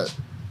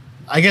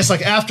I guess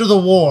like after the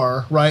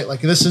war, right?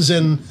 Like this is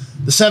in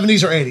the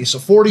 70s or 80s, so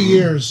 40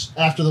 years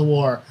after the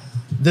war.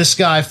 This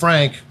guy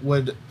Frank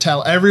would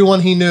tell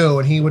everyone he knew,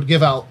 and he would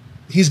give out.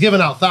 He's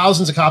given out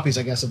thousands of copies,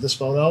 I guess, of this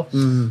photo.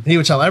 And he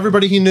would tell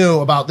everybody he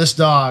knew about this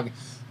dog.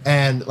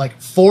 And like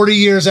 40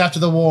 years after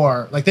the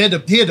war, like he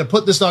had to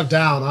put this dog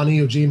down on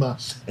Iwo Jima,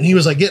 and he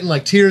was like getting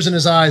like tears in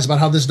his eyes about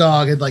how this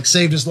dog had like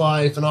saved his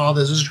life and all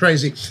this. This is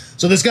crazy.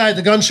 So this guy at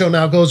the gun show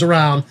now goes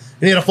around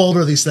and he had a folder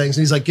of these things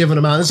and he's like giving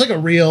them out. It's like a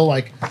real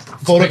like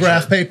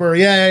photograph paper.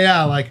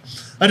 Yeah. Like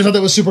I just thought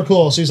that was super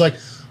cool. So he's like,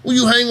 "Will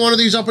you hang one of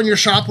these up in your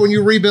shop when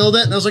you rebuild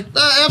it?" And I was like,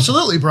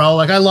 absolutely, bro.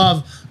 Like I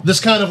love this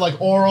kind of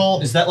like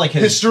oral. Is that like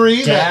his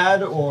history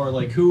dad or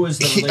like who was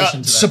the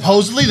relation to that?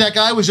 Supposedly that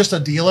guy was just a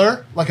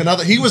dealer, like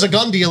he was a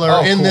gun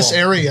dealer in cool. this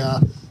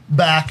area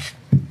back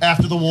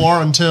after the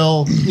war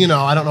until,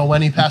 I don't know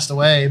when he passed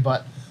away,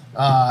 but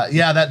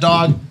that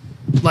dog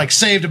like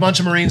saved a bunch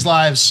of Marines'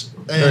 lives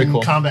in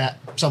cool. combat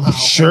somehow.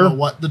 Sure. I don't know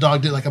what the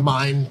dog did, like a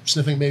mine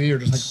sniffing maybe, or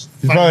just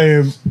like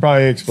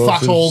Probably explosives.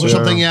 foxholes or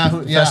something. Yeah.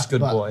 Best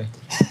good boy.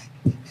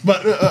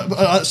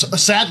 But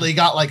sadly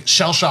got like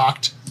shell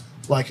shocked,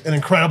 like an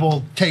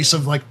incredible case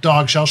of like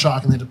dog shell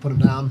shock, and they had to put him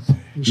down.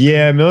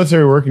 Yeah,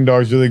 military working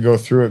dogs really go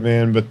through it,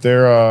 man. But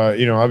they're,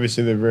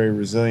 obviously they're very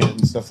resilient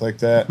and stuff like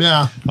that.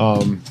 Yeah.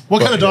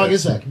 What kind of dog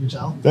is that? Can you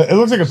tell? It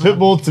looks like a pit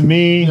bull to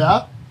me.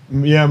 Yeah.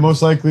 Yeah,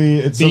 most likely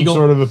it's Beagle. some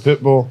sort of a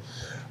pit bull,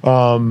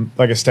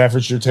 like a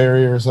Staffordshire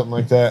Terrier or something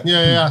like that.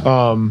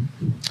 Yeah.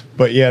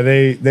 But yeah,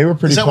 they were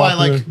pretty. Is that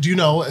popular. why? Like, do you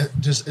know?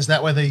 Is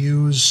that why they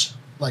use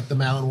like the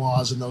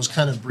Malinois and those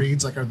kind of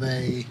breeds? Like, are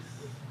they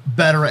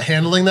better at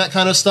handling that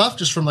kind of stuff?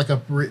 Just from like a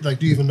breed? Like,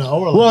 do you even know?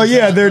 Or like, Well,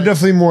 yeah, they're like,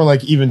 definitely more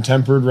like even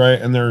tempered,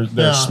 right? And they're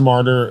Yeah.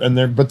 smarter, and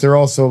they're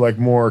also like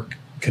more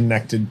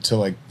connected to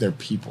like their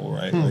people,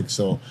 right? Like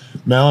so,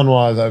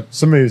 Malinois.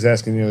 Somebody was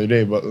asking the other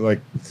day, but like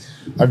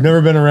I've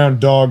never been around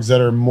dogs that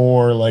are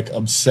more like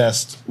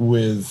obsessed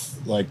with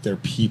like their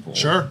people.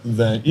 Sure.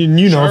 Than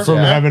Sure, from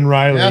yeah. having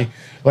Riley. Yeah.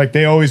 Like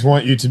they always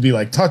want you to be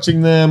like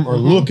touching them or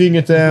looking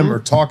at them or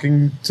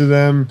talking to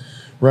them,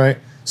 right?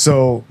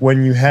 So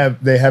when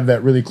they have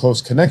that really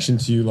close connection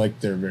to you, like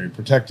they're very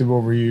protective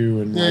over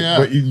you, and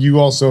but you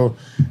also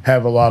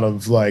have a lot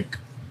of like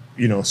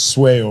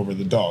sway over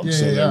the dog,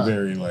 so they're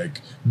very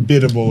like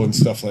biddable and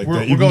stuff like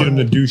that. You can get them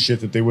to do shit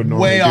that they wouldn't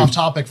normally way do. off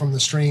topic from the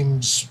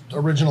stream's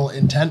original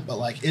intent, but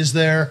like, is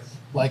there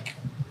like?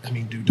 I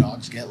mean, do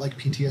dogs get like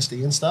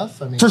PTSD and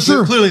stuff? I mean, For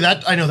sure. Clearly,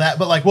 that I know that,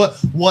 but like,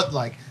 what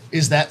like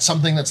is that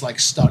something that's like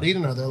studied,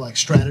 and are there like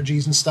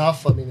strategies and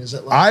stuff? I mean, is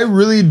it like I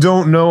really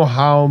don't know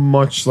how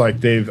much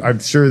like I'm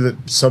sure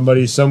that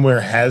somebody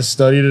somewhere has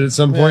studied it at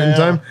some point in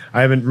time.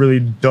 I haven't really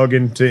dug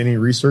into any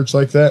research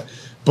like that.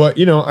 But,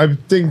 I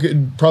think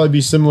it'd probably be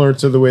similar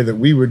to the way that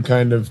we would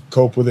kind of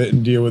cope with it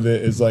and deal with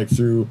it is like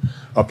through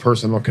a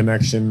personal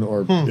connection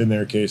or in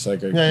their case,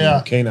 like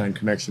a canine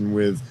connection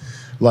with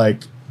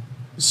like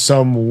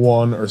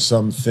someone or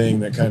something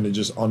that kind of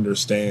just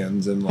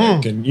understands and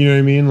like, and you know what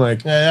I mean? Like,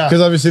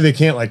 because obviously they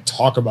can't like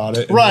talk about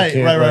it. And right.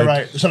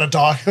 like, It's not a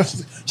dog.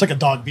 It's like a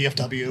dog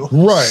BFW.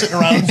 Right. Sitting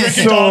around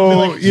drinking So,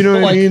 dog. Like, you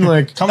know what I mean?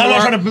 Like, Come to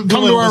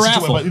our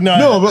raffle.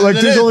 no, but like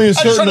there's only a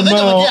certain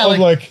amount of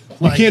like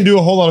you can't do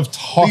a whole lot of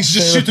talk They used to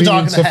just shoot the therapy dog and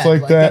in the stuff head.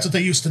 like that. That's what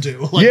they used to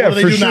do. Like, Yeah, what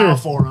do for they do now sure.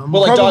 for them?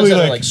 Well, like dogs that are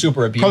like- like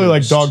super abused. Probably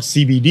like dog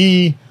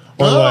CBD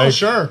or like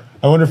sure.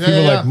 I wonder if Yeah,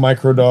 people yeah.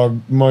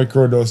 like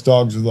microdose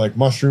dogs with like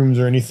mushrooms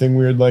or anything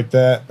weird like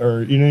that,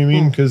 or you know what I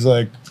mean? Because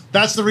like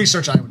That's the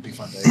research I would be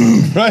funding.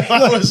 right,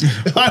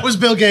 if I was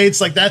Bill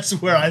Gates, like that's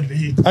where I'd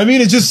be. I mean,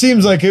 it just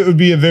seems like it would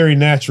be a very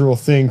natural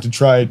thing to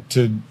try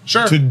to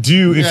Sure. to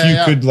do if Yeah, you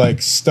yeah. could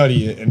like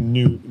study it and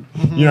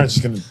You're not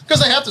just gonna.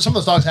 Because they have to. Some of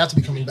those dogs have to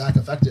be coming back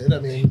affected. I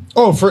mean.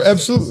 Oh, for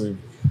absolutely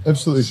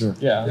sure.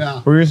 Yeah. Yeah.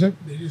 What were you saying?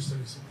 They do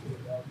studies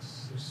with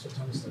dogs. There's a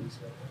ton of studies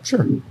about it.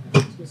 Sure.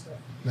 It's good stuff.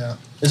 Yeah.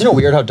 Isn't it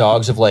weird how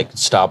dogs have like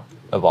stopped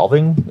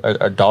evolving?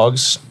 Are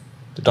dogs?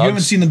 The dogs? You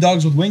haven't seen the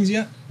dogs with wings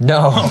yet?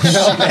 No.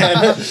 No,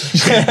 man.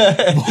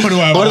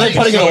 What What are they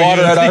putting in the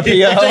water at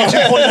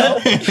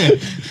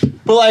RPO?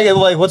 But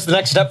like, what's the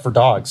next step for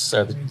dogs?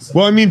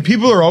 Well, I mean,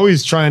 people are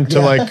always trying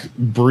to like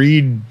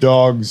breed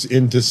dogs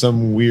into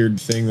some weird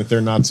thing that they're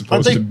not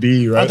supposed to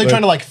be, right? Aren't they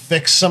trying to like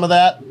fix some of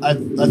that? I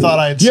thought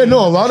I had. Yeah, seen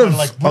no, that they're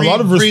trying to, a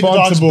lot of breed the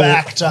dogs responsible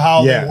back to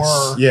how yes, they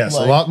were. Yes,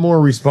 like, a lot more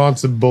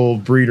responsible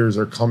breeders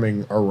are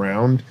coming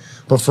around,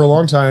 but for a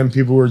long time,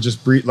 people were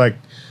just breed like.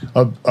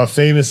 A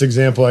famous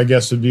example, I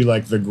guess, would be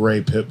like the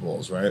gray pit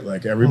bulls, right?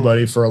 Like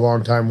everybody for a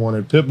long time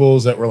wanted pit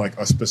bulls that were like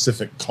a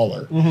specific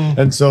color.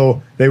 And so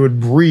they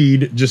would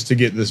breed just to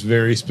get this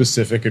very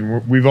specific,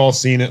 and we've all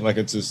seen it, like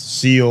it's a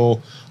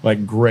seal,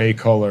 like gray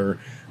color,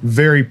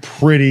 very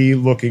pretty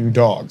looking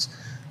dogs.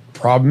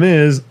 Problem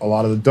is, a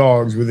lot of the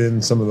dogs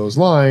within some of those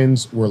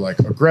lines were like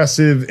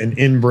aggressive and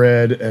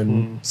inbred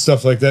and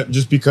stuff like that,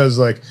 just because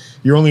like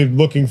you're only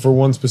looking for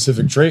one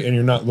specific trait and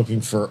you're not looking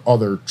for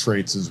other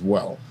traits as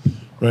well.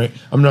 Right.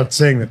 I'm not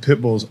saying that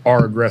pit bulls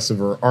are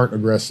aggressive or aren't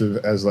aggressive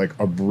as like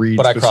a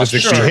breed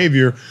specific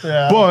behavior,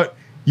 but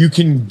you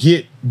can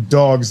get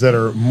dogs that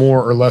are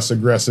more or less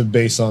aggressive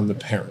based on the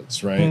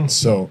parents, right?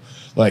 So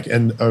like,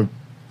 and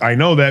I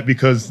know that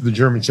because the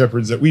German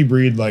Shepherds that we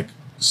breed, like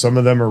some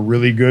of them are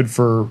really good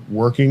for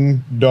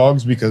working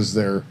dogs because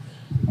they're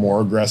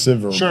more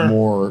aggressive or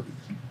more,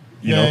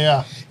 you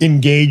know,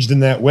 engaged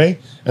in that way.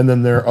 And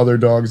then there are other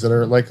dogs that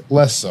are like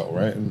less so,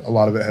 right? And a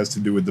lot of it has to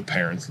do with the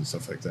parents and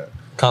stuff like that.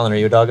 Collin, are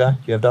you a dog guy? Do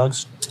you have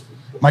dogs?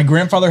 My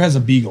grandfather has a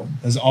beagle.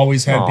 Has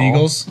always had Aw.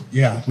 beagles.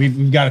 Yeah,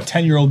 we've got a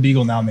 10-year-old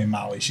beagle now named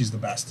Molly. She's the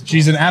best.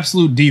 She's an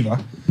absolute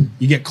diva.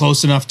 You get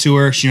close enough to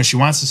her, she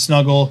wants to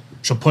snuggle.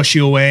 She'll push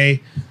you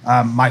away.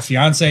 My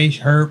fiance,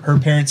 her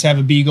parents have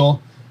a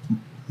beagle.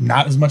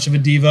 Not as much of a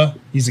diva.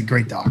 He's a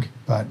great dog.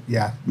 But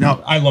yeah,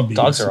 no, I love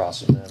beagles. Dogs are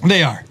awesome, man.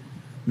 They are.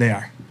 They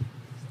are.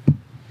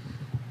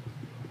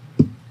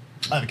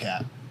 I have a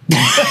cat.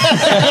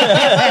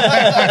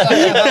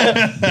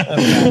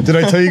 Did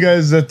I tell you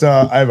guys that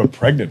I have a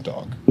pregnant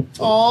dog?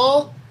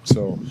 Oh,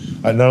 So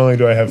not only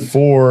do I have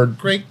 4.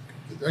 great.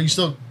 Are you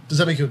still? Does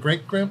that make you a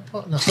great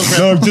grandpa? No, still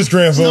grandpa. No, just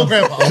grandpa. Still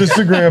grandpa. Just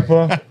a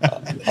grandpa.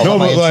 No,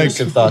 My but like,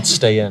 intrusive thoughts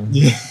stay in.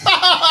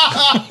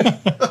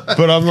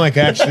 but I'm like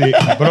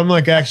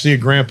actually a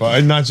grandpa,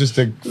 and not just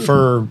a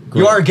fur.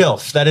 You are a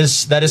gilf. That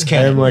is I am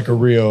canon. like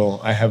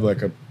I have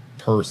like a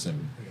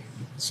person.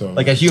 So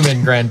Like a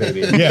human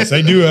grandbaby. yes,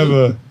 I do have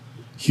a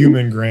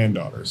human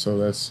granddaughter. So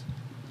that's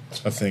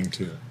a thing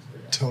too.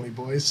 Tony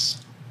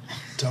boys.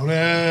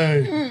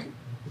 Tony.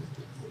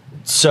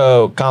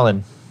 So,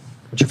 Collin,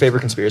 what's your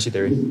favorite conspiracy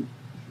theory?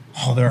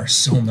 Oh, there are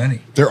so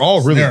many. They're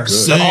all really They're good.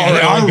 so-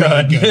 they are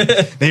really good.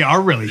 They are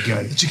really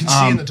good. That you can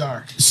see in the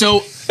dark.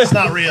 So It's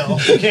not real.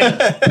 You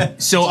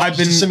can't. so I've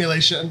It's a been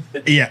simulation.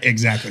 yeah,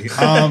 exactly.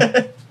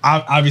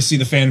 Obviously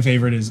the fan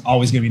favorite is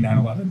always going to be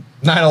 9/11.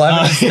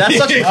 9/11. That's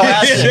such a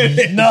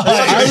classic. No.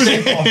 I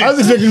was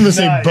expecting him to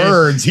say Nice.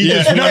 birds. He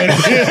just went.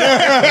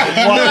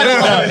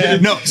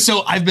 No,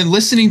 so I've been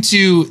listening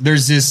to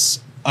there's this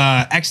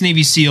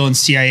ex-Navy SEAL and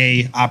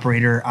CIA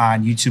operator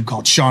on YouTube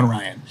called Sean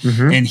Ryan,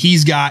 and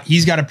he's got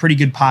a pretty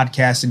good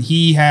podcast, and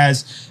he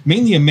has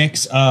mainly a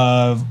mix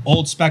of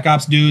old Spec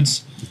Ops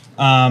dudes,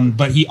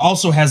 but he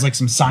also has like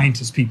some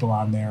scientist people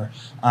on there,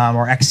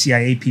 or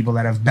ex-CIA people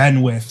that have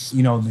been with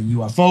the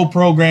UFO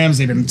programs.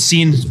 They've been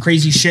seeing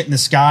crazy shit in the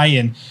sky,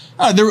 and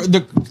a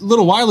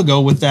little while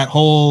ago with that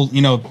whole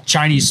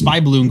Chinese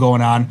spy balloon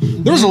going on,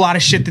 there was a lot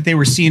of shit that they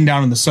were seeing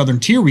down in the southern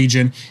tier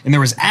region, and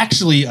there was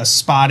actually a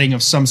spotting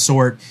of some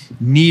sort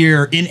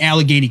in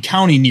Allegheny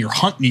County near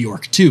Hunt, New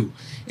York too.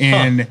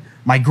 And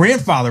my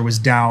grandfather was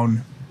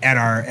down at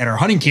our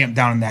hunting camp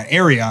down in that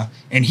area,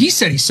 and he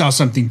said he saw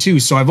something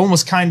too. So I've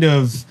almost kind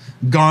of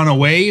gone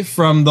away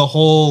from the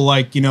whole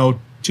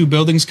 2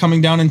 buildings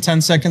coming down in 10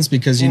 seconds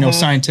because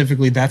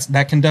scientifically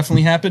that can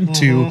definitely happen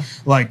to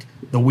like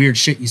the weird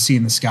shit you see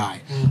in the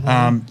sky.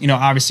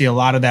 Obviously a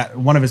lot of that,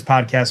 one of his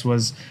podcasts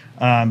was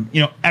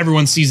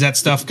everyone sees that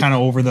stuff kind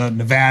of over the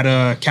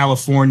Nevada,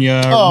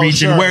 California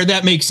region where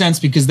that makes sense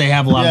because they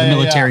have a lot of the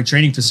military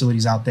training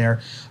facilities out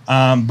there.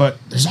 But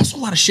there's also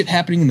a lot of shit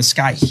happening in the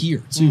sky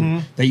here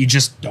too that you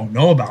just don't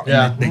know about.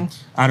 Yeah.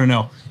 I don't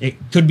know. It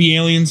could be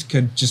aliens,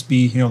 could just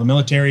be, the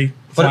military.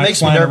 But it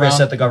makes me nervous around.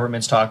 that the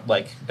government's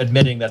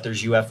admitting that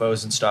there's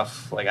UFOs and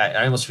stuff. Like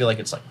I almost feel like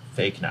it's like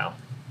fake now.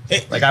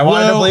 Like I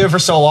wanted to believe it for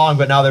so long,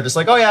 but now they're just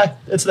like, oh yeah,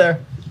 it's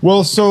there.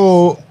 Well,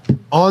 so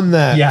on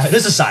that, Yeah, it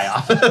is a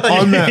psyop.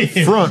 on that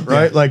front,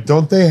 right? Like,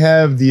 don't they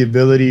have the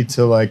ability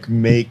to like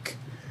make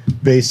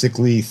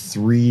basically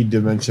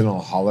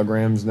 3-dimensional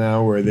holograms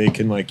now, where they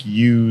can like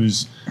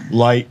use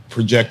light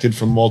projected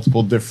from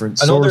multiple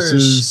different I know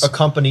sources. there's a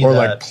company or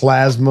that like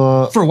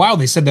plasma. For a while,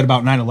 they said that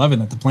about 9/11,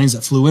 that the planes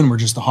that flew in were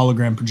just the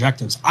hologram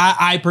projections.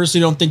 I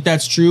personally don't think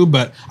that's true,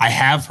 but I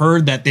have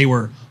heard that they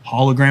were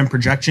hologram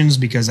projections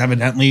because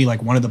evidently,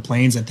 like one of the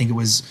planes, I think it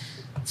was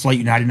Flight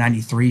United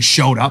 93,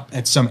 showed up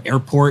at some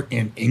airport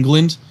in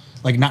England,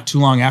 like not too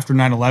long after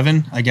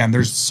 9/11. Again,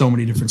 there's so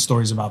many different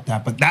stories about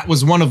that, but that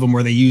was one of them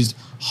where they used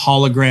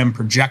hologram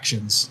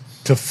projections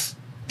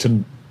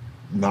to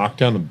knock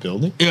down a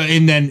building.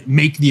 and then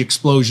make the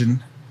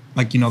explosion.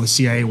 Like, the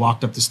CIA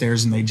walked up the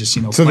stairs and they just,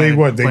 So they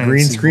planted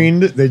green sequel.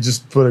 screened it? They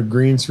just put a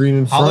green screen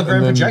in front. hologram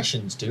and then,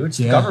 projections, dude. It's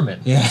the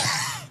government. Yeah.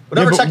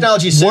 Whatever Yeah, but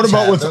technology. What Sims about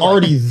have, what's they're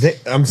already there?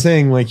 I'm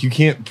saying, like, you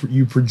can't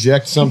you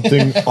project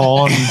something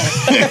on.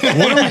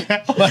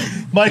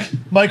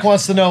 Mike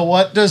wants to know,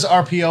 what does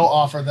RPO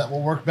offer that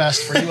will work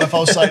best for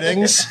UFO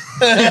sightings?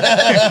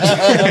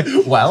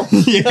 Well,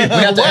 we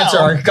have to answer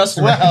our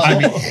customer. I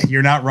mean,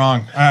 you're not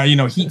wrong.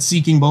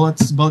 Heat-seeking bullet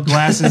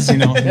glasses,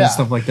 and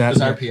stuff like that.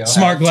 Does RPO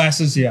smart have-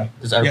 glasses, yeah.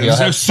 Does RPO they're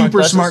have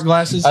super smart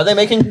glasses. Are they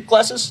making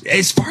glasses?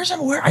 As far as I'm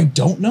aware, I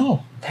don't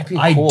know. That'd be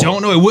I cool.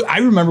 don't know. I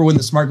remember when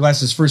the smart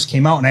glasses first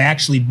came out, and I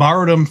actually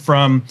borrowed them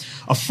from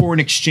a foreign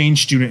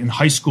exchange student in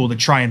high school to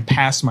try and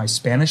pass my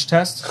Spanish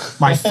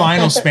test. My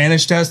final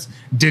Spanish test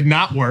did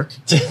not work.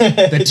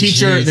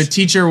 The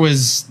teacher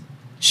was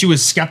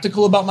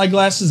skeptical about my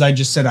glasses. I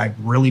just said I'm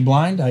really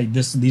blind.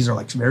 These are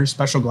like very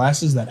special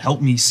glasses that help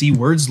me see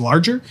words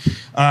larger.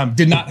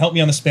 Did not help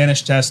me on the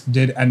Spanish test.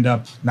 Did end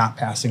up not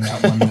passing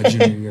that one in the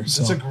junior year.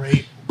 So.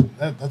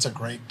 That's a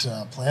great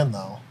plan,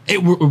 though.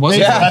 It was a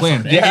Yeah. great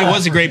plan. Yeah. It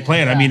was a great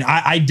plan. I mean,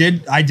 I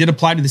did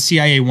apply to the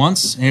CIA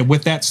once and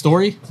with that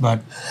story,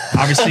 but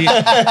obviously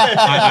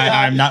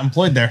I'm not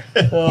employed there,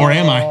 or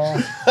am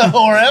I?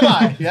 Or am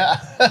I? Yeah.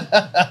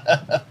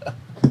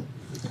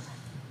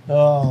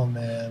 Oh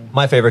man.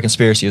 My favorite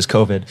conspiracy is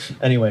COVID.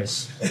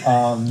 Anyways,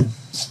 And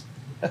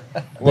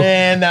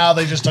now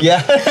they just took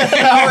yeah,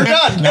 now we're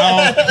done.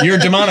 No, you're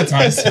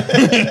demonetized.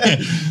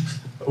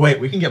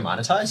 Wait, we can get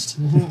monetized?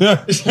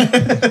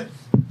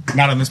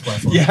 Not on this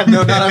platform. Yeah,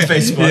 no, not on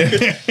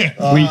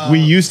Facebook. we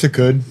used to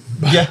could.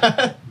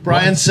 Yeah.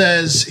 Brian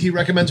says he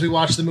recommends we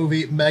watch the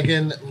movie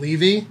Megan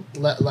Levy.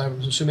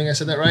 I'm assuming I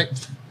said that right.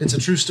 It's a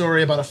true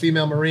story about a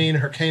female Marine,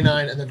 her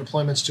canine, and their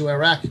deployments to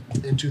Iraq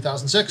in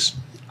 2006.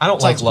 I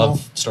don't Sounds like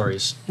love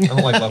stories. I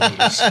don't like love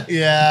movies.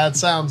 Yeah, it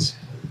sounds.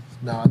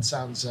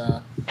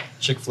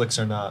 Chick flicks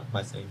are not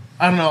my thing.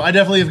 I don't know. I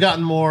definitely have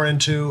gotten more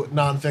into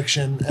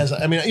nonfiction.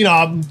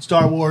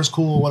 Star Wars,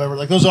 cool, whatever.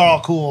 Like those are all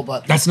cool,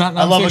 but That's not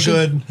I love a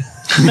nonfiction?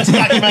 good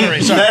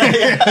documentary. Sorry,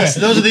 Yes,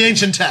 those are the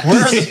ancient texts.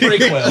 Where are the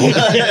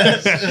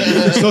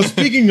prequel? So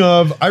speaking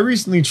of, I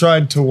recently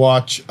tried to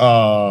watch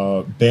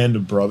Band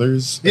of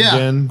Brothers Yeah.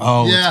 again.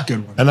 Oh, Yeah. it's a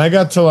good one. And I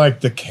got to like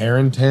the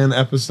Carentan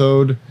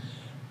episode,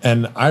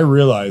 and I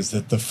realized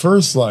that the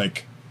first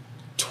like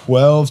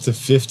 12 to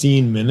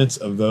 15 minutes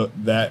of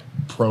that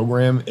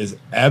program is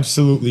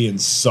absolutely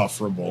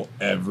insufferable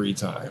every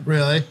time.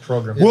 Really?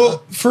 Program.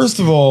 Well, first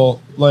of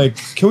all, like,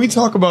 can we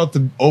talk about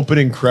the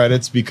opening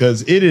credits,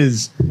 because it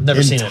is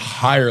Never seen it.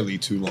 entirely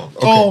too long. Okay.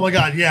 Oh my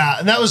god, yeah.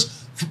 And that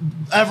was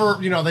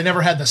they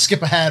never had the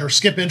skip ahead or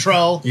skip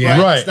intro.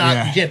 Yeah. Right. It's not,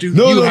 Yeah. You can't do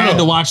No, You no, had no.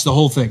 to watch the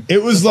whole thing.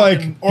 It was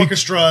like an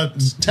orchestra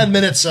 10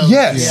 minutes of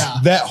yes, yeah.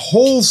 that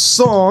whole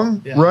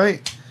song, Yeah.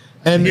 right?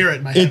 And hear it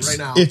in my head it's right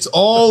now. it's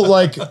all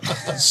like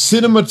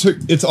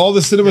it's all the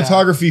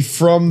cinematography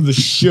from the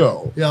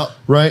show. Yeah.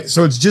 Right?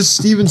 So it's just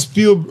Steven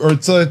Spielberg, or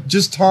it's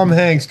just Tom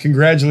Hanks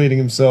congratulating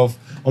himself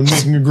on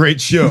making a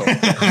great show for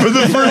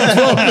the first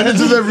 12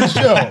 minutes of every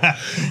show.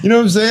 You know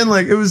what I'm saying?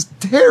 Like, it was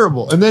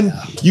terrible. And then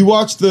you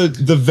watch the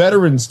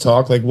veterans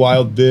talk, like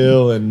Wild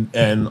Bill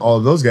and all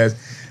of those guys,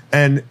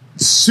 and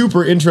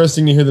super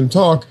interesting to hear them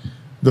talk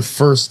the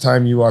first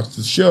time you watch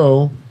the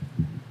show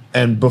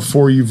and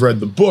before you've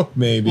read the book,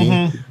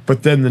 maybe.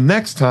 But then the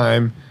next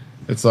time,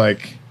 it's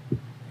like,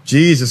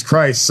 Jesus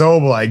Christ,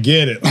 Sobel, I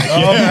get it. Like,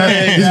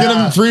 he's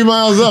getting 3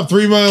 miles up,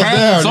 3 miles down,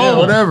 yeah, Sobel.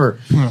 whatever.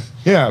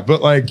 Yeah,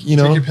 but like, Take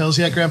your pills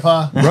yet,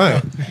 Grandpa?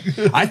 right.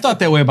 I thought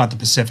that way about the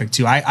Pacific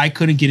too. I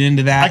couldn't get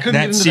into I that couldn't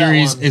get into that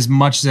series one. as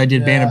much as I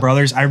did Band Yeah. of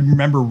Brothers. I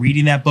remember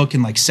reading that book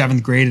in like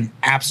 7th grade and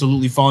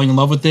absolutely falling in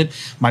love with it.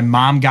 My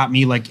mom got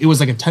me it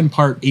was like a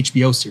 10-part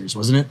HBO series,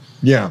 wasn't it?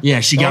 Yeah. Yeah,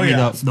 she got Oh, me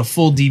yeah. the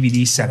full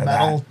DVD set of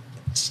Metal. that.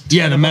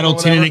 Yeah, the metal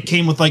tin, and whatever. it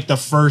came with like the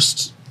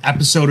first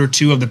episode or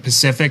two of the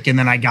Pacific, and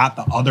then I got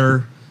the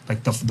other,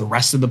 like the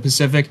rest of the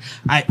Pacific.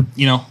 I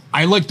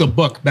liked the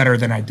book better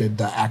than I did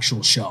the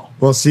actual show.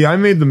 Well, see, I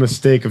made the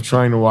mistake of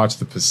trying to watch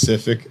the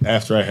Pacific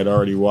after I had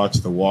already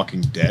watched The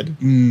Walking Dead.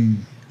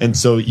 And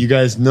so you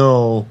guys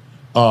know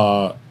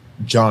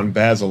John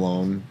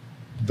Basilone,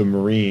 the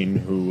Marine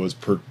who was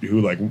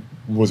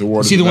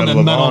awarded See the one that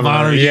Medal of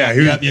Honor? Yeah,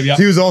 Yep.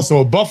 he was also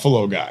a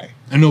Buffalo guy.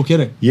 And no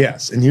kidding.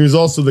 Yes, and he was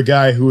also the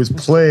guy who was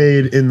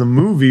played in the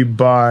movie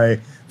by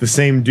the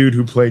same dude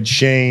who played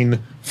Shane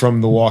from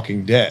The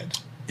Walking Dead.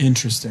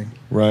 Interesting.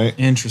 right?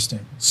 Interesting.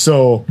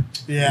 So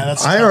Yeah,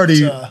 that's I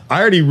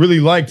already really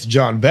liked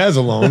John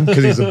Basilone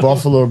because he's a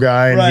Buffalo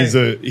guy and Right.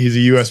 he's a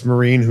U.S.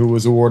 Marine who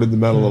was awarded the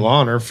Medal of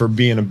Honor for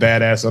being a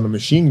badass on a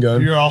machine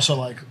gun. You're also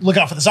like, look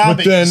out for the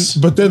But zombies.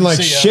 then like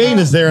See ya. Shane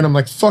is there and I'm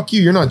like, fuck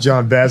you, you're not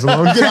John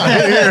Basilone. Get out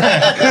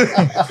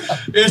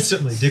of here.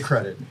 Instantly, dick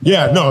credit.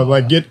 Yeah, no,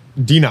 like get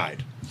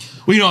denied.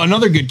 Well, you know,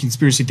 another good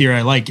conspiracy theory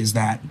I like is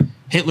that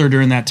Hitler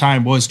during that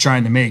time was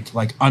trying to make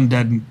like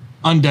undead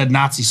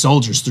Nazi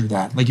soldiers through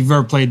that. Like, you've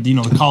ever played, you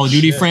know, the Call of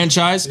Duty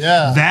franchise?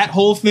 Yeah. That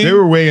whole thing. They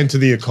were way into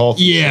the occult.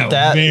 yeah,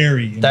 That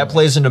very. that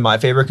plays into my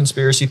favorite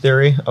conspiracy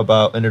theory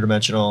about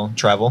interdimensional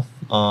travel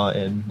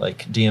and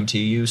like DMT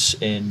use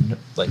in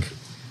like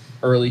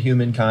early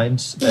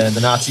humankind. And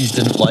the Nazis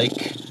didn't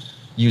like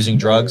using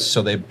drugs,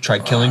 so they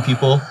tried killing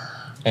people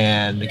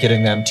and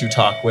getting them to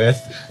talk with.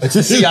 It's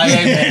the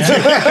CIA, man.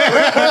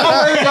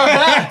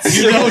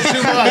 You know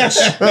too much.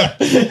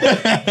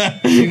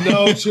 You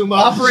know too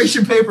much.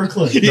 Operation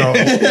Paperclip. No,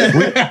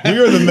 we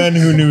are the men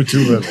who knew too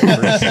little. for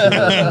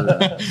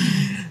sure.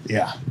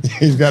 yeah.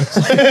 He's got.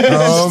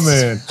 Oh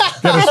man,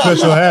 got a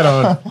special hat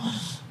on.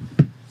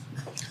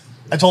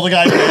 I told a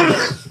guy.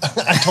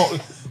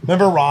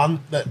 Remember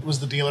Ron, that was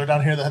the dealer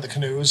down here that had the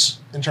canoes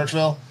in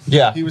Churchville?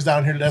 Yeah. He was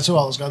down here. That's who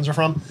all his guns are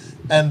from.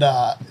 And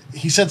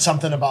he said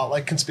something about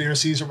like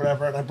conspiracies or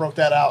whatever, and I broke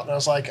that out. And I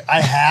was like,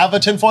 I have a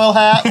tinfoil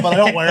hat, but I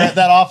don't wear it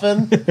that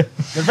often.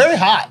 They're very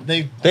hot.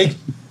 They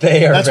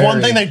They are. That's one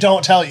very- thing they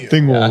don't tell you.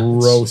 Thing will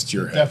Yeah. roast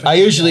your head. Definitely.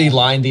 I usually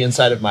line the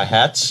inside of my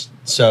hats,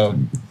 so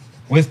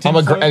With I'm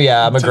a tinfoil?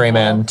 I'm a gray Tinfoil.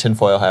 man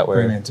tinfoil hat Gray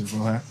wearer. man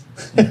tinfoil hat.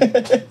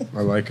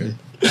 I like it.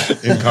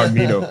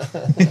 Incognito.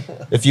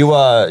 If you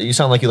you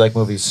sound like you like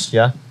movies,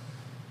 yeah.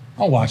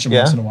 I'll watch them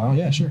Yeah? once in a while.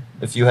 Yeah, sure.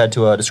 If you had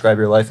to describe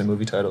your life in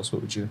movie titles,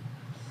 what would you?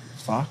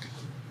 Fuck.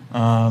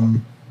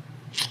 In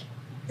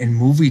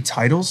movie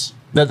titles?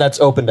 That's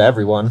open to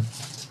everyone.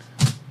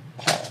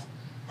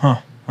 Huh.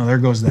 Well, there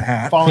goes the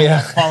hat. Falling,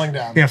 Yeah. falling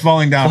down. Yeah,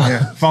 falling down.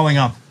 Yeah, falling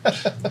up.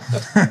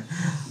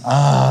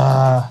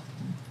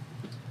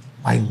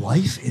 My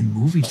life in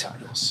movie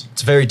titles.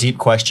 It's a very deep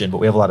question, but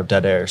we have a lot of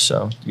dead air,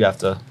 so you have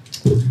to.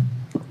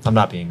 I'm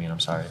not being mean. I'm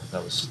sorry.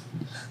 That was.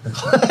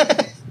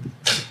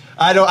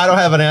 I don't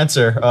have an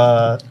answer.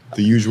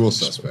 The usual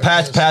suspect.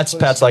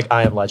 Pat's like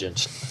I Am Legend.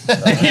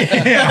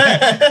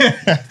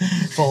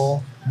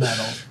 Full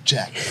metal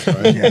jacket.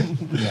 Right?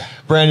 Yeah.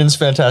 Brandon's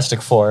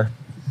Fantastic Four,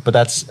 but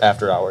that's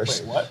after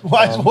hours. Wait, what? Wait,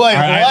 All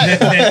right, what?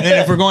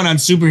 then if we're going on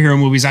superhero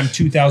movies, I'm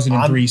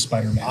 2003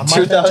 Spider-Man. on my-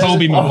 2000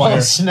 Toby Oh,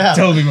 Maguire. snap.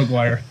 Toby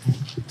Maguire.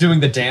 Doing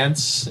the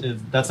dance.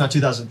 That's not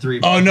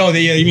 2003. Oh no,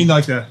 you mean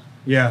like the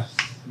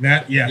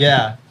that Yeah.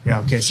 yeah.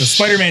 Okay, so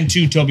Spider-Man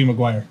 2, Toby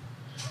Maguire.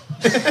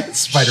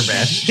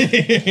 Spider-Man.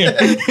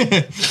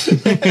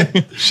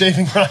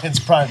 Shaving Ryan's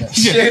private.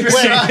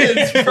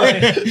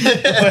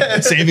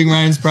 Saving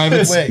Ryan's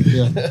Privates. Wait.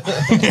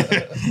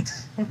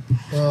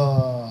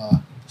 Yeah.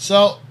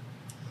 So,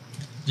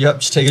 Yep.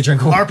 Just take a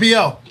drink.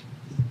 RPO.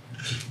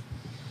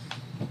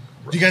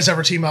 Do you guys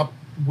ever team up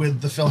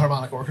with the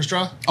Philharmonic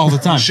Orchestra? All the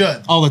time. You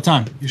should. All the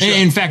time. should.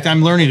 In fact,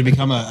 I'm learning to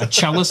become a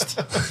cellist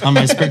on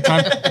my spare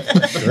time.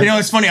 You know,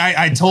 it's funny.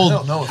 I told. I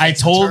don't know if I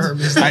that's a told. term,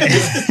 is I-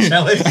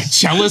 a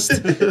cellist.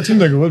 Seems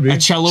like it would be. A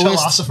celloist.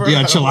 Philosopher?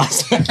 Yeah,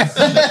 cellist.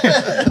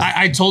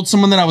 I told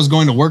someone that I was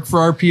going to work for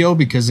RPO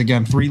because,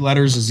 again, 3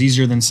 letters is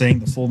easier than saying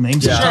the full name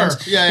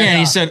sometimes. Sure. Yeah, And yeah.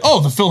 he said, "Oh,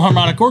 the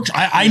Philharmonic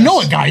Orchestra. I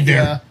know a guy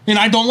there, Yeah. and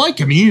I don't like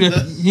him. You need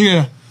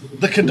to."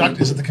 The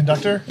conductor. Is it the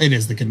conductor? It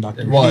is the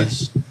conductor. It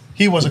was.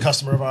 He was a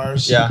customer of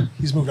ours. Yeah.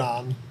 He's moved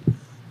on,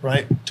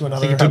 right? To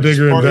another. To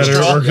bigger and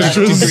better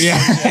orchestras.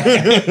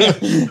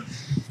 Yeah.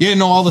 Yeah,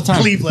 no, all the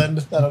time.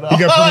 Cleveland. I don't know.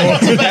 got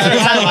promoted. Every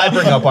time I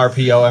bring up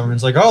RPO,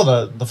 everyone's like, "Oh,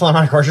 the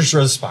Philharmonic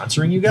Orchestra is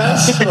sponsoring you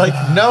guys." Like,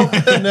 no,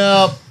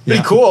 No.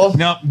 pretty cool.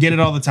 No, get it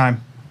all the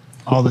time.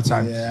 All the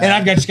time. Yeah. And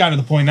I've got just gotten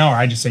to the point now where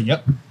I just say,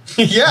 yep.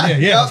 Yeah, Yeah.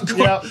 Yep.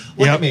 Yep. Look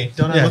Yep. at me.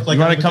 Don't I Yeah. look like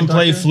you want I'm to a come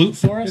play conductor? flute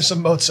for Here's us?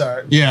 some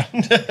Mozart. Yeah.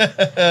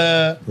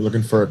 We're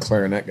looking for a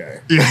clarinet guy.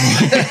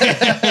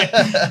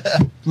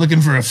 Looking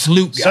for a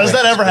flute guy. So does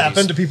that ever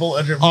happen to people?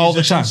 All the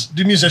musicians? time.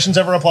 Do musicians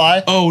ever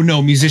apply? Oh,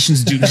 no,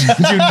 musicians do not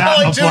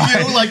Like, do apply.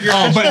 you? Like, you're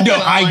oh, but no,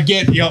 like- I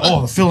get, the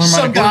Philharmonic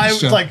Some guy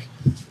Orchestra. with like,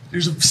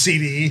 here's a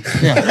CD.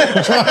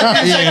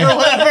 yeah. Or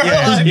whatever.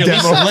 Yeah, Like,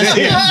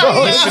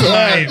 listen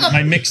to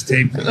my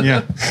mixtape.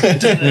 Yeah.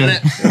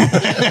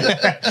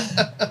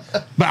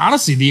 But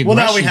honestly, the well,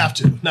 aggression. now we have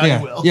to. Now yeah,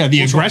 you will. yeah, the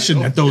We'll try aggression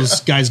to. that those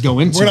guys go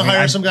into. We're gonna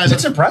hire I- some guys.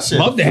 It's impressive.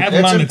 Love to have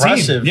them It's on the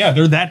impressive. team. Yeah,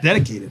 they're that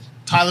dedicated.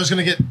 Tyler's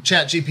gonna get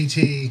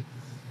ChatGPT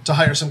to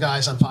hire some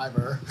guys on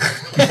Fiverr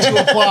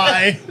to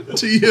apply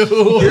to you.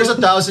 Here's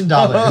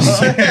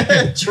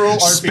 $1,000. Troll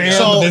Spam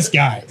So- this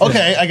guy.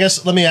 Okay, I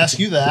guess let me ask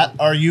you that.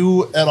 Are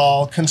you at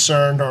all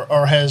concerned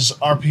or has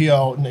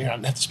RPO, you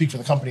don't have to speak for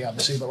the company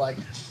obviously, but like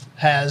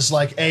has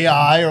like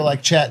AI or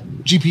like Chat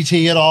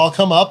GPT at all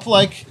come up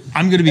like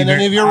I'm going to be in very,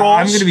 any of your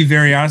I'm roles? going to be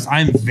very honest.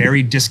 I'm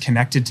very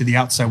disconnected to the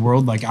outside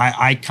world. Like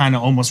I kind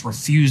of almost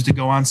refuse to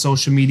go on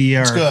social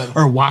media good.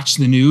 or watch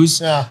the news.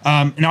 Yeah.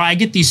 Now I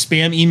get these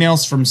spam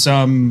emails from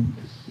some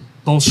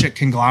bullshit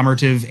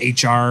conglomerative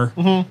HR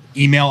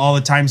email all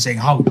the time saying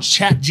how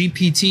Chat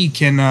GPT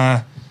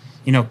can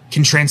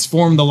can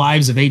transform the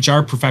lives of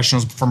HR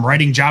professionals from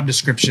writing job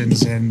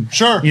descriptions and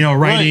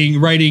writing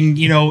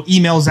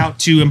emails out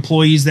to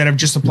employees that have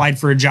just applied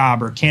for a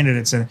job or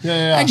candidates. And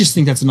I just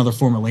think that's another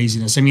form of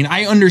laziness. I mean,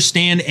 I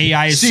understand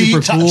AI is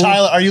super cool.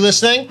 Tyler, are you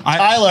listening?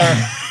 Tyler,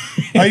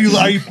 are you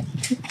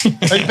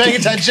paying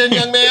attention,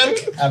 young man?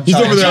 He's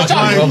over there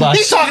applying.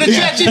 He's talking to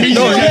ChatGPT. He's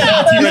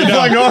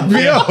applying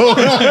RPO.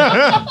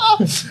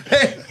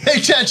 Hey,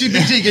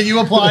 ChatGPT, can you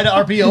apply to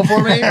RPO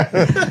for me?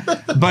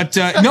 But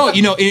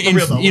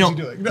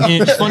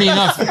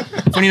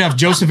funny enough,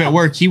 Joseph at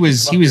work, he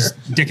was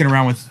dicking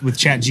around with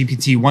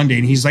ChatGPT one day,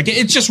 and he's like,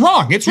 "It's just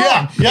wrong. It's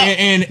wrong." Yeah.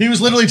 And he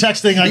was literally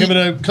texting. Like,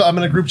 I'm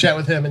in a group chat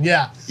with him, and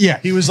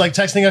he was like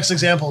texting us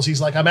examples.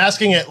 He's like, I'm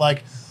asking it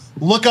like,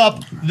 look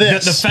up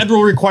this. The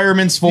federal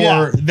requirements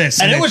for this.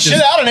 And it would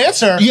shit out an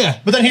answer. Yeah.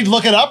 But then he'd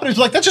look it up and he's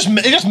like, it just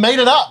made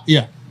it up.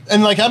 Yeah.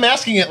 And like, I'm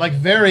asking it like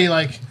very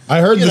like. I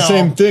heard the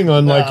same thing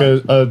on like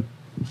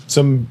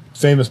some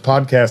famous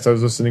podcast I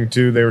was listening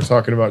to. They were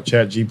talking about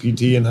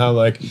ChatGPT and how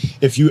like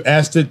if you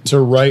asked it to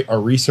write a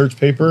research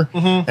paper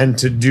and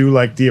to do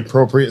like the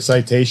appropriate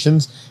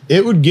citations,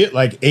 it would get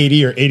like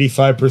 80 or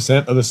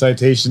 85% of the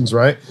citations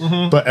right.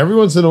 But every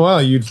once in a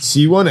while you'd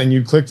see one and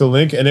you'd click the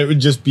link and it would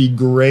just be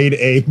grade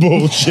A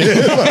bullshit.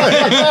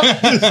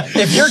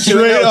 If you're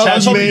doing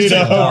it, made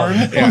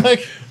up.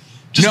 Like,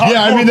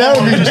 I mean that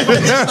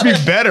would be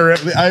better.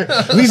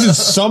 At least it's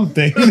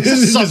something.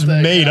 This is just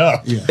made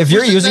up. Yeah. If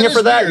you're using it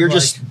for that, weird,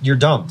 you're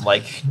dumb.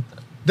 Like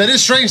that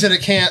is strange that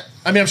it can't.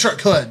 I mean, I'm sure it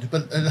could,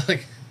 but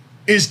like,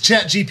 is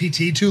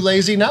ChatGPT too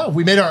lazy? No,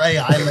 we made our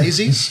AI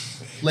lazy.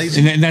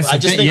 And that's I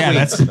just thing.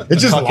 think it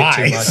just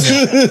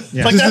lies.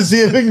 Like just to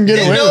see if it can get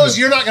away with it. It knows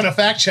you're not going to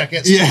fact check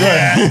it. So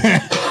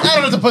I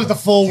don't have to put the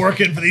full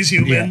work in for these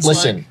humans.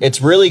 Listen,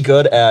 it's really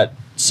good at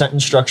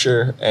sentence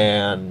structure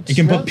and you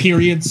can put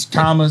periods,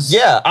 commas.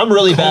 Yeah, I'm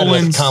really bad with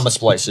colons, comma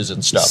splices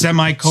and stuff.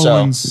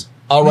 Semicolons. So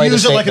I'll write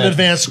use a it like an statement.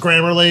 advanced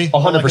Grammarly.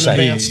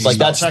 100%. Like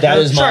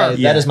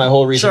that is my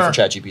whole reason for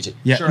ChatGPT.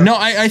 Yeah. Sure. No,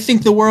 I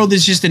think the world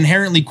is just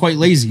inherently quite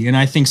lazy, and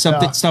I think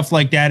stuff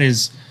like that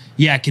is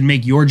it can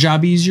make your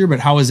job easier,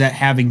 but how is that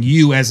having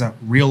you as a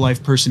real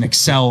life person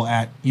excel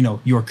at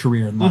your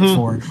career in life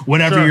or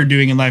whatever you're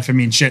doing in life? I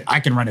mean, shit, I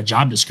can write a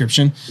job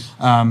description.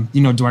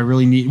 Do I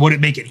really need? Would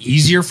it make it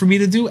easier for me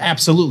to do?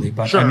 Absolutely,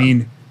 but I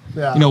mean,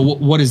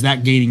 what is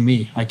that gaining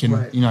me? I can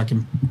I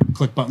can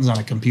click buttons on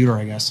a computer,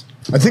 I guess.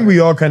 I think we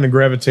all kind of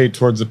gravitate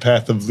towards the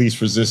path of least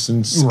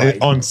resistance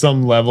on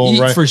some level,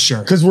 right? For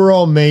sure. Because we're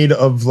all made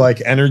of like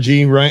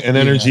energy, right? And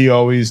energy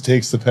always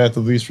takes the path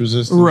of least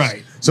resistance.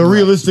 Right. So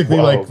realistically,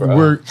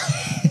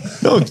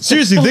 no,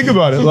 seriously, think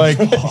about it. Like,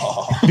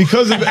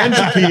 because of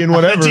entropy and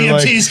whatever.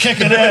 DMT's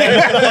kicking in.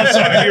 I'm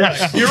sorry,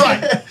 you're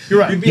right. You're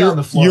right. You'd be on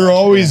the floor. You're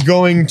always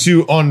going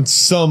to, on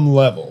some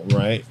level,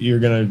 right? You're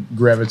going to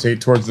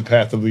gravitate towards the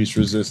path of least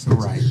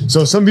resistance. Right.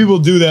 So some people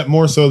do that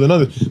more so than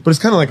others, but it's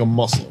kind of like a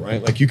muscle,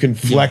 right? Like you can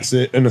flex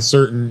it in a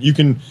certain, you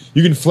can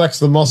flex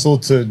the muscle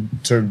to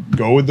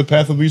go with the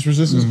path of least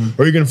resistance,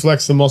 or you can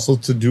flex the muscle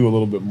to do a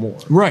little bit more.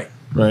 Right.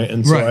 Right.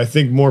 And so I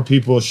think more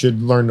people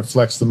should learn to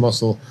flex the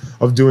muscle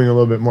of doing a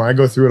little bit more. I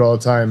go through it all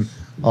the time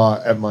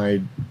at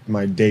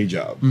my day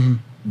job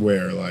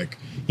where like,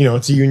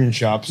 it's a union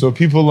shop. So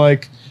people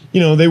like,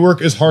 they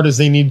work as hard as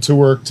they need to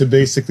work to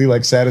basically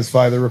like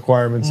satisfy the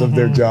requirements of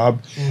their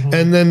job.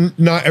 And then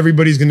not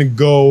everybody's going to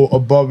go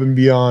above and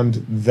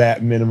beyond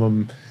that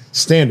minimum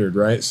standard,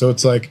 right? So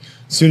it's like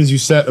as soon as you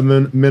set a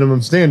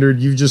minimum standard,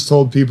 you've just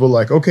told people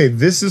like, okay,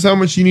 this is how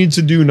much you need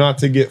to do not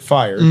to get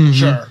fired.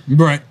 Sure.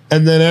 Right.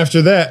 And then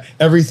after that,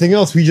 everything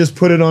else, we just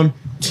put it on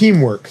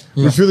teamwork,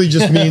 which really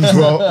just means,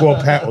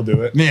 well, Pat will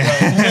do it.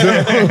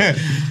 Yeah.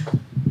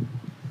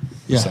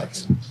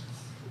 Sucks.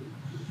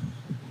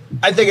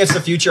 I think it's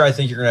the future. I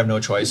think you're gonna have no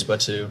choice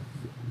but to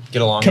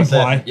get along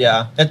Comply. with it.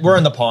 Yeah, we're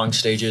in the Pong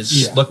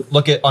stages. Yeah.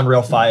 Look at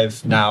Unreal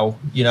 5 now.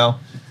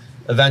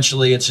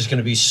 Eventually it's just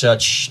gonna be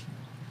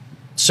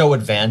so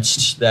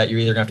advanced that you're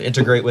either gonna have to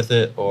integrate with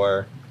it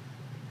or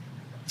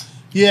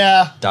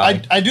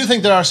die. I do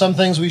think there are some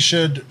things we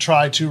should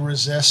try to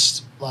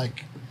resist,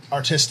 like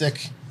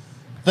artistic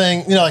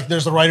thing. Like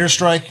there's the writer's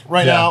strike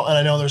right now, and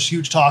I know there's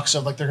huge talks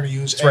of like they're going to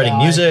use AI writing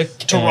music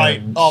to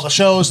write all the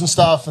shows and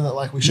stuff, and that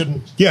like we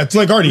shouldn't. Yeah, it's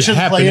like already We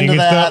shouldn't play happening.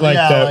 into It's that. not like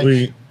Yeah, that.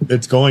 like-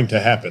 It's going to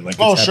happen. Like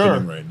it's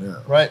happening right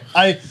now. Right.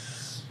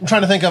 I'm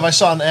trying to think of. I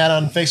saw an ad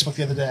on Facebook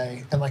the other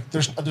day, and like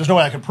there's no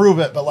way I could prove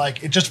it, but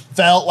like it just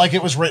felt like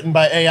it was written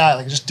by AI.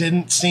 Like it just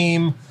didn't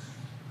seem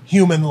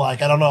human.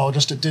 Like I don't know.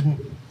 Just it didn't.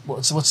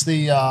 What's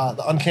the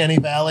uncanny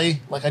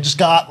valley? Like I just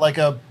got like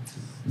a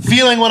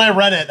feeling when I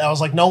read it. I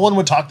was like, no one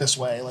would talk this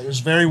way. Like it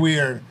was very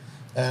weird.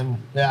 And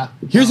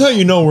Here's how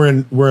you know we're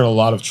in a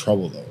lot of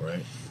trouble though,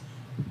 right?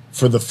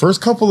 For the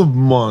first couple of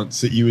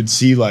months that you would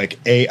see like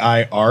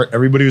AI art,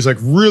 everybody was like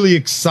really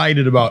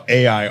excited about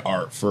AI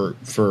art for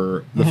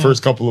the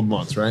first couple of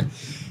months, right?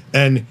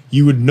 And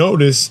you would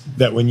notice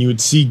that when you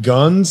would see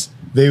guns,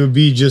 they would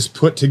be just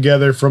put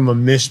together from a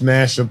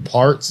mishmash of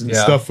parts, and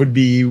Yeah. stuff would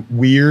be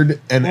weird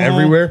and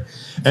everywhere.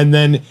 And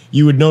then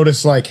you would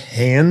notice like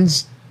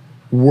hands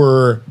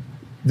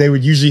they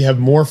would usually have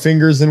more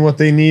fingers than what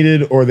they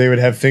needed, or they would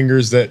have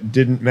fingers that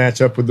didn't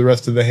match up with the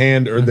rest of the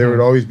hand, or there would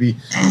always be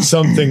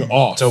something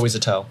off. It's always a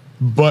tell.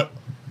 But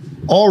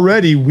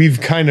already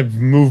we've kind of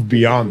moved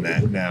beyond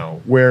that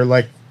now, where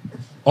like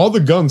all the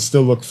guns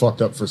still look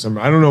fucked up for some.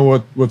 I don't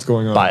know what's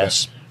going on.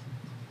 Bias.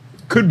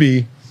 Could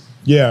be,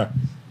 yeah,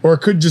 or it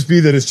could just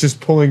be that it's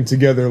just pulling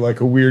together like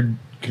a weird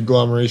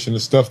conglomeration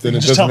of stuff that You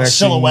it can just doesn't tell the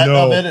actually silhouette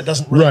know. of it. It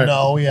doesn't really Right.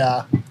 know.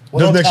 Yeah. Well,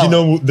 Doesn't don't actually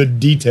tell it. know the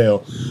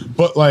detail,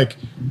 but like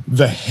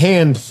the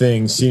hand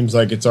thing seems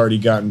like it's already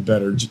gotten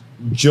better.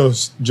 Joe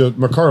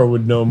Macaro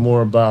would know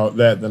more about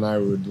that than I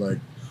would. Like,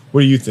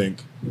 what do you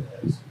think?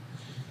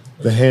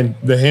 The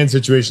hand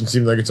situation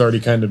seems like it's already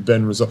kind of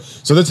been resolved.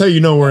 So that's how you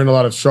know we're in a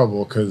lot of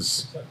trouble,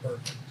 because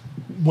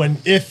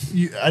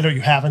I know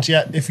you haven't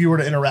yet. If you were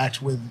to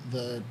interact with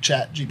the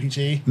Chat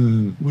GPT,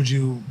 would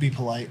you be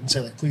polite and say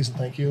like, please and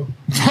thank you?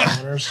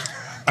 Honors?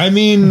 I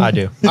mean, I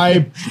do.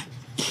 I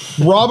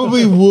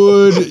probably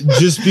would,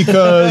 just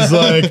because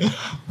like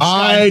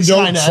I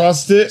don't Skynet.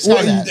 trust it.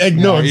 Skynet. Like,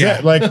 no, Yeah,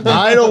 exactly. Like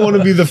I don't want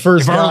to be the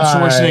first If Arnold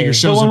guy. Schwarzenegger The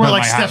shows one up where at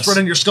like my steps house. right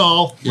in your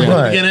skull, like in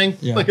Right. the beginning,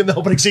 Yeah. like in the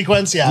opening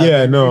sequence. Yeah.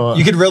 Yeah, no.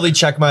 You could really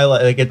check my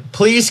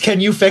please, can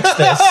you fix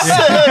this?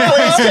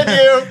 Please, can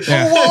you?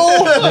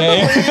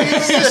 Whoa,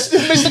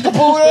 Mr.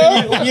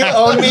 Caputo, you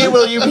own me.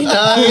 Will you be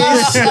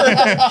nice?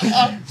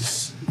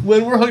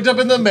 When we're hooked up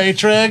in the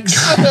Matrix.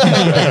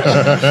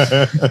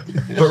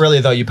 But really,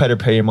 though, you better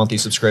pay your monthly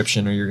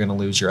subscription, or you're going to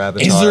lose your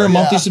avatar. Is there a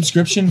monthly Yeah.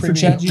 subscription for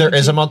Premium. ChatGPT?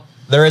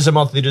 There is a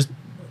monthly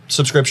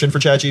subscription for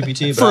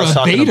ChatGPT, but for I was a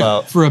talking beta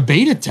about for a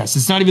beta test.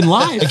 It's not even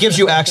live. it gives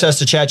you access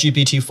to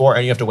ChatGPT 4,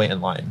 and you have to wait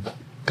in line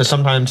because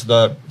sometimes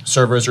the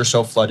servers are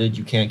so flooded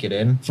you can't get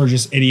in. For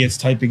just idiots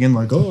typing in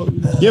like, oh,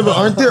 Yeah, but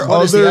aren't there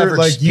What is the other, average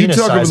like, you penis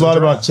talk a size of lot a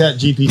about giraffe?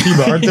 Chat GPT,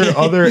 but aren't there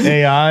other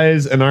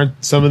AIs, and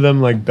aren't some of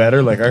them like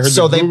better? Like I heard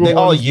So the they Google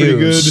all one's pretty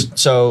use. good.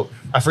 So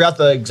I forgot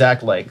the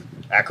exact like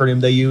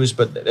acronym they use,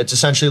 but it's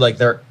essentially like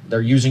they're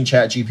using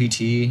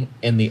ChatGPT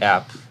in the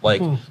app,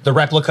 like the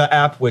replica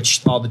app,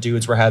 which all the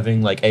dudes were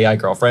having like AI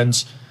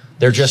girlfriends.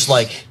 They're just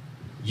like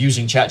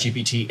using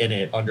ChatGPT in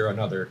it under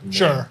another name.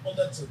 Sure. Well,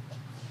 that's a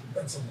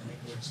language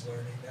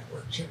learning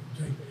network.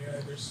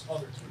 There's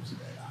other types of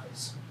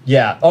AIs.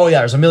 Yeah. Oh yeah.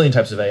 There's a million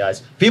types of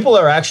AIs. People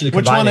are actually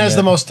Which one combining has it.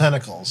 the most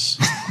tentacles?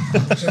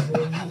 Whichever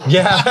one you want.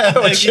 Yeah.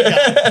 Which- You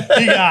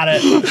got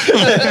it.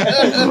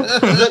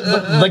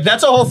 like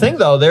that's a whole thing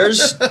though.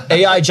 There's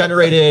AI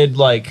generated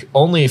like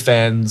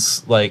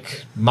OnlyFans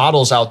like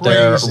models out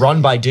there Crazy.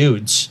 run by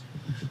dudes.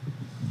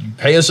 You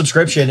pay a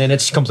subscription and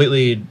it's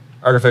completely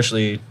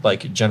artificially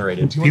like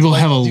generated. people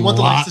have a do you want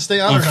the lights lot to stay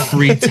on or of not?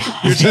 free time.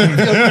 It's not even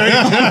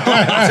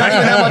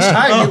that much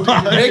time.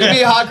 You make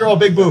me a hot girl,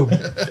 big boob,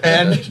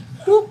 and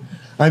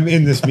I'm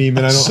in this meme,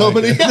 and I don't. So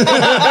like many. it.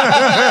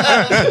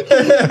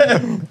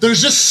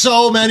 There's just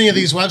so many of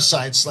these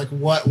websites. Like,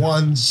 what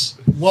one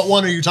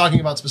are you talking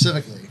about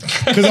specifically?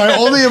 Because I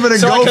only am going to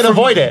so go I can from-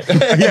 avoid it.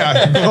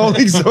 Yeah,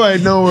 only so I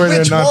know where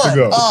Which not one? to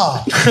go.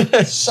 Oh,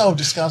 so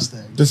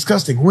disgusting.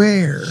 Disgusting.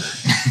 Where?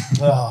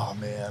 Oh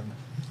man.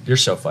 You're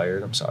so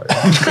fired. I'm sorry.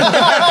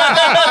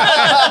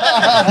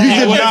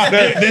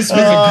 This was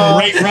a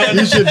great run.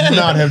 You should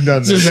not have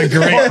done This was this. a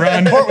great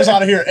run. Court was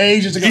out of here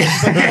ages ago.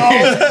 It's like,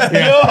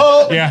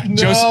 Yeah,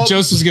 no.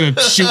 Joseph's gonna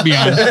shoot me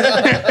on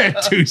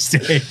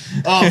Tuesday.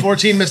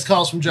 14 missed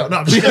calls from Joe. No,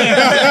 I'm just kidding.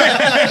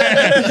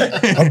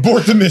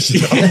 Abort the mission.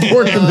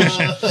 Abort the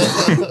mission.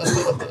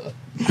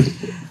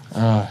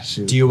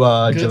 Shoot. Do you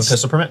have a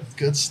pistol permit?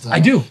 Good stuff. I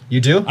do. You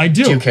do? I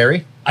do. Do you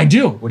carry? I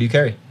do. What do you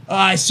carry?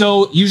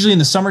 So usually in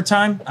the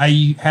summertime,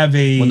 I have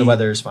a When the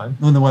weather is fine.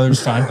 When the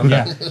weather's fine.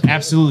 Yeah,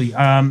 absolutely.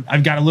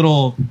 I've got a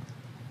little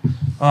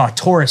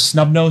Taurus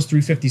snub nose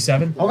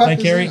 357 Okay. I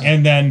carry, Yeah.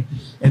 and then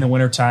in the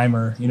wintertime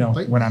or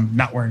Bite. when I'm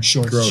not wearing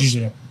shorts, Gross. it's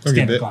usually a Don't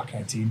get standard bit. Glock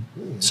 19.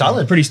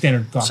 Solid. Pretty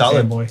standard Glock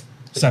Solid. fanboy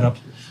setup.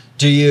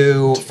 Do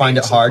you find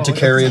it hard to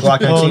carry a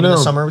Glock 19 in no. the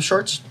summer with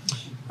shorts?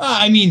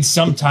 I mean,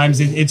 sometimes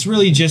it's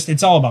really just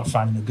it's all about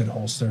finding a good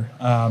holster.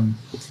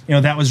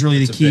 That was really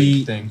It's the a key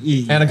big thing.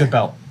 Yeah, And a good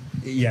belt.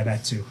 Yeah,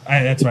 that too.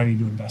 That's what I need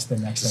to invest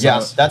in next time.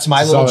 Yeah, that's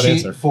my little Solid cheat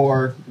answer.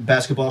 for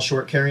basketball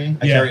short carrying.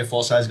 I Yeah. carry a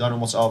full size gun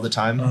almost all the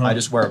time. Uh-huh. I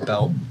just wear a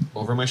belt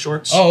over my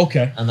shorts. Oh,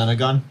 okay. And then a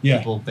gun. Yeah.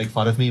 People make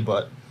fun of me,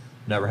 but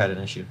never had an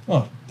issue.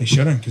 Oh, they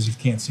shouldn't because you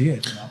can't see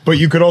it. But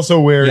you could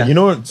also wear, Yeah. you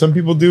know what some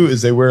people do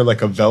is they wear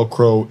like a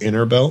Velcro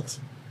inner belt,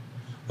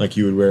 like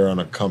you would wear on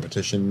a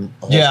competition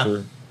Yeah.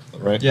 holster,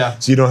 right? Yeah.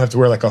 So you don't have to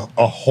wear like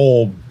a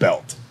whole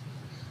belt,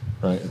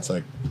 right? It's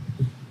like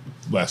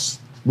less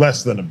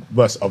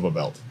of a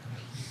belt.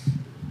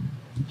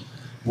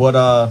 What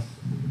do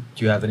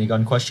you have any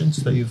gun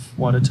questions that you've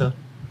wanted to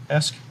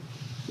ask?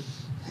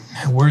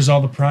 Where's all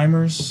the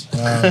primers?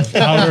 Powder?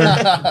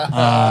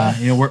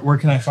 Where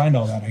can I find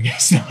all that? I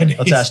guess nowadays.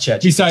 Let's ask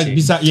ChatGPT.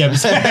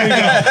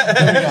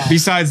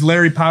 Besides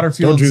Larry Don't do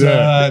Powderfield's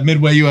that.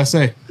 Midway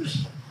USA.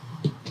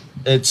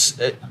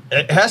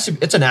 It has to.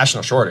 It's a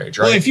national shortage,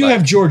 right? Well, if you Like-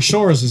 have George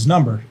Soros'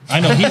 number, I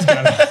know he's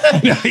got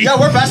it. yeah,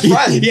 we're best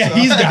friends. Yeah,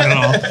 he's got it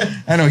all.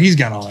 I know he's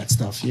got all that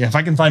stuff. Yeah, if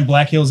I can find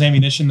Black Hills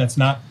ammunition that's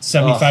not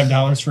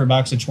 $75 for a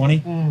box of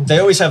 20. They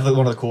always have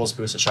one of the coolest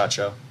booths at SHOT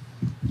Show,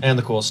 and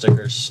the coolest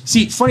stickers.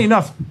 See, funny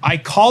enough, I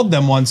called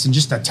them once and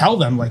just to tell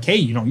them, like, hey,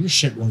 you know, your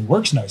shit really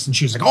works nice. And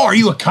she was like, oh, are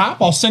you a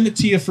cop? I'll send it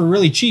to you for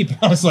really cheap.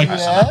 I was like,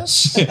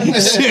 Yes.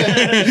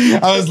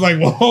 I was like,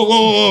 whoa, whoa,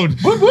 whoa.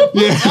 Whoop, whoop.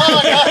 Yeah.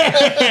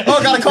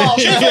 Oh, got a call.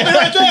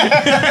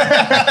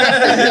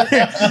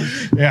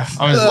 Yeah,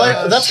 I was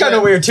Like, that's kind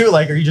of weird too.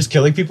 Like, are you just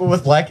killing people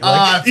with black?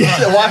 Like,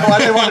 why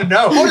do they want to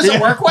know? Oh, does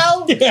it work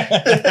well?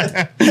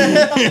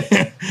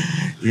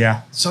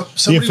 yeah. So The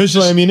somebody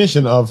official was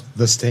ammunition of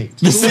the state.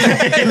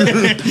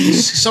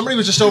 just, somebody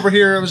was just over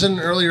here. It was in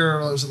earlier.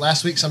 It was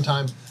last week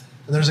sometime.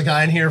 And there's a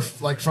guy in here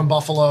like from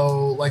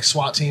Buffalo, like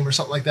SWAT team or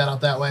something like that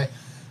out that way.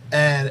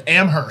 And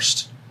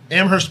Amherst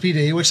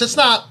PD, which it's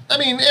not. I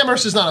mean,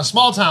 Amherst is not a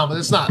small town, but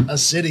it's not a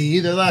city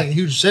either. They're not a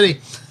huge city.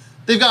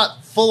 They've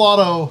got full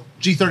auto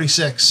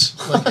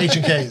G36 like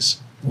H&Ks.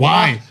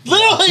 Why?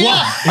 Literally,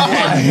 yeah.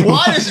 I'm like,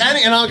 why does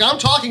any? And I'm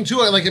talking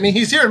to it. Like, I mean,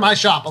 he's here in my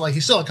shop, but like,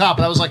 he's still a cop.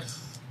 And I was like,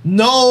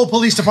 no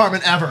police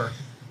department ever.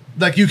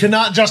 Like, you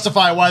cannot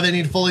justify why they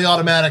need fully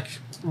automatic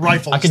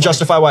rifles. I can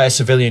justify why a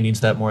civilian needs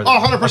that more than.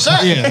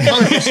 100%. Yeah.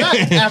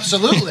 100%.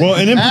 Absolutely. Well,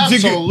 and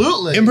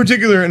absolutely. in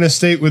particular, in a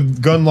state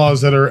with gun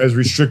laws that are as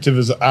restrictive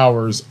as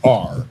ours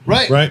are,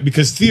 Right.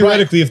 Because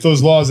theoretically, if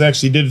those laws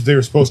actually did what they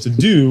were supposed to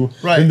do,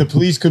 Right. then the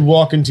police could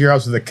walk into your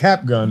house with a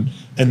cap gun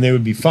and they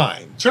would be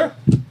fine. Sure.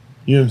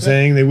 You know what I'm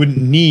saying? They wouldn't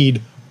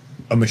need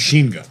a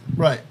machine gun.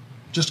 Right.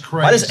 Just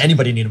crazy. Why does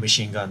anybody need a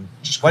machine gun?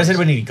 Just Why does crazy.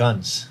 anybody need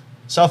guns?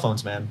 Cell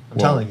phones, man. I'm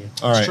Well, telling you.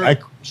 All right.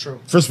 True. It's true.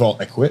 First of all,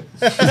 I quit.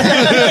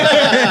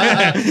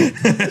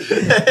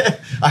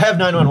 I have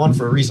 911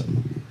 for a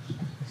reason.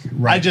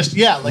 I just,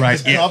 like, Right,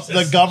 the, yeah.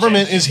 the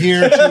government is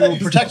here to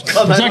protect me.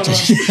 Protect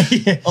us.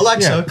 Yeah.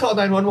 Alexa, Yeah. call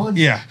 911.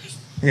 Yeah.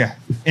 Yeah.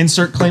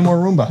 Insert Claymore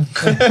Roomba.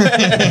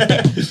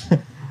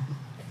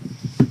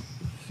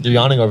 You're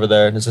yawning over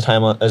there. Is the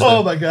time on?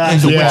 Oh my God.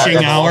 The Yeah.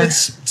 witching hour.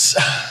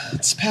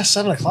 It's past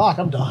 7 o'clock.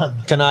 I'm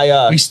done. Can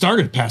I? We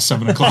started past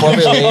 7 Before o'clock.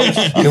 we leave,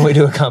 can we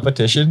do a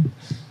competition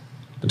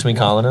between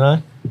Collin and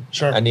I?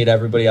 Sure. I need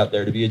everybody out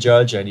there to be a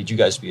judge. I need you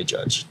guys to be a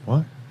judge.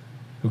 What?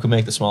 Who can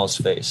make the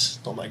smallest face?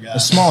 Oh my God. The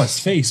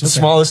smallest face. The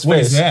smallest What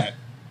face. is that?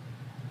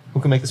 Who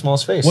can make the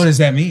smallest face? What does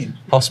that mean?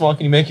 How small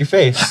can you make your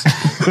face? Just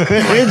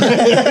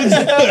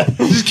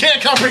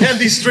can't comprehend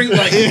these string.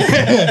 Like,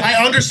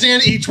 I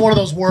understand each one of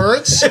those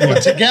words,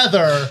 but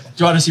together.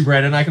 Do you want to see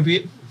Brandon and I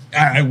compete?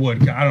 I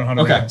would. I don't know how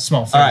to Okay. make a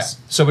small face. All right.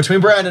 So between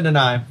Brandon and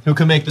I, who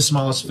can make the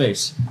smallest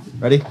face?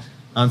 Ready?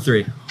 On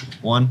 3.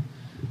 1,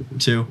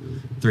 2,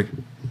 3.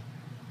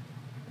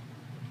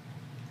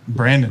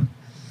 Brandon.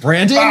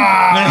 Brandon?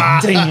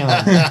 Damn.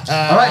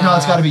 All right, now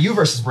it's got to be you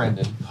versus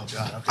Brandon. Oh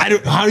God. Okay. I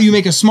don't. How do you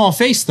make a small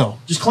face though?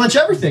 Just clench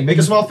everything. Make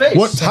a small face.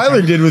 What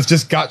Tyler did was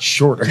just got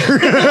shorter.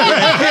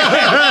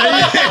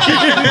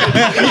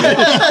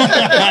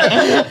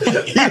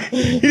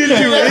 he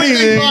didn't do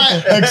anything.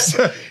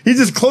 Except, he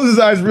just closed his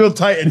eyes real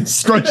tight and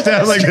scrunched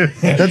down like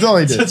this. That's all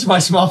he did. That's my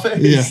small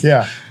face.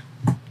 Yeah.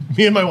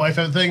 Me and my wife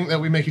have a thing that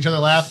we make each other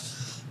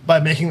laugh by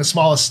making the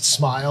smallest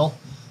smile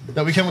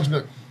that we can.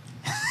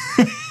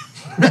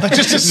 Like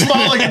just a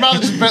smile, like your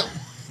mouth just.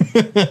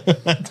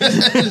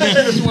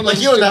 Just one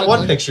Like you in that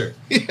one picture.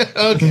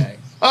 Okay.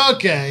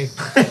 Okay.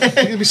 It's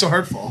gonna be so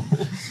hurtful.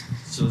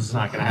 So this is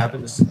not going to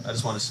happen. I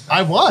just want to.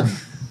 I won.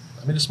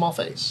 I made a small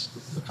face.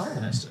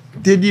 Collin has to.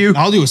 Did you?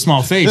 I'll do a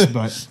small face,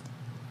 but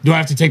do I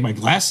have to take my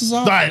glasses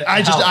off? All right.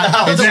 I just. I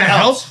Does thought that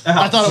help?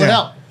 I thought it would Yeah.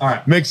 help. All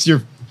right. Makes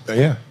your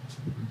yeah.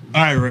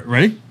 All right,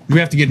 ready? Do we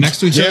have to get next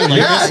to each other like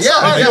Yeah, this? yeah,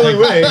 Like, yeah.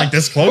 like, Wait. like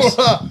this close?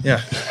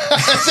 Yeah.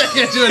 I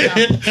can't do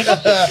it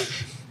now.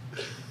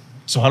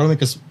 So how do I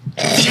make a?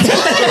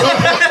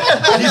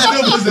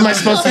 Am I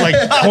supposed to like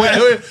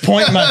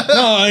point my?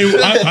 No,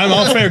 I'm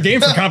all fair game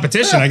for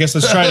competition. I guess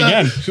let's try it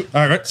again.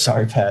 All right.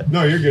 Sorry, Pat.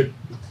 No, you're good.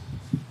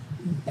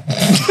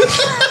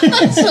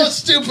 It's so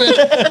stupid.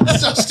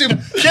 It's so stupid.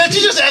 Can't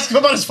you just ask him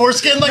about his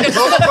foreskin like a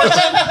normal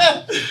person?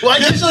 Why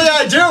can't Usually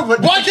I do,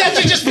 but Why can't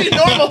you just be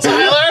normal,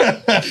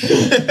 Tyler?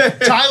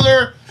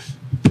 Tyler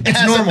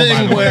has normal, a thing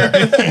by the way.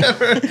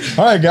 where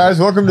All right, guys,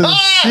 welcome to the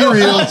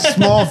Serial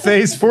Small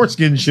Face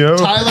Foreskin Show.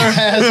 Tyler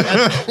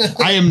has.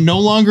 I am no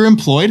longer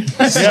employed.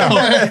 So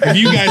if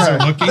you guys are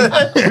looking,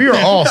 We are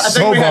all I think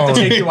so we have to boned.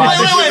 take you out.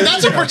 Wait.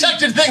 That's a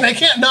protected thing. They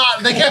can't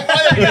not. They can't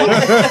fire you.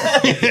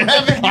 for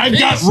having I've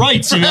got penis-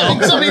 rights, you know.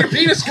 having some of your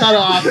penis cut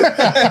off.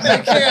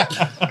 They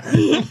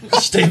can't.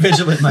 Stay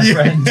vigilant, my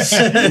friends.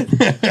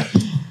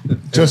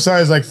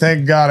 Josiah's like,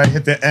 thank God I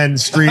hit the end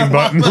stream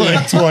button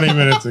like 20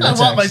 minutes ago. I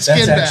want my skin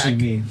That's back. actually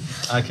me.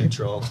 I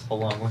control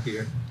along with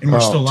here. And we're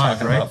Oh, still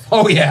live, right?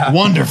 Oh yeah.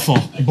 Wonderful.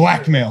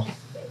 Blackmail.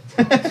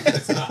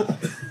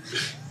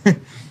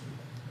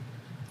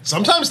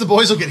 Sometimes the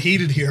boys will get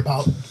heated here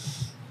about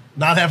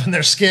not having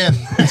their skin.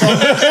 from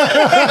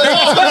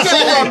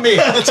me.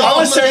 I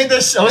was saying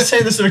this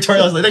to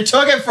Victoria. I was like, they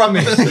took it from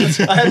me.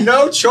 I had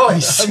no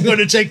choice. I'm going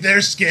to take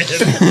their skin.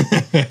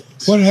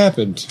 What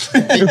happened?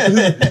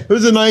 It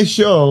was a nice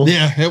show.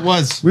 Yeah, it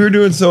was. We were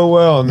doing so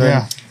well, and then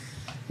Yeah.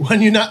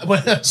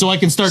 So I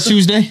can start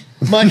Tuesday?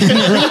 Mike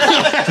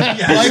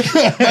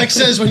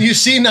says, when you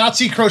see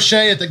Nazi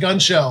crochet at the gun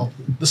show,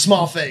 the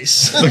small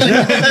face. You do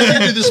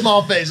the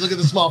small face. Look at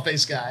the small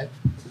face guy.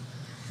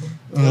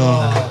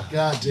 Oh,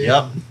 God damn.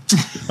 Yep.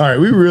 all right,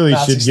 we really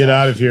Nazi should get stuff.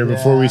 out of here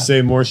before we Yeah.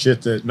 say more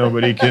shit that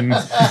nobody can.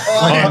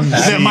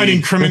 That might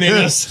incriminate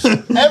us.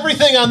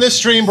 Everything on this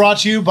stream brought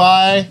to you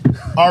by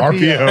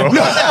RPO. RPO.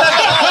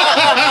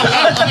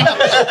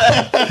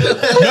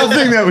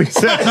 Nothing that we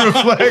said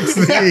reflects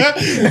The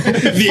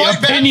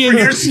Fight back opinion. for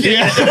your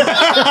skin.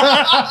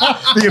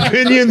 the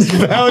opinions,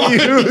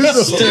 values.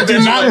 Do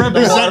not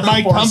represent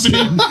my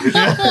company.